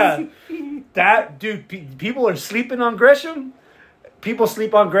 Yes. Yeah. That dude, people are sleeping on Gresham. People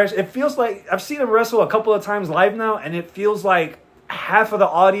sleep on Gresham. It feels like I've seen him wrestle a couple of times live now, and it feels like half of the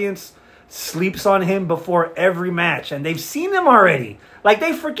audience sleeps on him before every match, and they've seen him already. Like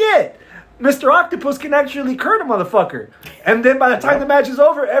they forget. Mr. Octopus can actually curd a motherfucker. And then by the time the match is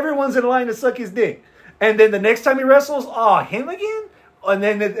over, everyone's in line to suck his dick. And then the next time he wrestles, him again? And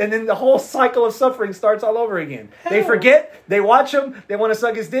then the whole cycle of suffering starts all over again. Hell. They forget, they watch him, they want to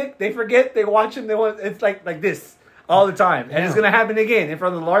suck his dick, they forget, they watch him, it's like this all the time. And it's going to happen again in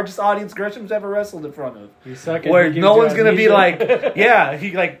front of the largest audience Gresham's ever wrestled in front of. you suck Where no one's going to be like,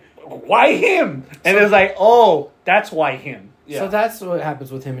 why him? And it's like, oh, that's why him. Yeah. So that's what happens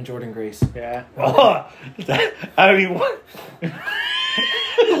with him and Jordan Grace. Yeah. I mean, what?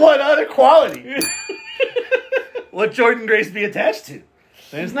 What other quality would Jordan Grace be attached to?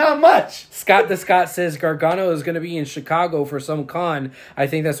 There's not much. Scott the Scott says Gargano is going to be in Chicago for some con. I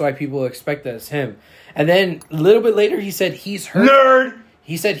think that's why people expect that it's him. And then a little bit later, he said he's hurt. Nerd.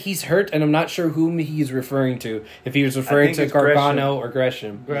 He said he's hurt, and I'm not sure whom he's referring to. If he was referring to it's Gargano or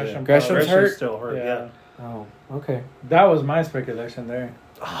Gresham. Gresham. Gresham's hurt. Still hurt. Yeah. Oh, okay. That was my speculation there.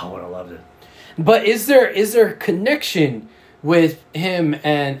 Oh, I would have loved it. But is there connection with him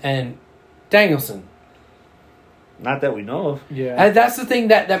and Danielson? Not that we know of. Yeah. And that's the thing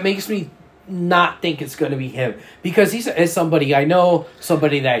that makes me not think it's going to be him. Because he's somebody I know,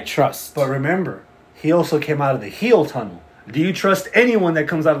 somebody that I trust. But remember, he also came out of the heel tunnel. Do you trust anyone that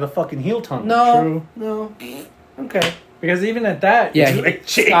comes out of the fucking heel tunnel? No. True. No. Okay. Because even at that, Yeah. It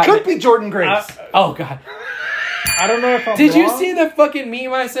could be Jordan Grace. Oh, God. I don't know if I'm Did you wrong. see the fucking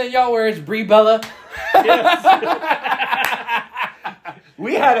meme I sent y'all where it's Brie Bella?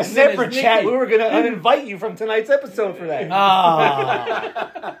 We had a And then separate it's chat. Nikki. We were going to uninvite you from tonight's episode for that.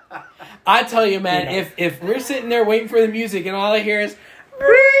 Oh. I tell you, man, if we're sitting there waiting for the music and all I hear is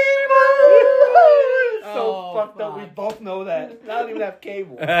fucked up. We fuck. both know that. I don't even have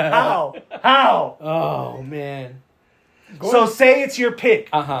cable. How? Oh man. So say it's your pick.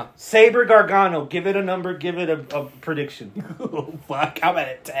 Uh-huh. Saber Gargano. Give it a number. Give it a prediction. Oh, fuck. I'm at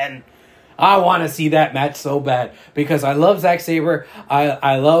a 10. I want to see that match so bad because I love Zack Sabre.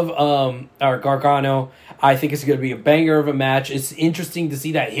 I love our Gargano. I think it's going to be a banger of a match. It's interesting to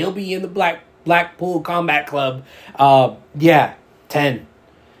see that he'll be in the Blackpool Combat Club. Yeah, 10.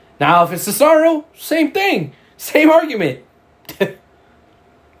 Now, if it's Cesaro, same thing. Same argument.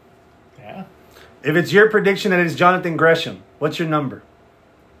 Yeah. If it's your prediction that it's Jonathan Gresham, what's your number?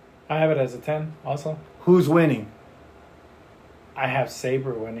 I have it as a 10 also. Who's winning? I have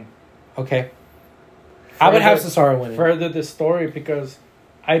Sabre winning. Okay. I would have Cesaro winning. Further the story because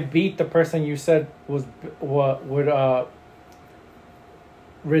I beat the person you said would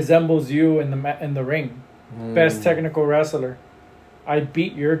resembles you in the ring. Best technical wrestler. I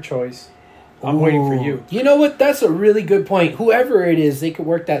beat your choice. I'm waiting for you. You know what? That's a really good point. Whoever it is, they could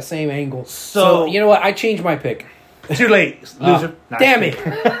work that same angle. So you know what? I changed my pick. Too late, loser. Damn it.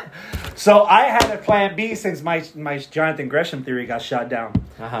 So I had a plan B since my Jonathan Gresham theory got shot down.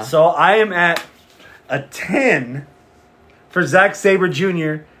 Uh-huh. So I am at a 10 for Zack Sabre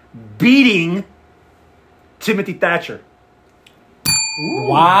Jr. beating Timothy Thatcher.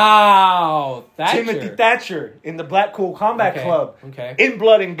 Wow. Timothy Thatcher in the Blackpool Combat Okay, Club. okay. In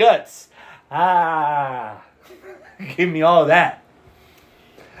Blood and Guts. Give me all that.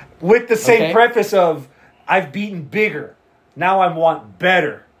 With the same Okay. preface of, I've beaten bigger. Now I want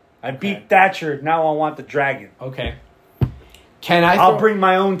better. I beat Thatcher. Now I want the dragon. Okay. Can I? I'll bring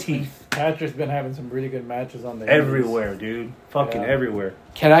my own teeth. Thatcher's been having some really good matches on the Everywhere, dude. Fucking Yeah. everywhere.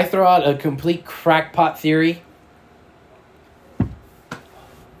 Can I throw out a complete crackpot theory?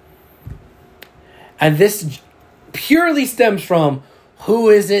 And this purely stems from who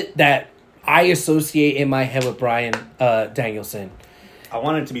is it that I associate in my head with Bryan Danielson? I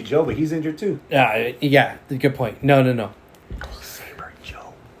want it to be Joe, but he's injured too. Yeah, good point. No. Saber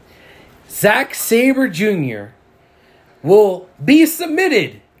Joe. Zack Sabre Jr. will be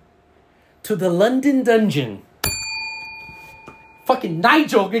submitted to the London Dungeon. Fucking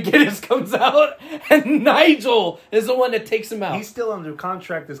Nigel McGuinness comes out, and Nigel is the one that takes him out. He's still under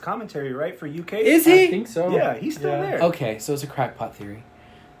contract as commentary, right, for UK? Is he? I think so. Yeah, he's still there. Okay, so it's a crackpot theory.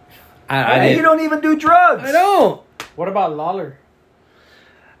 And I you don't even do drugs. I don't. What about Lawler?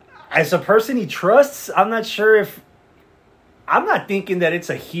 As a person he trusts, I'm not sure if... I'm not thinking that it's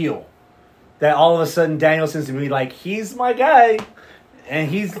a heel. That all of a sudden Danielson's going to be like, he's my guy. And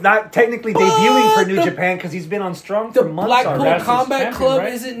he's not technically debuting for New Japan because he's been on Strong The for months Blackpool already. That's his Combat champion, Club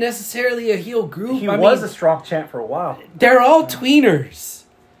right? isn't necessarily a heel group. He I was mean, a Strong champ for a while. they're all tweeners.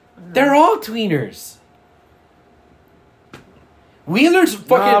 They're all tweeners. Wheeler's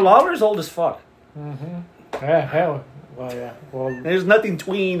fucking... Lawler's old as fuck. Yeah, hell. Well, yeah. Well, There's nothing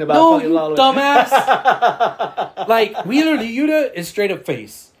tween about No, fucking you Lawler. dumbass. Like, Wheeler Yuta is straight up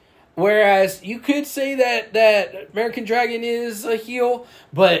face. Whereas you could say that American Dragon is a heel,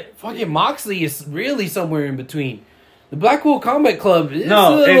 but fucking Moxley is really somewhere in between. The Blackpool Combat Club is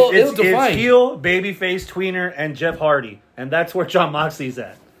No, a little it's ill-defined. heel, babyface, tweener, and Jeff Hardy. And that's where John Moxley's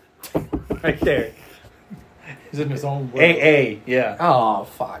at. Right there. he's in his own world. AA, yeah. Oh,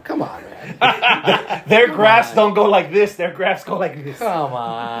 fuck. Come on, man. Their graphs don't go like this. Their graphs go like this. Come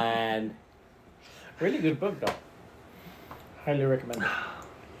on. Really good book, though. Highly recommend it.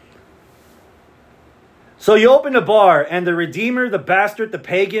 So you open the bar, and the Redeemer, the Bastard, the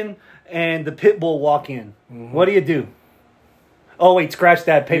Pagan, and the Pitbull walk in. Mm-hmm. What do you do? Oh, wait, scratch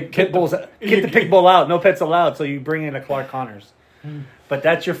that. Get the Pitbull out. No pets allowed. So you bring in a Clark Connors. But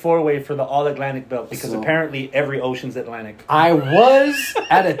that's your four-way for the All-Atlantic belt, because So- apparently every ocean's Atlantic. I was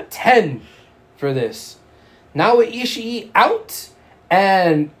at a 10 for this. Now with Ishii out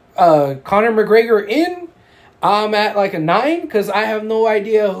and Conor McGregor in, I'm at like a 9 because I have no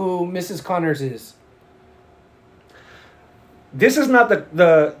idea who Mrs. Connors is. This is not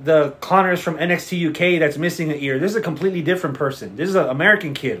the Connors from NXT UK that's missing an ear. This is a completely different person. This is an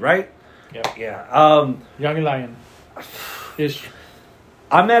American kid, right? Yep. Yeah. Young Lion. Ish.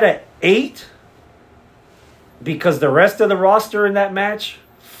 I'm at an 8 because the rest of the roster in that match,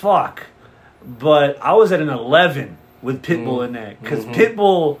 fuck. But I was at an 11 with Pitbull in that because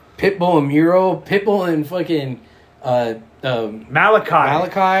Pitbull and Muro, Pitbull and fucking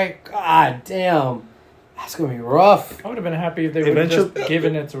Malachi. God damn. That's going to be rough. I would have been happy if they would have just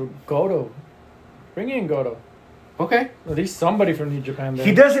given it to Goto. Bring in Goto. Okay. At least somebody from New Japan there.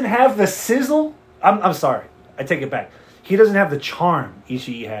 He doesn't have the sizzle. I'm sorry. I take it back. He doesn't have the charm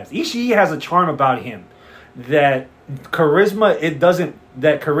Ishii has. Ishii has a charm about him that charisma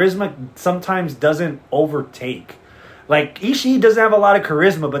sometimes doesn't overtake. Like, Ishii doesn't have a lot of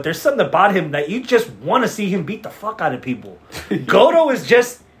charisma, but there's something about him that you just want to see him beat the fuck out of people. Goto is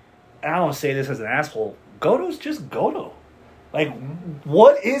just, I don't say this as an asshole, Goto's just Goto. Like,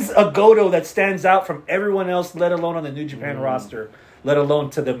 what is a Goto that stands out from everyone else, let alone on the New Japan roster, let alone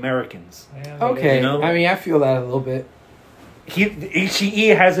to the Americans? Okay, You know? I mean, I feel that a little bit.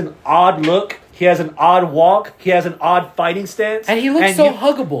 Ishii has an odd look. He has an odd walk. He has an odd fighting stance. And he looks so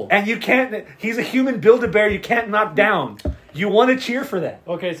huggable. And you can't... He's a human Build-A-Bear you can't knock down. You want to cheer for that.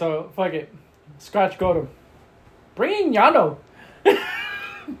 Okay, so fuck it. Scratch Goto. Bring in Yano.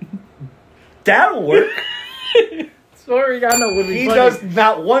 That'll work. Sorry, Yano would be He funny. does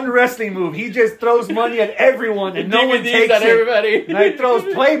not one wrestling move. He just throws money at everyone and no one DVDs takes at it. everybody. And he throws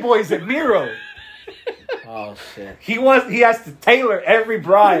Playboys at Miro. Oh, shit. He has to tailor every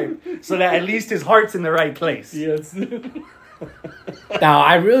bribe so that at least his heart's in the right place. Yes. Now,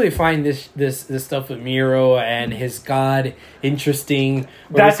 I really find this stuff with Miro and his god interesting.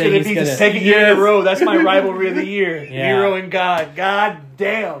 That's going to be the second year in a row. That's my rivalry of the year. Yeah. Miro and God. God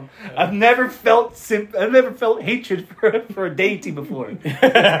damn. I've never felt hatred for a deity before.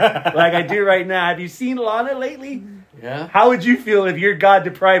 Like I do right now. Have you seen Lana lately? Yeah. How would you feel if your God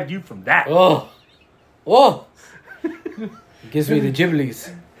deprived you from that? Oh. Gives me the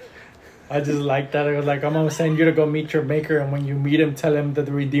Ghiblies. I just like that. I was like, I'm going to send you to go meet your maker, and when you meet him, tell him that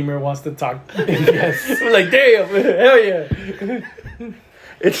the Redeemer wants to talk. Yes. I'm like, damn, hell yeah.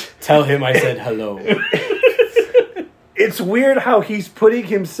 Tell him I said hello. It's weird how he's putting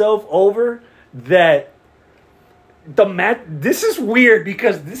himself over that this is weird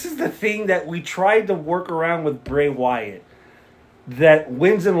because this is the thing that we tried to work around with Bray Wyatt. That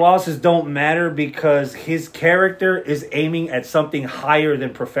wins and losses don't matter because his character is aiming at something higher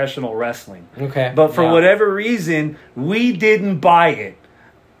than professional wrestling. Okay. But for whatever reason, we didn't buy it.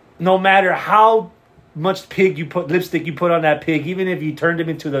 No matter how much lipstick you put on that pig, even if you turned him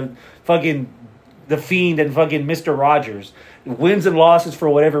into the Fiend and fucking Mr. Rogers, wins and losses for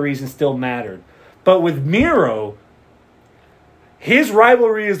whatever reason still mattered. But with Miro, his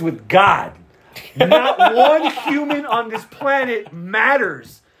rivalry is with God. Not one human on this planet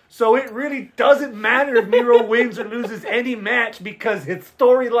matters. So it really doesn't matter if Miro wins or loses any match because his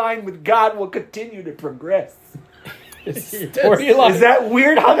storyline with God will continue to progress. Storyline. Is that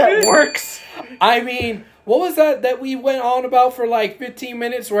weird how that works? I mean, what was that we went on about for like 15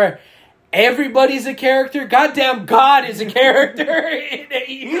 minutes where everybody's a character? Goddamn God is a character.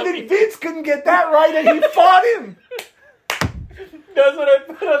 Even Vince couldn't get that right and he fought him. That's what I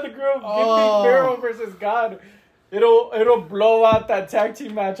put on the group. Give me Miro versus God. It'll blow out that tag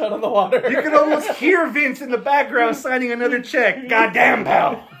team match out of the water. You can almost hear Vince in the background signing another check. Goddamn,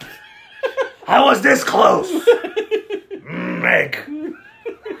 pal. I was this close. Meg.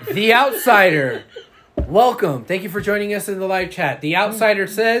 The Outsider. Welcome. Thank you for joining us in the live chat. The Outsider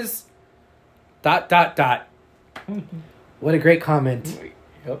says... ... What a great comment.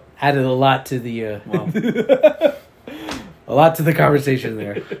 Yep. Added a lot to the... a lot to the conversation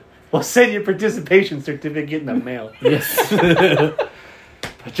there. We'll send your participation certificate in the mail. Yes.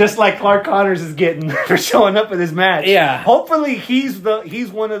 Just like Clark Connors is getting for showing up at his match. Yeah. Hopefully he's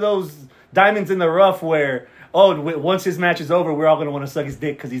one of those diamonds in the rough where, once his match is over, we're all going to want to suck his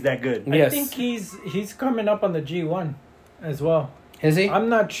dick because he's that good. Yeah. I think he's coming up on the G1 as well. Is he? I'm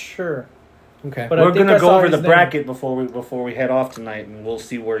not sure. Okay. But we're going to I go saw over his the name. bracket before we head off tonight, and we'll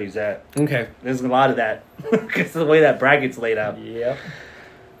see where he's at. Okay. There's a lot of that because of the way that bracket's laid out. Yep.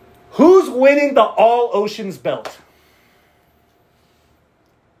 Who's winning the All Oceans belt?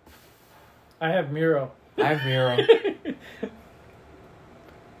 I have Miro. I have Miro.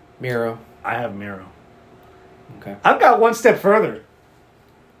 Miro. I have Miro. Okay. I've got one step further.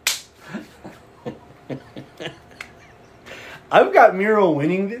 I've got Miro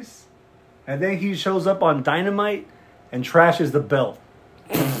winning this, and then he shows up on Dynamite and trashes the belt.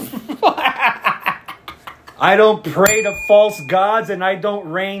 I don't pray to false gods, and I don't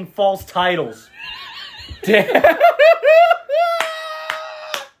rain false titles.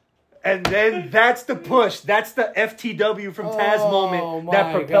 And then that's the push. That's the FTW from Taz moment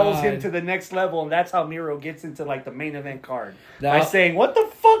that propels him to the next level, and that's how Miro gets into like the main event card by saying, "What the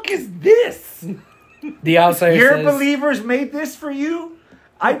fuck is this? The Outsider Your says... believers made this for you?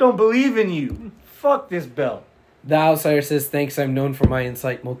 I don't believe in you. Fuck this belt." The Outsider says, thanks, I'm known for my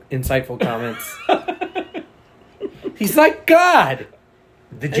insightful comments. He's like God.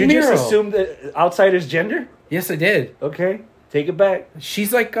 Did And you just Miro. assume the outsider's gender? Yes, I did. Okay, take it back.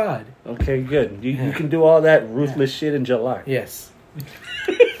 She's like God. Okay, good. You can do all that ruthless shit in July. Yes.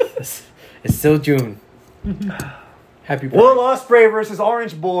 It's still June. Happy Will Pride. Ospreay versus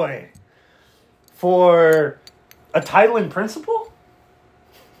Orange Boy for a title in principle?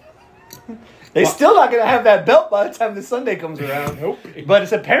 They're still not going to have that belt by the time the Sunday comes around. Nope. But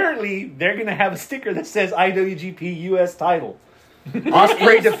it's apparently they're going to have a sticker that says IWGP US title.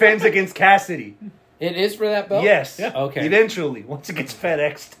 Ospreay defends against Cassidy. It is for that belt? Yes. Yeah. Okay. Eventually, once it gets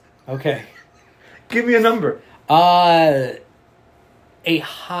FedExed. Okay. Give me a number. A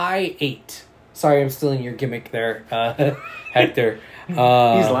high 8. Sorry, I'm stealing your gimmick there, Hector. He's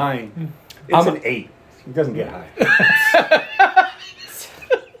lying. It's an 8. He doesn't get high.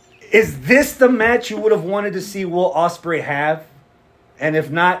 Is this the match you would have wanted to see Will Ospreay have? And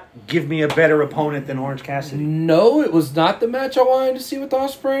if not, give me a better opponent than Orange Cassidy. No, it was not the match I wanted to see with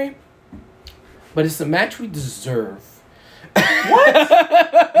Ospreay. But it's the match we deserve. What?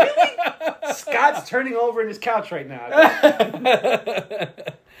 Really? Scott's turning over in his couch right now.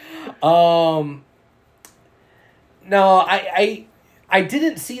 No, I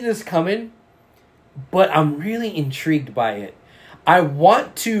didn't see this coming, but I'm really intrigued by it. I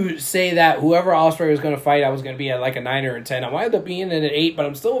want to say that whoever Ospreay was going to fight, I was going to be at like a 9 or a 10. I wound up being at an 8, but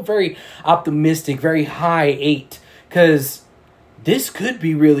I'm still very optimistic, very high 8, because this could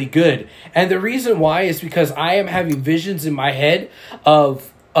be really good. And the reason why is because I am having visions in my head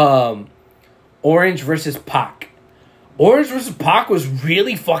of Orange versus Pac. Orange versus Pac was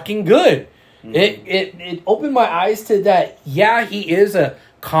really fucking good. Mm-hmm. It opened my eyes to that. Yeah, he is a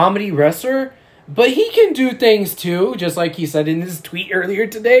comedy wrestler, but he can do things too, just like he said in his tweet earlier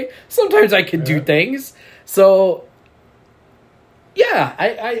today. Sometimes I can do things. So, yeah,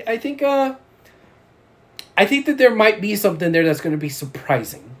 I think that there might be something there that's going to be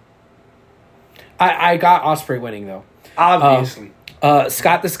surprising. I got Ospreay winning, though. Obviously.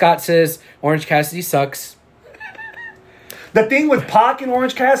 Scott the Scott says, Orange Cassidy sucks. The thing with Pac and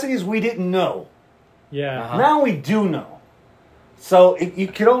Orange Cassidy is we didn't know. Yeah. Now we do know. So you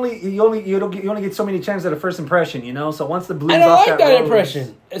only get so many chances at a first impression, you know. So once the blues I don't off like that that road,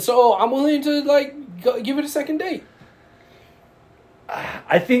 impression. So I'm willing to give it a second date.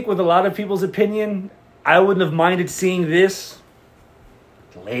 I think with a lot of people's opinion, I wouldn't have minded seeing this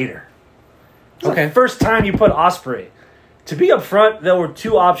later. It's Okay. the first time you put Ospreay. To be upfront, there were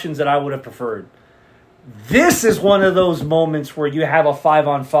 2 options that I would have preferred. This is one of those moments where you have a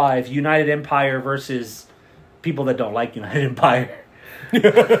 5-on-5 United Empire versus people that don't like United Empire.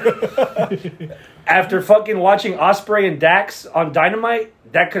 After fucking watching Ospreay and Dax on Dynamite,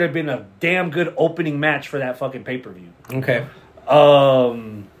 that could have been a damn good opening match for that fucking pay-per-view. Okay.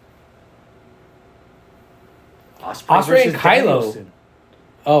 Ospreay Ospreay and versus Kylo. Danielson.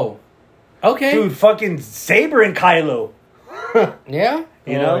 Oh. Okay. Dude, fucking Sabre and Kylo. Yeah?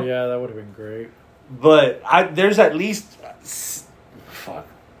 You know? Yeah, that would have been great. But there's at least... Fuck.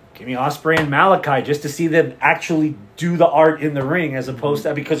 Give me Ospreay and Malachi just to see them actually do the art in the ring as opposed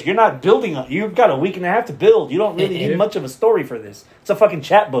to... Because you're not building... You've got a week and a half to build. You don't really need much of a story for this. It's a fucking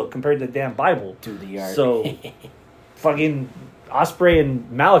chat book compared to the damn Bible. Do the art. So, fucking Ospreay and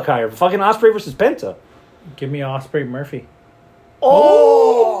Malachi. Or fucking Ospreay versus Penta. Give me Ospreay Murphy.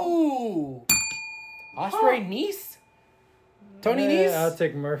 Oh! Ospreay Nice? Tony Nese? I'll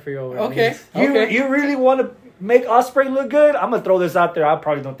take Murphy over. Okay. Nese. You really want to make Ospreay look good? I'm gonna throw this out there. I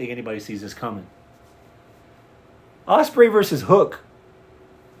probably don't think anybody sees this coming. Ospreay versus Hook.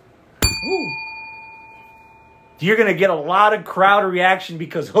 Ooh. You're gonna get a lot of crowd reaction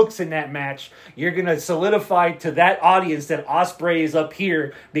because Hook's in that match. You're gonna solidify to that audience that Ospreay is up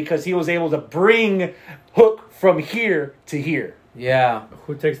here because he was able to bring Hook from here to here. Yeah.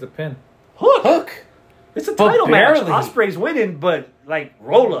 Who takes the pin? Hook. It's a title match. barely. Ospreay's winning, but like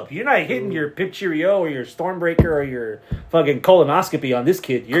roll up. You're not hitting your Pip Cheerio or your Stormbreaker or your fucking colonoscopy on this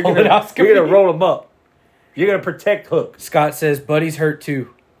kid. You're gonna roll him up. You're gonna protect Hook. Scott says, Buddy's hurt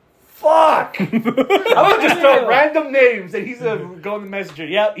too. Fuck! I'm gonna just throw random names and he's gonna go in the messenger.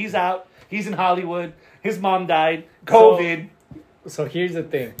 Yep, he's out. He's in Hollywood. His mom died. COVID. So here's the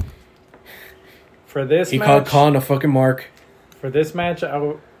thing. For this He match, called Khan a fucking mark. for this match,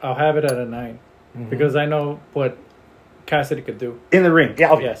 I'll have it at a 9 because I know what Cassidy could do. In the ring.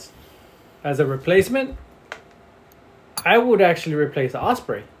 Yeah, okay. Yes. As a replacement, I would actually replace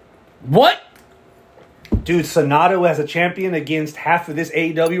Ospreay. What? Dude, Sonata as a champion against half of this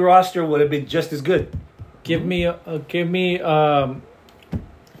AEW roster would have been just as good. Give me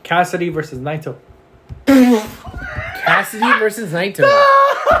Cassidy versus Naito. Cassidy versus Naito.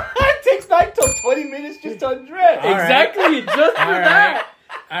 It takes Naito 20 minutes just to undress. All right. Exactly, just for that.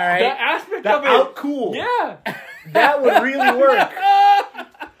 All The right. aspect That of it. out cool. Yeah. That would really work.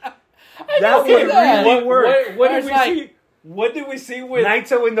 That see would that. really work. What did It's we like- see? What did we see with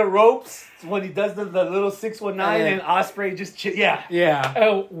Naito in the ropes when he does the little 619 and Ospreay just Yeah.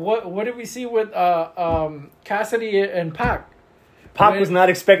 what did we see with Cassidy and Pac? Pac was not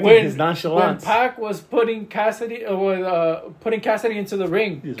expecting his nonchalance. When Pac was putting Cassidy into the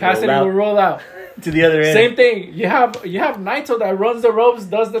ring, Just Cassidy roll out. would roll out. To the other end. Same thing. You have Naito that runs the ropes,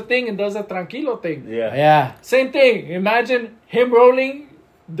 does the thing, and does the tranquilo thing. Yeah. Same thing. Imagine him rolling,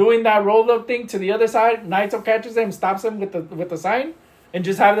 doing that roll up thing to the other side. Naito catches him, stops him with the sign, and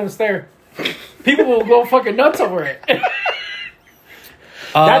just have them stare. People will go fucking nuts over it.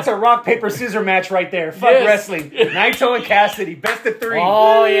 That's a rock, paper, scissors match right there. Fuck wrestling. Naito and Cassidy, best of 3.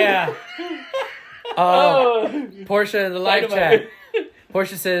 Oh, yeah. Portia in the live chat.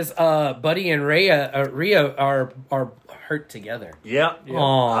 Portia says, Buddy and Rhea are hurt together. Yeah.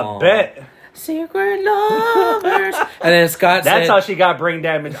 Aw. I bet. Secret lovers. And then Scott said... That's how she got brain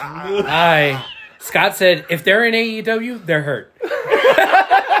damage. Scott said, if they're in AEW, they're hurt.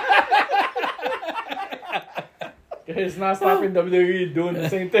 It's not stopping WWE doing the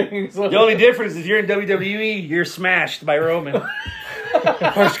same thing. So. The only difference is you're in WWE, you're smashed by Roman.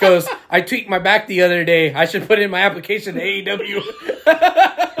 Portia goes, I tweaked my back the other day. I should put in my application to AEW.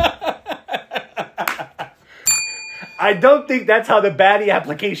 I don't think that's how the baddie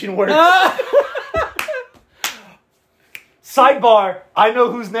application works. Sidebar, I know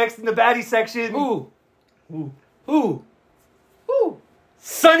who's next in the baddie section. Who?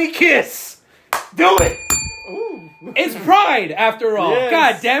 Sunny Kiss. Do it. It's Pride, after all. Yes.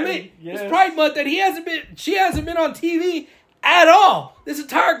 God damn it. Yes. It's Pride Month, and she hasn't been on TV at all this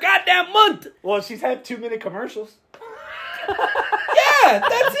entire goddamn month. Well, she's had 2-minute commercials. Yeah,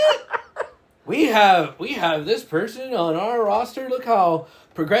 that's it. We have this person on our roster. Look how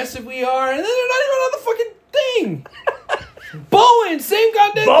progressive we are, and then they're not even on the fucking thing. Bowen, same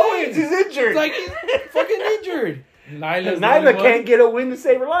goddamn Bowens thing. is injured. It's like he's fucking injured. Nyla can't get a win to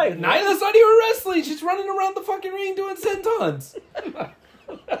save her life. Nyla's not even wrestling. She's running around the fucking ring doing sentons.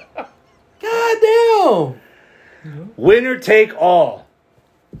 God damn. Winner take all.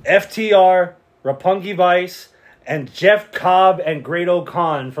 FTR, Roppongi Vice, and Jeff Cobb and Great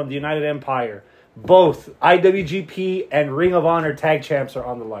O'Khan from the United Empire. Both IWGP and Ring of Honor tag champs are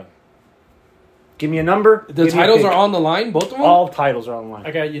on the line. Give me a number. The titles are on the line, both of them? All titles are on the line.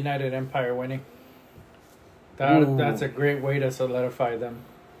 I got United Empire winning. That's a great way to solidify them.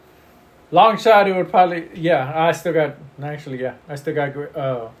 Long shot, it would probably... Yeah, I still got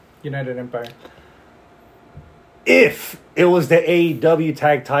United Empire. If it was the AEW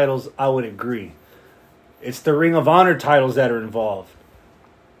tag titles, I would agree. It's the Ring of Honor titles that are involved.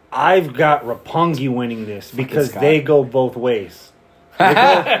 I've got Roppongi winning this because they go both ways.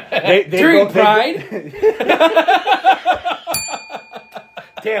 They During Pride?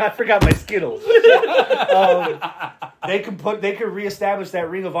 Damn, I forgot my Skittles. They could reestablish that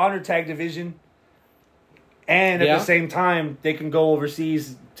Ring of Honor tag division, and at the same time, they can go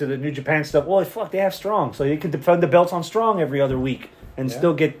overseas to the New Japan stuff. Well, fuck, they have Strong, so they can defend the belts on Strong every other week and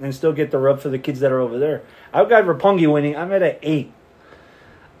still get the rub for the kids that are over there. I've got Roppongi winning. I'm at an 8.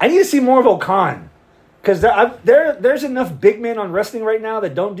 I need to see more of O'Khan because there's enough big men on wrestling right now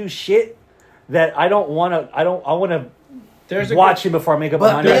that don't do shit that I want to. Watch him before I make up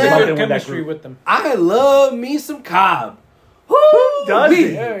my mind. there's about good them with that chemistry group. with them. I love me some Cobb. Who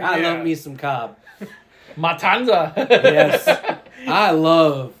doesn't? I love me some Cobb. Matanza. Yes. I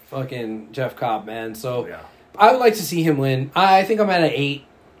love fucking Jeff Cobb, man. So I would like to see him win. I think I'm at an 8.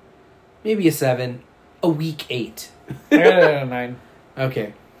 Maybe a 7. A weak 8. I got it at a 9.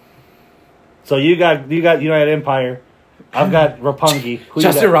 Okay. So you got United Empire. I've got Roppongi. Who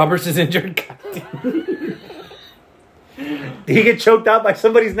Justin you got? Roberts is injured. Did he get choked out by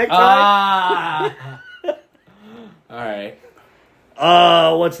somebody's necktie? All right.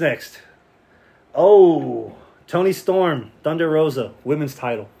 What's next? Oh, Tony Storm, Thunder Rosa, women's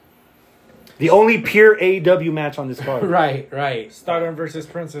title. The only pure AEW match on this card. Right. Stardom versus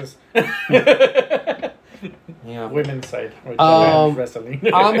Princess. Yeah. Women's side. Or wrestling.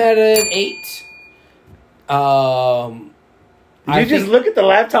 I'm at an 8. Did you just look at the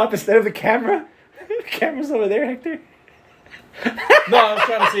laptop instead of the camera? The camera's over there, Hector. No, I was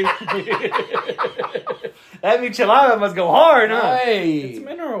trying to see. That michelada must go hard, huh? It's Hey.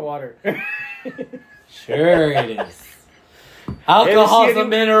 mineral water. Sure it is. Alcohol's a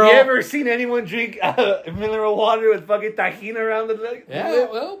mineral. You ever seen anyone drink mineral water with fucking tahini around the leg? Yeah,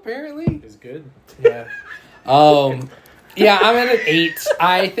 well, apparently. It's good. Yeah. Yeah, I'm at an 8.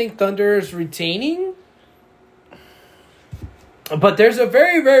 I think Thunder is retaining. But there's a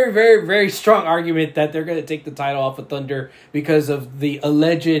very, very, very, very strong argument that they're going to take the title off of Thunder because of the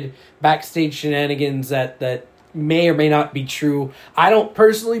alleged backstage shenanigans that may or may not be true. I don't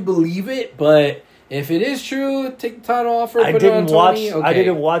personally believe it, but if it is true, take the title off or put it on Tony. Okay. I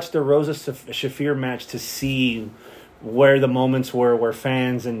didn't watch the Rosa Shafir match to see where the moments were where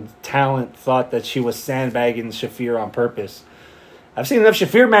fans and talent thought that she was sandbagging Shafir on purpose. I've seen enough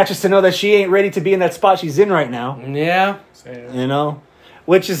Shafir matches to know that she ain't ready to be in that spot she's in right now. Yeah. You know?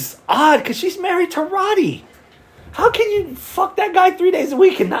 Which is odd because she's married to Roddy. How can you fuck that guy 3 days a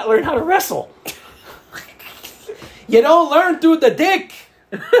week and not learn how to wrestle? You don't learn through the dick.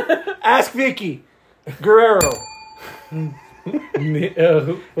 Ask Vicky Guerrero.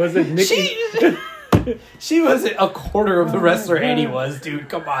 Was it Nikki? She wasn't a quarter of the wrestler Eddie was, dude.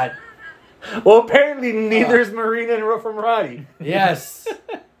 Come on. Well, apparently neither is Marina and from Roddy. Yes.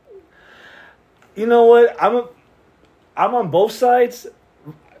 You know what? I'm on both sides.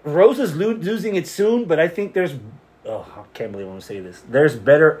 Rose is losing it soon, but I think there's... Oh, I can't believe I'm going to say this. There's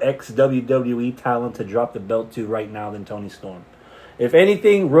better ex-WWE talent to drop the belt to right now than Toni Storm. If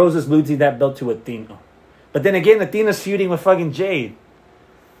anything, Rose is losing that belt to Athena. But then again, Athena's feuding with fucking Jade.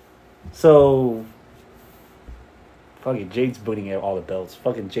 So... Fucking Jade's booting out all the belts.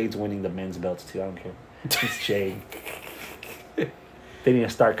 Fucking Jade's winning the men's belts too. I don't care. It's Jade. They need to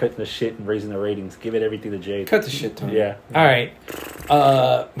start cutting the shit and raising the ratings. Give it everything to Jade. Cut the shit, Tony. Yeah. All right.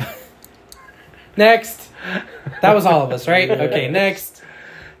 Next. That was all of us, right? Okay, next.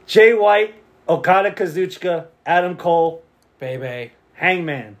 Jay White, Okada Kazuchika, Adam Cole, Baby.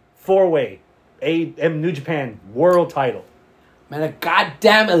 Hangman, 4-way, New Japan World title. Man, a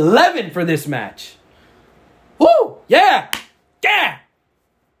goddamn 11 for this match. Woo! Yeah! Yeah!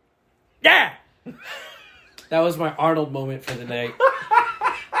 Yeah! That was my Arnold moment for the night.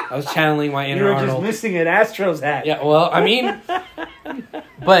 I was channeling my You inner were Arnold. just missing an Astros hat. Yeah, well, I mean,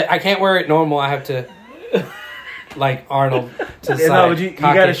 but I can't wear it normal. I have to, like, Arnold to the Yeah, side. no, but you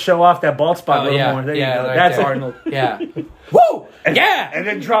got to show off that bald spot a little yeah, more. There yeah, you go. right That's there. Arnold. Yeah. Woo! Yeah! And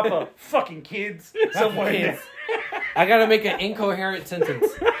then drop a fucking kids somewhere in there. I gotta make an incoherent sentence.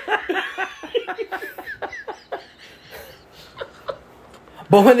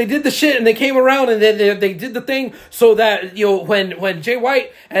 But when they did the shit and they came around and then they did the thing so that, you know, when Jay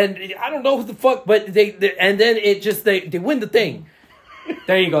White and I don't know who the fuck, but they and then it just they win the thing.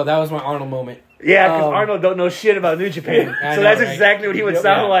 There you go. That was my Arnold moment. Yeah, because Arnold don't know shit about New Japan. I So know, that's right? exactly what he would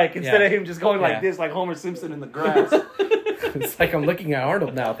sound Yeah, like instead yeah. of him just going like Yeah. this, like Homer Simpson in the grass. It's like I'm looking at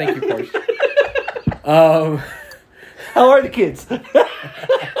Arnold now. Thank you, Porsche. How are the kids?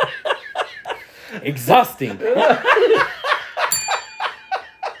 Exhausting.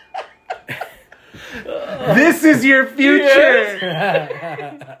 This is your future.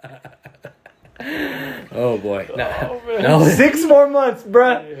 Oh boy. No. 6 more months,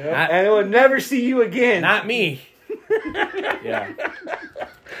 bruh. Not, And it will never see you again. not me. Yeah.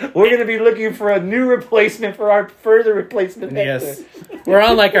 We're going to be looking for a new replacement for our further replacement. Yes. Hector. We're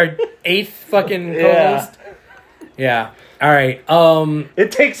on like our 8th fucking co-host. Yeah. All right.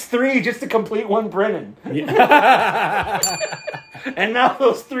 It takes 3 just to complete one Brennan. And now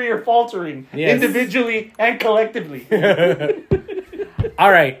those 3 are faltering Yes. individually and collectively. All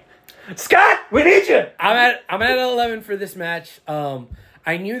right. Scott, we need you. I'm at 11 for this match.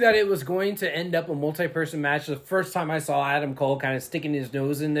 I knew that it was going to end up a multi-person match. The first time I saw Adam Cole kind of sticking his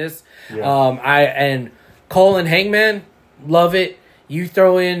nose in this, and Cole and Hangman, love it. You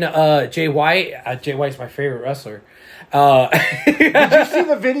throw in Jay White. Jay White's my favorite wrestler. Did you see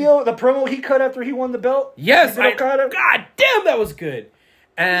the video, the promo he cut after he won the belt? Yes, God God damn, that was good.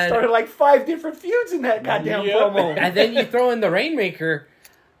 And started like 5 different feuds in that goddamn promo. and then you throw in the Rainmaker.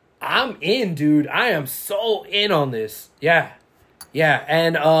 I'm in, dude. I am so in on this. Yeah. Yeah.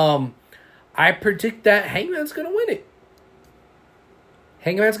 And I predict that Hangman's gonna win it.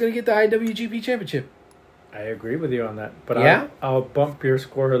 Hangman's gonna get the IWGP Championship. I agree with you on that, but Yeah? I'll bump your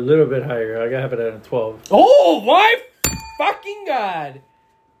score a little bit higher. I gotta have it at a 12. Oh my fucking god!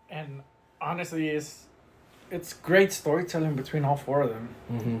 And honestly, it's great storytelling between all 4 of them.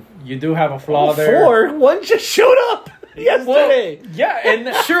 Mm-hmm. You do have a flaw there. 4? One just showed up yesterday. Yeah,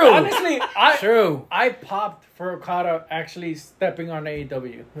 and True. honestly, True. I popped for Okada actually stepping on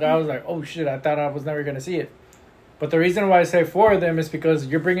AEW. I was like, oh shit, I thought I was never gonna see it. But the reason why I say 4 of them is because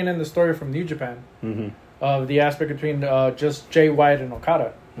you're bringing in the story from New Japan. Mm-hmm. Of the aspect between just Jay White and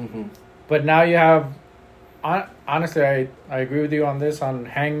Okada. Mm-hmm. But now you have... Honestly, I agree with you on this, on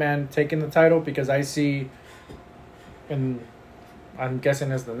Hangman taking the title, because I see... And I'm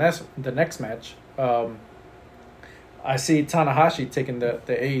guessing it's the next match. I see Tanahashi taking the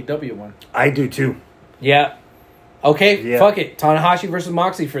AEW one. I do too. Yeah. Okay, Yeah. fuck it. Tanahashi versus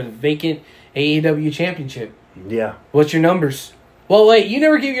Moxley for the vacant AEW Championship. Yeah. What's your numbers? Well, wait, you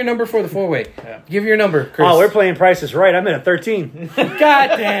never gave your number for the 4-way. Yeah. Give your number, Chris. Oh, we're playing Price is Right. I'm at a 13. God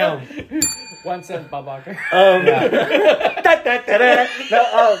damn. 1 cent, Babaka.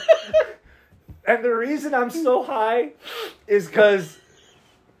 No, and the reason I'm so high is because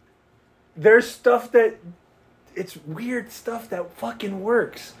there's stuff that it's weird stuff that fucking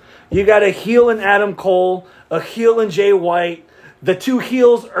works. You got a heel in Adam Cole, a heel in Jay White. The two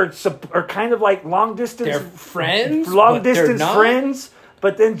heels are kind of like long distance. They're friends, long but they're distance not. friends.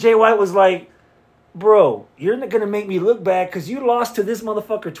 But then Jay White was like, "Bro, you're not gonna make me look bad because you lost to this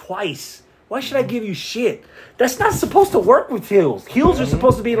motherfucker twice. Why should I give you shit? That's not supposed to work with heels. Heels are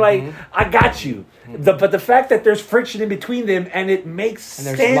supposed to be like, I got you. But the fact that there's friction in between them and it makes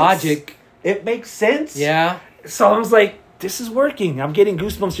sense. There's logic. It makes sense. Yeah. So I was like, this is working. I'm getting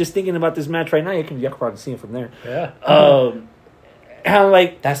goosebumps just thinking about this match right now. You can probably see it from there. Yeah. And I'm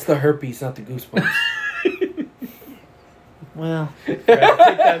like, That's the herpes, not the goosebumps. well, Take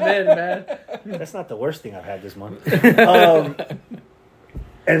that in, man. that's not the worst thing I've had this month.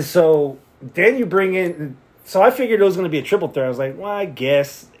 And so then you bring in. So I figured it was going to be a triple threat. I was like, well, I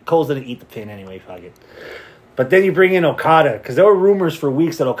guess Cole's going to eat the pin anyway. Fuck it. But then you bring in Okada because there were rumors for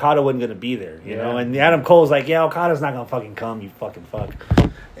weeks that Okada wasn't going to be there, you know. And Adam Cole's like, yeah, Okada's not going to fucking come. You fucking fuck.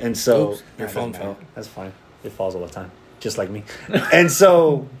 And so Oops, your phone fell. That's fine. It falls all the time, just like me. And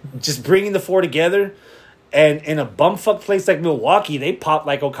so just bringing the four together. And in a bumfuck place like Milwaukee, they pop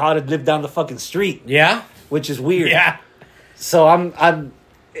like Okada lived down the fucking street. Yeah. Which is weird. Yeah. So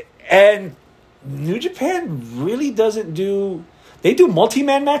and New Japan really doesn't do. They do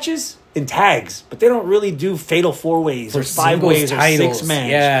multi-man matches in tags, but they don't really do fatal 4-ways or 5-ways or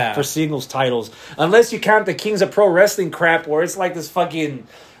 6-man for singles titles, unless you count the Kings of Pro Wrestling crap, where it's like this fucking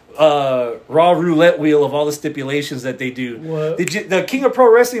raw roulette wheel of all the stipulations that they do. What? The King of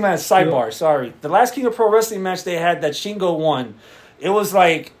Pro Wrestling match, sidebar, sorry. The last King of Pro Wrestling match they had that Shingo won, it was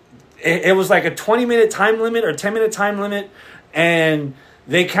like a 20-minute time limit or 10-minute time limit, and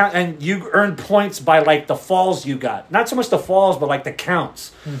they count, and you earn points by like the falls you got. Not so much the falls, but like the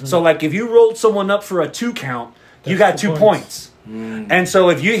counts. Mm-hmm. So like if you rolled someone up for a 2 count, you got 2 points. And so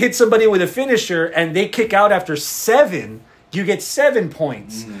if you hit somebody with a finisher and they kick out after 7, you get 7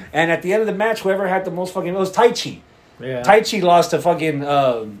 points. And at the end of the match, whoever had the most fucking, it was Taichi. Yeah. Taichi lost to fucking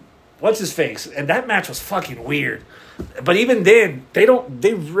what's his face, and that match was fucking weird. But even then,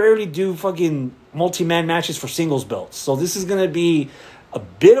 they rarely do fucking multi-man matches for singles belts. So this is gonna be a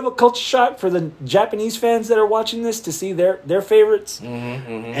bit of a culture shock for the Japanese fans that are watching this to see their favorites,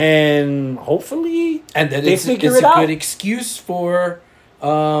 and hopefully, And then they it's figure a it out. good excuse for,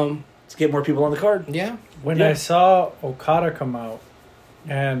 Let's get more people on the card. yeah. When I saw Okada come out,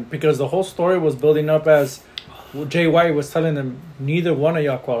 and because the whole story was building up as Jay White was telling them, neither one of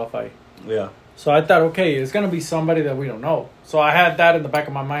y'all qualify. Yeah. So I thought, okay, it's going to be somebody that we don't know. So I had that in the back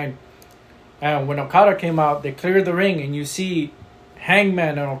of my mind. And when Okada came out, they cleared the ring, and you see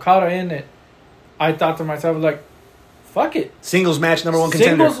Hangman and Okada in it. I thought to myself, like, fuck it. Singles match, number 1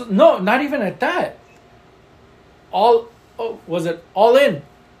 contender. No, not even at that. Was it All In?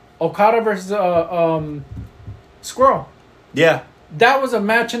 Okada versus Squirrel. Yeah. That was a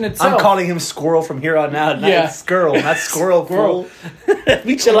match in itself. I'm calling him Squirrel from here on out. Not Yeah. Squirrel, not Squirrel. Squirrel. Fool.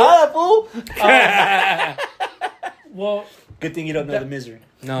 Michelada, fool. Well, Good thing you don't know the misery.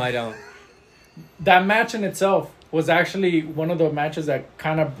 No, I don't. that match in itself was actually one of the matches that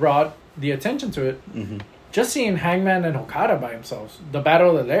kind of brought the attention to it. Mm-hmm. Just seeing Hangman and Okada by themselves, the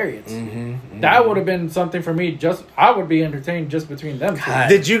Battle of the Lariats, that would have been something for me. I would be entertained just between them two. God.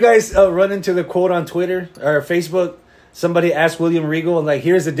 Did you guys run into the quote on Twitter or Facebook? Somebody asked William Regal, like,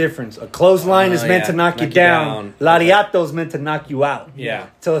 here's the difference. A clothesline is meant to knock you down. Lariato's meant to knock you out. Yeah.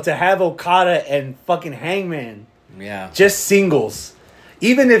 So to have Okada and fucking Hangman, Yeah. just singles,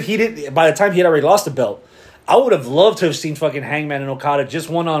 even if he didn't, by the time he had already lost the belt, I would have loved to have seen fucking Hangman and Okada just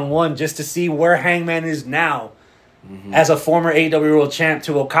one-on-one, just to see where Hangman is now as a former AEW World Champ,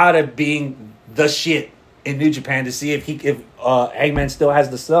 to Okada being the shit in New Japan, to see if Hangman still has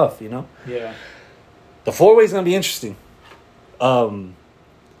the stuff, you know? Yeah. The 4-way is going to be interesting. I've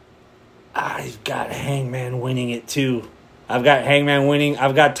got Hangman winning it too. I've got Hangman winning.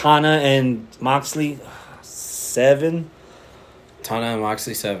 I've got Tana and Moxley 7. Tana and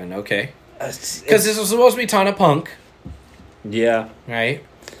Moxley 7. Okay. Because Because this was supposed to be Tana Punk, yeah, right?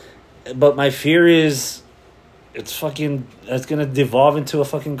 but my fear is it's going to devolve into a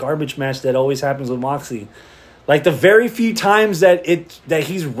fucking garbage match that always happens with Moxley. Like, the very few times that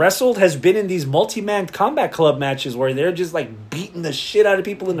he's wrestled has been in these multi-man Combat Club matches where they're just like beating the shit out of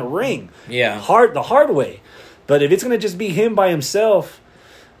people in the ring. Yeah. The hard way. But if it's going to just be him by himself,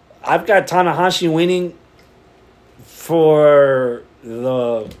 I've got Tanahashi winning for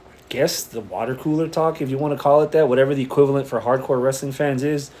the water cooler talk, if you want to call it that, whatever the equivalent for hardcore wrestling fans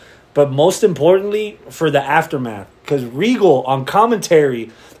is. But most importantly, for the aftermath. Because Regal on commentary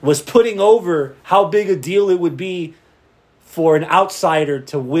was putting over how big a deal it would be for an outsider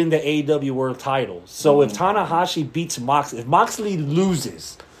to win the AEW World title. So if Tanahashi beats Moxley, if Moxley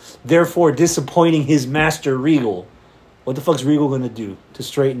loses, therefore disappointing his master Regal, what the fuck's Regal going to do to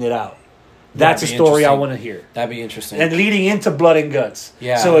straighten it out? That's a story I want to hear. That'd be interesting. And leading into Blood and Guts.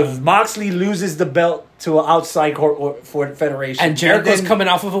 Yeah. So if Moxley loses the belt to an outside court or for federation, and Jericho's coming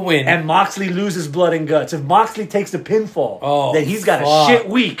off of a win, and Moxley loses Blood and Guts, if Moxley takes the pinfall, then he's got a shit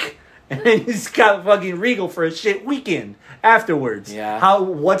week, and then he's got fucking Regal for a shit weekend afterwards. Yeah.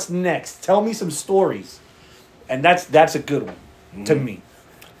 What's next? Tell me some stories, and that's a good one to me.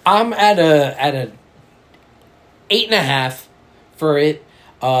 I'm at a 8.5 for it.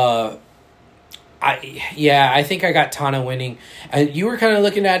 I think I got Tana winning. And you were kind of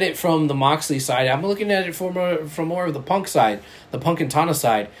looking at it from the Moxley side. I'm looking at it from more of the Punk side, the Punk and Tana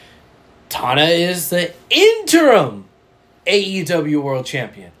side. Tana is the interim AEW World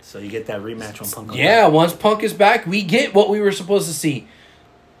Champion. So you get that rematch when Punk comes back. Once Punk is back, we get what we were supposed to see.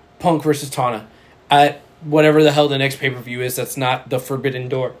 Punk versus Tana. At whatever the hell the next pay-per-view is, that's not the Forbidden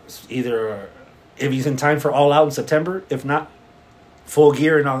Door. Either if he's in time for All Out in September, if not Full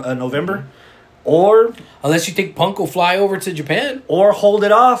Gear in November, or unless you think Punk will fly over to Japan, or hold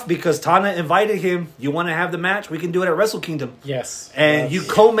it off because Tana invited him. You want to have the match? We can do it at Wrestle Kingdom. Yes, and you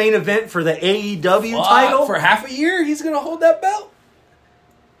co-main event for the AEW title for half a year. He's gonna hold that belt.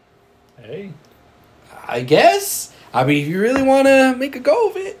 Hey, I guess. I mean, if you really want to make a go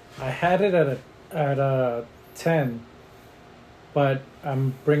of it, I had it at a 10, but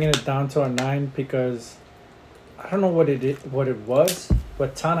I'm bringing it down to a 9 because I don't know what it was,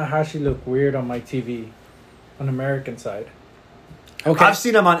 but Tanahashi looked weird on my TV, on the American side. Okay, I've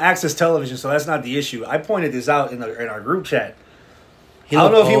seen him on Access Television, so that's not the issue. I pointed this out in our group chat. I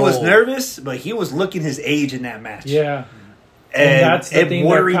don't know if he was nervous, but he was looking his age in that match. Yeah, and that's the thing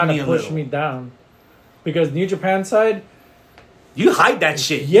that kind of pushed me down because New Japan side, you hide that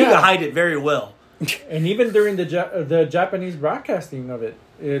shit. Yeah. You can hide it very well. And even during the Japanese broadcasting of it,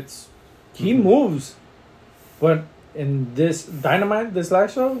 he moves. But in this Dynamite, this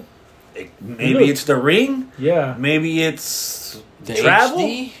last show, maybe it's the ring. Yeah. Maybe it's the travel.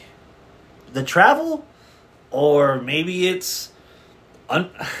 HD? The travel, or maybe it's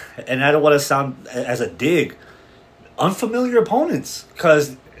and I don't want to sound as a dig, unfamiliar opponents,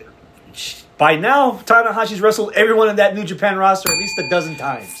 because by now Tanahashi's wrestled everyone in that New Japan roster at least a dozen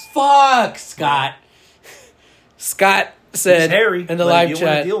times. Fuck, Scott. Scott said Harry, in the live you chat,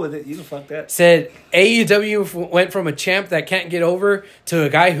 want to deal with it, you can fuck that. Said AEW went from a champ that can't get over to a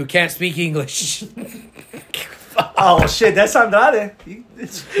guy who can't speak English. Oh shit, that's Andrade.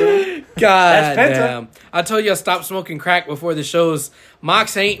 God damn. I told you I stopped smoking crack before the shows.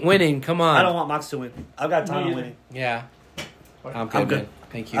 Mox ain't winning. Come on. I don't want Mox to win. I've got Tana winning. Yeah. I'm good. Man.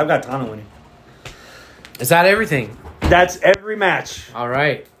 Thank you. I've got Tana winning. Is that everything? That's every match. All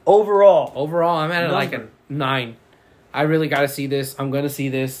right. Overall, I'm at like a 9. I really got to see this. I'm going to see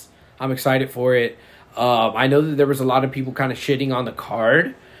this. I'm excited for it. I know that there was a lot of people kind of shitting on the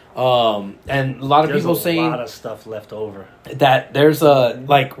card. And a lot of people saying... There's a lot of stuff left over. That there's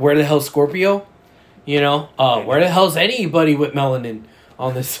where the hell's Scorpio? You know? Where the hell's anybody with melanin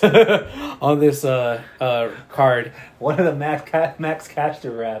on this on this card? One of the Max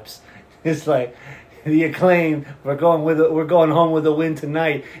Caster raps is like... The Acclaim, we're going home with a win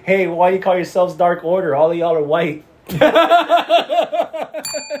tonight. Hey, why do you call yourselves Dark Order? All of y'all are white.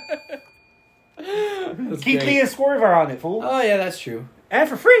 Keith Lee and Swerve are on it, fool. Oh yeah, that's true. And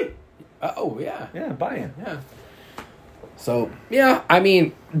for free. Oh yeah. Yeah, buy it. Yeah. So yeah, I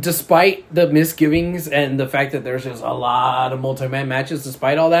mean, despite the misgivings and the fact that there's just a lot of multi-man matches,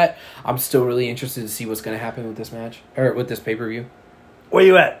 despite all that, I'm still really interested to see what's going to happen with this match or with this pay-per-view. Where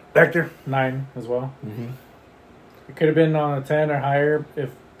you at, Vector? 9 as well. Mm-hmm. It could have been on a 10 or higher if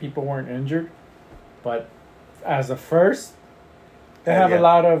people weren't injured. But as a first, they have a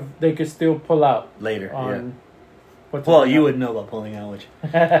lot of... They could still pull out. Later, Well, you would know about pulling out, would you?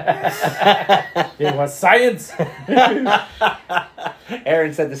 It was science.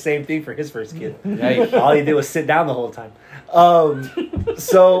 Aaron said the same thing for his first kid. Right. All he did was sit down the whole time.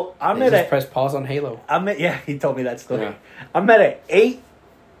 So I'm at press pause on Halo. He told me that story. Yeah. I'm at an 8.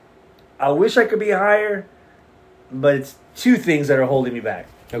 I wish I could be higher, but it's 2 things that are holding me back.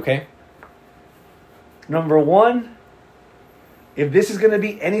 Okay. Number 1, if this is going to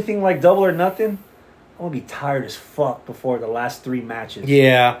be anything like Double or Nothing, I'm going to be tired as fuck before the last 3 matches.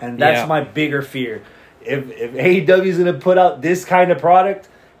 Yeah. And that's my bigger fear. if AEW is gonna put out this kind of product,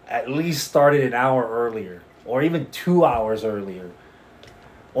 at least start it an hour earlier, or even 2 hours earlier,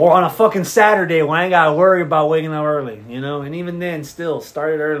 or on a fucking Saturday when I ain't gotta worry about waking up early, you know. And even then, still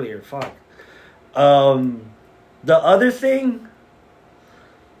start it earlier. Fuck. The other thing,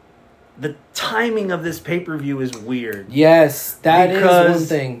 the timing of this pay-per-view is weird. Yes, that is Because one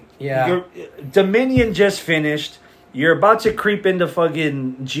thing. Yeah. Dominion just finished. You're about to creep into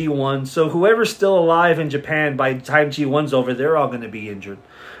fucking G1. So whoever's still alive in Japan by the time G1's over, they're all going to be injured.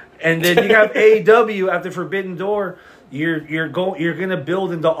 And then you have AEW after Forbidden Door. You're going to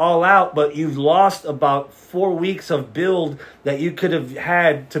build into All Out, but you've lost about 4 weeks of build that you could have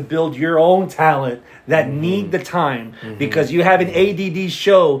had to build your own talent that need the time, because you have an ADD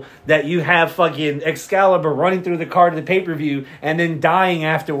show that you have fucking Excalibur running through the card of the pay-per-view and then dying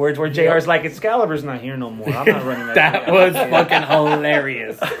afterwards, where JR's like, Excalibur's not here no more. I'm not running that. That was fucking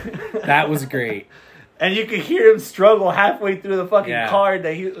hilarious. That was great. And you could hear him struggle halfway through the fucking card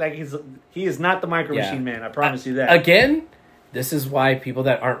that he is not the Micro Machine Man. I promise you that. Again, this is why people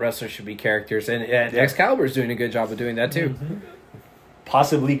that aren't wrestlers should be characters, and Excalibur's doing a good job of doing that too.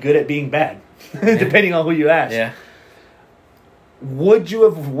 Possibly good at being bad, depending on who you ask. Yeah. Would you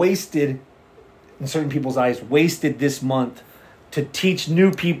have wasted, in certain people's eyes, wasted this month to teach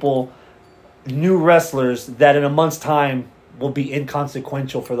new people, new wrestlers that in a month's time will be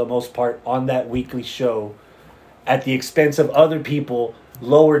inconsequential for the most part on that weekly show, at the expense of other people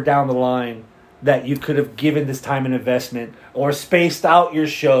lower down the line that you could have given this time and investment, or spaced out your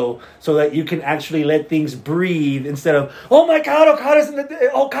show so that you can actually let things breathe instead of, oh my God,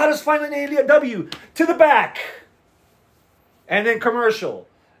 Okada's finally in AEW, to the back, and then commercial,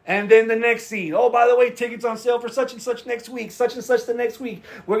 and then the next scene. Oh, by the way, tickets on sale for such and such next week, such and such the next week.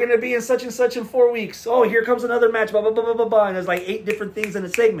 We're going to be in such and such in 4 weeks. Oh, here comes another match, blah, blah, blah, blah, blah, blah. And there's like 8 different things in a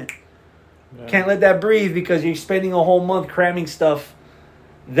segment. Yeah. Can't let that breathe because you're spending a whole month cramming stuff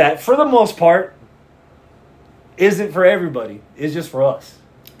that, for the most part, isn't for everybody. It's just for us.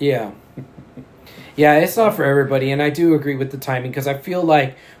 Yeah. Yeah, it's not for everybody, and I do agree with the timing, because I feel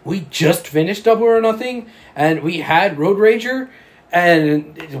like we just finished Double or Nothing, and we had Road Rager,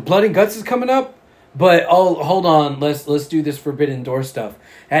 and Blood and Guts is coming up, but hold on, let's do this Forbidden Door stuff.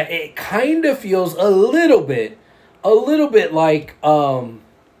 And it kind of feels a little bit like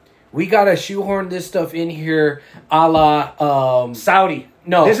we gotta shoehorn this stuff in here, a la Saudi.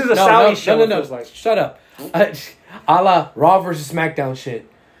 No, this is a Saudi show. No, like. Shut up. A la Raw versus SmackDown shit.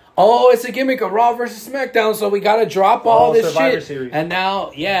 Oh, it's a gimmick of Raw versus SmackDown, so we gotta drop all this Survivor shit. Series. And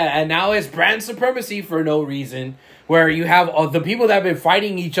now it's brand supremacy for no reason, where you have the people that have been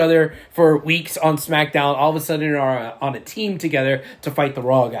fighting each other for weeks on SmackDown all of a sudden are on a team together to fight the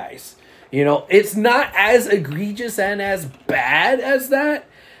Raw guys. You know, it's not as egregious and as bad as that.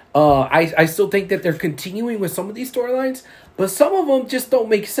 I still think that they're continuing with some of these storylines, but some of them just don't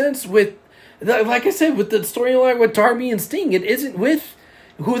make sense with, like I said, with the storyline with Darby and Sting. It isn't with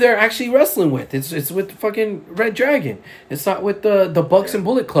who they're actually wrestling with. It's with fucking Red Dragon. It's not with the Bucks and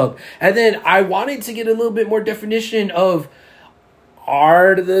Bullet Club. And then I wanted to get a little bit more definition of,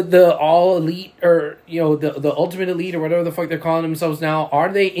 are the all elite, or the ultimate elite, or whatever the fuck they're calling themselves now,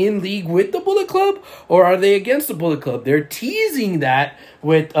 are they in league with the Bullet Club, or are they against the Bullet Club? They're teasing that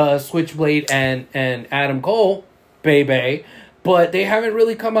with Switchblade and Adam Cole, baby, but they haven't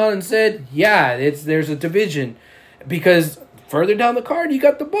really come out and said, there's a division, because further down the card you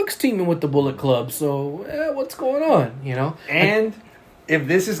got the Bucks teaming with the Bullet Club. So what's going on? And if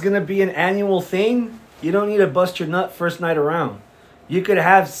this is gonna be an annual thing, you don't need to bust your nut first night around. You could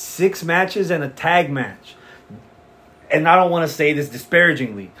have 6 matches and a tag match. And I don't want to say this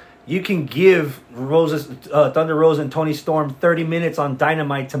disparagingly. You can give Thunder Rosa and Tony Storm 30 minutes on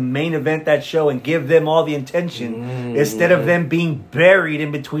Dynamite to main event that show and give them all the attention instead of them being buried in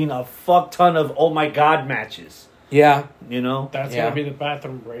between a fuck ton of oh my God matches. Yeah. That's going to be the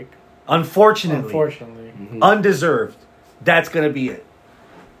bathroom break. Unfortunately. Undeserved. That's going to be it.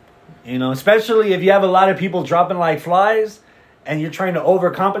 Especially if you have a lot of people dropping like flies, and you're trying to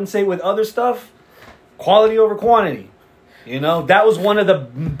overcompensate with other stuff. Quality over quantity. That was one of the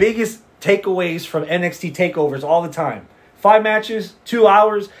biggest takeaways from NXT takeovers all the time. 5 matches, 2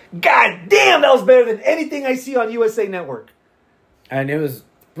 hours. God damn, that was better than anything I see on USA Network. And it was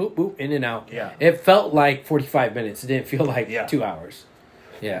boop, boop, in and out. Yeah. It felt like 45 minutes. It didn't feel like 2 hours.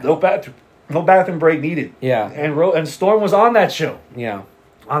 Yeah. No bathroom break needed. Yeah. And Storm was on that show. Yeah.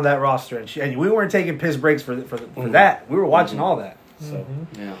 On that roster, and we weren't taking piss breaks for that. We were watching all that. So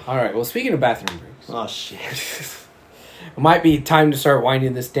yeah. All right. Well, speaking of bathroom breaks, oh shit, It might be time to start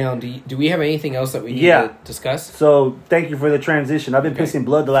winding this down. Do we have anything else that we need to discuss? So thank you for the transition. I've been pissing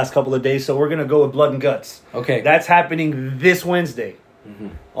blood the last couple of days, so we're going to go with blood and guts. Okay. That's happening this Wednesday.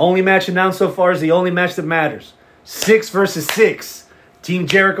 Only match announced so far is the only match that matters. 6 versus 6. Team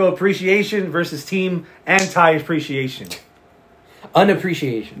Jericho Appreciation versus Team Anti-Appreciation.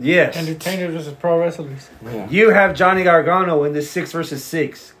 Unappreciation. Yes. Entertainers versus pro wrestlers. Yeah. You have Johnny Gargano in this 6 versus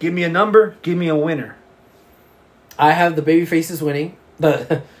 6. Give me a number. Give me a winner. I have the baby faces winning.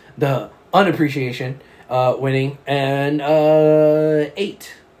 The unappreciation winning. And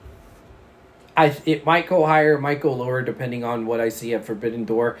 8. It might go higher, it might go lower, depending on what I see at Forbidden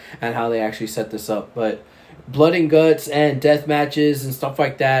Door and how they actually set this up. But blood and guts and death matches and stuff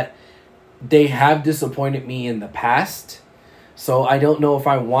like that, they have disappointed me in the past. So I don't know if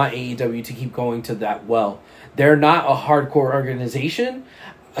I want AEW to keep going to that well. They're not a hardcore organization,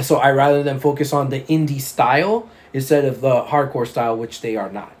 so I rather than focus on the indie style instead of the hardcore style, which they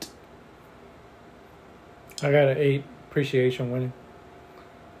are not. I got an 8 appreciation winning.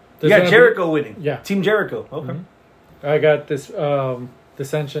 You got Jericho winning. Yeah. Team Jericho. Okay. Mm-hmm. I got this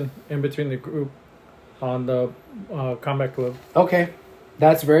dissension in between the group on the Combat Club. Okay,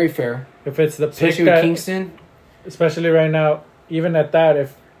 that's very fair. If it's the pick Especially with Kingston. Especially right now, even at that,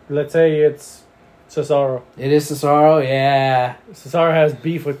 if let's say it's Cesaro. It is Cesaro, yeah. Cesaro has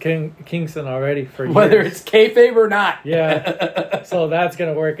beef with Kingston already for years. Whether it's kayfabe or not. Yeah. So that's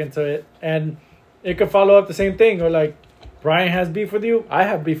going to work into it. And it could follow up the same thing. Or like, Brian has beef with you, I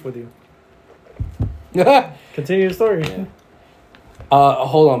have beef with you. Continue the story. Yeah.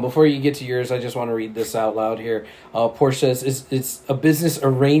 Hold on. Before you get to yours, I just want to read this out loud here. Porsche says, it's a business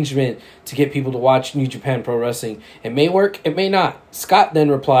arrangement to get people to watch New Japan Pro Wrestling. It may work, it may not. Scott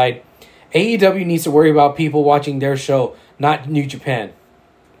then replied, AEW needs to worry about people watching their show, not New Japan.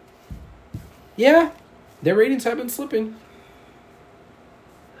 Yeah, their ratings have been slipping.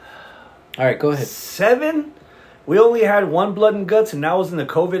 All right, go ahead. 7? We only had one Blood and Guts, and that was in the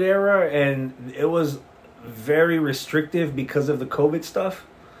COVID era, and it was very restrictive because of the COVID stuff.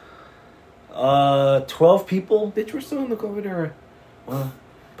 12 people. Bitch, we're still in the COVID era. Well,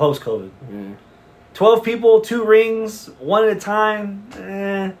 post-COVID. Yeah. 12 people, 2 rings, 1 at a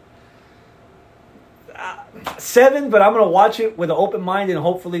time. 7, but I'm going to watch it with an open mind, and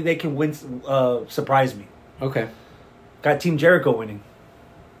hopefully they can win, surprise me. Okay. Got Team Jericho winning.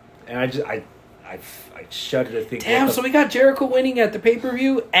 And I shudder to think. Damn, so we got Jericho winning at the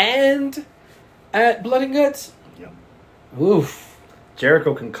pay-per-view and at Blood and Guts? Yep. Oof.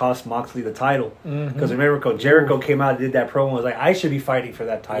 Jericho can cost Moxley the title. Because remember, Jericho came out and did that promo and was like, I should be fighting for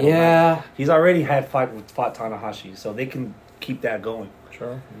that title. Yeah. Now. He's already fought Tanahashi, so they can keep that going.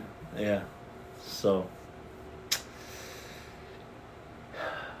 Sure. Yeah. So.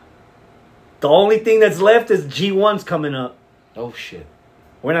 The only thing that's left is G1's coming up. Oh, shit.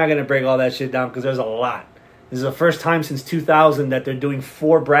 We're not going to break all that shit down because there's a lot. This is the first time since 2000 that they're doing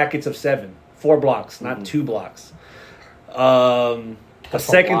 4 brackets of 7. 4 blocks, not 2 blocks. The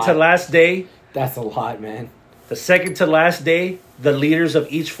second to last day. That's a lot, man. The second to last day, the leaders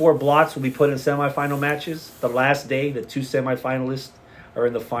of each 4 blocks will be put in semifinal matches. The last day, the 2 semifinalists are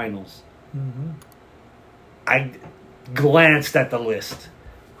in the finals. I glanced at the list.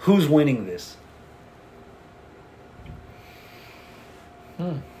 Who's winning this?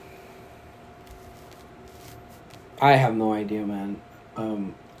 I have no idea, man.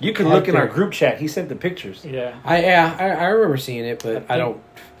 You can look in our group chat. He sent the pictures. Yeah. I remember seeing it, but I don't.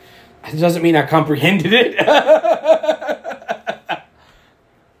 It doesn't mean I comprehended it.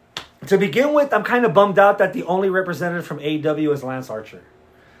 To begin with, I'm kind of bummed out that the only representative from AEW is Lance Archer.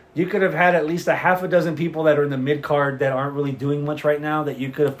 You could have had at least a half a dozen people that are in the mid card that aren't really doing much right now that you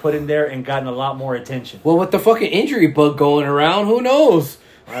could have put in there and gotten a lot more attention. Well, with the fucking injury bug going around, who knows?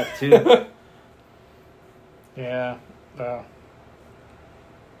 That too. Yeah.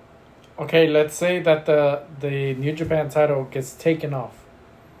 Okay, let's say that the New Japan title gets taken off.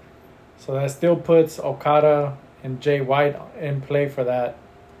 So that still puts Okada and Jay White in play for that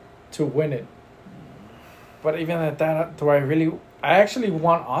to win it. But even at that, I actually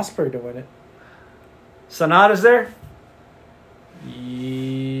want Ospreay to win it. Sonata's there?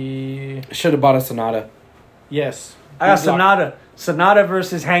 Should have bought a Sonata. Yes. I got Sonata. Sonata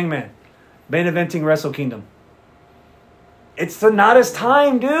versus Hangman. Main eventing Wrestle Kingdom. It's Sonata's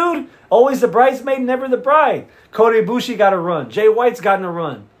time, dude. Always the bridesmaid, never the bride. Kota Ibushi got a run. Jay White's gotten a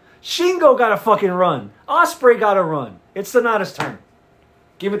run. Shingo got a fucking run. Ospreay got a run. It's Sonata's turn.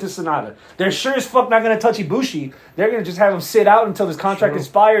 Give it to Sonata. They're sure as fuck not going to touch Ibushi. They're going to just have him sit out until his contract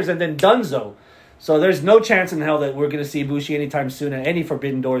expires and then dunzo. So there's no chance in hell that we're going to see Ibushi anytime soon at any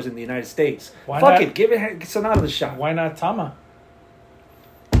Forbidden Doors in the United States. Why Fuck not? it. Give Sonata the shot. Why not Tama?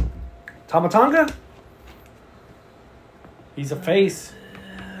 Tamatanga? He's a face.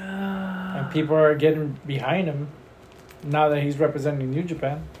 And people are getting behind him now that he's representing New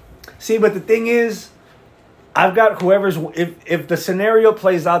Japan. See, but the thing is, I've got whoever's... If the scenario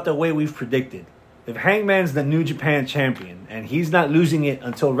plays out the way we've predicted, if Hangman's the New Japan champion and he's not losing it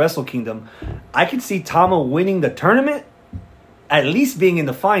until Wrestle Kingdom, I can see Tama winning the tournament, at least being in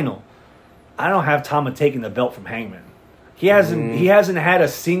the final. I don't have Tama taking the belt from Hangman. He hasn't had a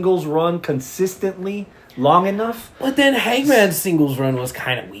singles run consistently long enough. But then Hangman's singles run was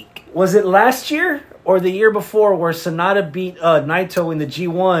kind of weak. Was it last year or the year before where Sonata beat Naito in the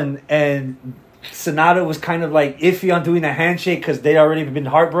G1 and Sonata was kind of like iffy on doing the handshake because they'd already been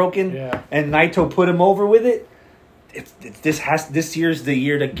heartbroken, and Naito put him over with it? This year's the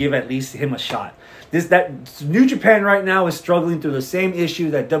year to give at least him a shot. New Japan right now is struggling through the same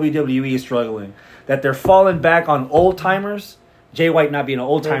issue that WWE is struggling. That they're falling back on old timers. Jay White not being an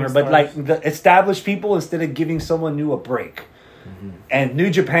old timer, but like the established people instead of giving someone new a break. Mm-hmm. And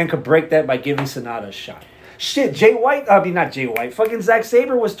New Japan could break that by giving Sonata a shot. Shit, not Jay White. Fucking Zack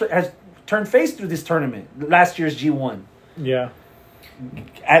Sabre has turned face through this tournament. Last year's G1. Yeah.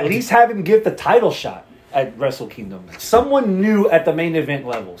 At least have him give the title shot at Wrestle Kingdom. Someone new at the main event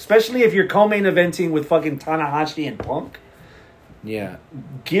level. Especially if you're co-main eventing with fucking Tanahashi and Punk. Yeah.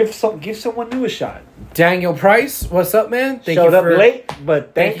 Give someone new a shot. Daniel Price, what's up, man? Showed up late,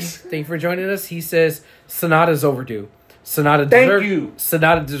 but thanks. Thank you for joining us. He says Sonata's overdue. Sonata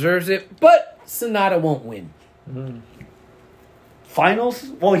deserves it, but Sonata won't win. Mm. Finals?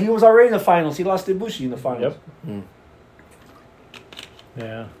 Well, he was already in the finals. He lost to Ibushi in the finals. Yep.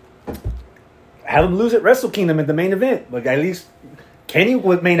 Yeah. Have him lose at Wrestle Kingdom at the main event. Like, at least Kenny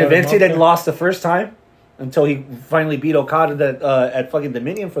was main evented and lost the first time until he finally beat Okada at fucking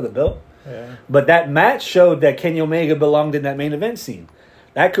Dominion for the belt. Yeah. But that match showed that Kenny Omega belonged in that main event scene.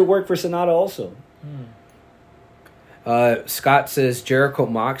 That could work for Sonata also. Scott says Jericho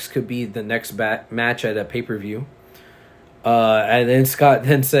Mox could be the next match at a pay-per-view. And then Scott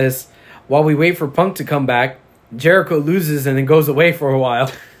then says, while we wait for Punk to come back, Jericho loses and then goes away for a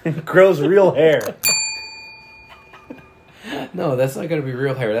while. Grows real hair. No, that's not going to be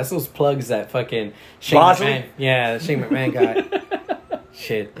real hair. That's those plugs that fucking Shane Bosley? McMahon. Yeah, Shane McMahon got.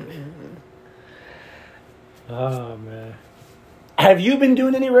 Shit. Oh, man. Have you been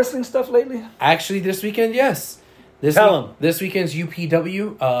doing any wrestling stuff lately? Actually, this weekend, yes. Tell him. This weekend's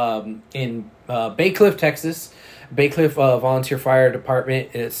UPW in Bay Cliff, Texas. Bay Cliff Volunteer Fire Department.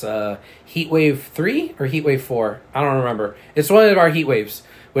 It's Heat Wave 3 or Heat Wave 4. I don't remember. It's one of our heat waves,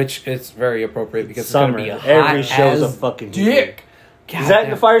 which is very appropriate because Summer. It's going to be Every hot show's as a fucking dick. Is that in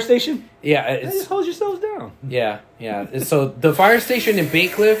the fire station? Yeah. Just hold yourselves down. Yeah. So the fire station in Bay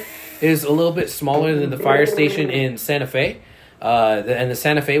Cliff is a little bit smaller than the fire station in Santa Fe. And the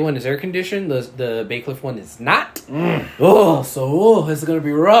Santa Fe one is air conditioned. The Bay Cliff one is not. It's gonna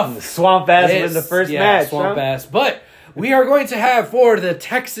be rough. The swamp ass in the first match. Swamp ass. But we are going to have for the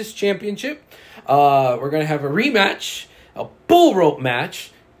Texas Championship. We're gonna have a rematch, a bull rope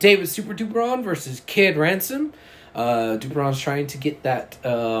match. David Super Dubron versus Kid Ransom. Dubron's trying to get that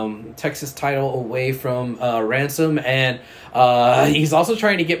Texas title away from Ransom, and he's also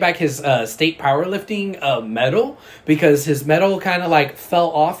trying to get back his state powerlifting medal because his medal kind of like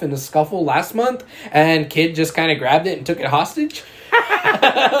fell off in a scuffle last month, and Kid just kind of grabbed it and took it hostage.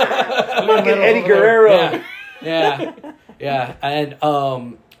 Fucking Eddie Guerrero. Yeah, and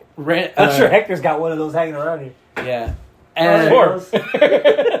I'm sure Hector's got one of those hanging around here. Yeah. And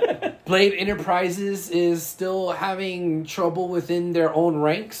Blade Enterprises is still having trouble within their own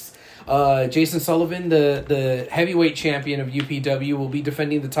ranks. Jason Sullivan, the heavyweight champion of UPW, will be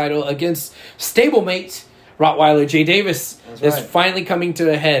defending the title against stablemate Rottweiler Jay Davis. Is finally coming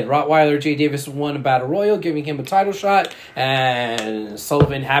to a head. Rottweiler Jay Davis won a battle royal, giving him a title shot, and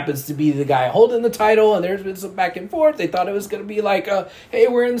Sullivan happens to be the guy holding the title, and there's been some back and forth. They thought it was going to be like, hey,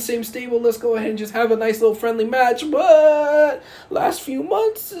 we're in the same stable, let's go ahead and just have a nice little friendly match, but last few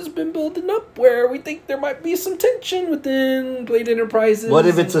months has been building up where we think there might be some tension within Blade Enterprises. What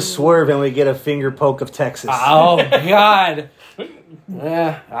if it's a swerve and we get a finger poke of Texas? Oh, God.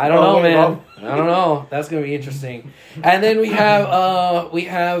 Yeah, I don't know, man. I don't know. That's gonna be interesting. And then we have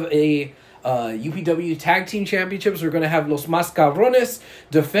a UPW Tag Team Championships. We're gonna have Los Mascarrones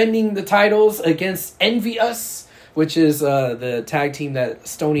defending the titles against Envy Us, which is the tag team that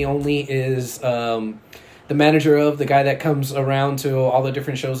Stoney Only is the manager of, the guy that comes around to all the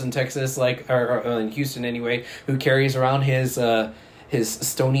different shows in Texas, or in Houston anyway, who carries around his his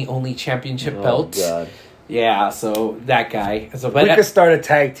Stony Only Championship Oh, belt. God. Yeah, so that guy. So, but We could start a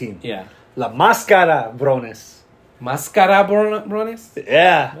tag team. yeah, La Máscara Brones. Mascara Brones.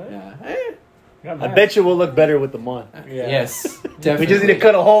 Yeah. Yeah. Got I mad. bet you we'll look better with the mon. Yeah. Yes, We definitely. just need to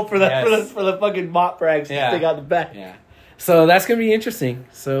cut a hole for the Yes. for the fucking mop rags to Yeah. stick out the back. Yeah. So that's gonna be interesting.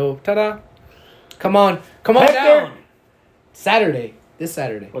 So ta-da! Come on Hector. down. Saturday, this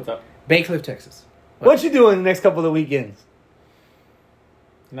Saturday, What's up? Bay Cliff, Texas. What you doing the next couple of weekends?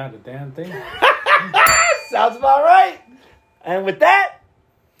 Not a damn thing. Sounds about right. And with that,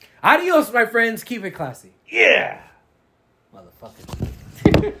 Adios, my friends. Keep it classy. yeah.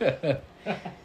 Motherfucker.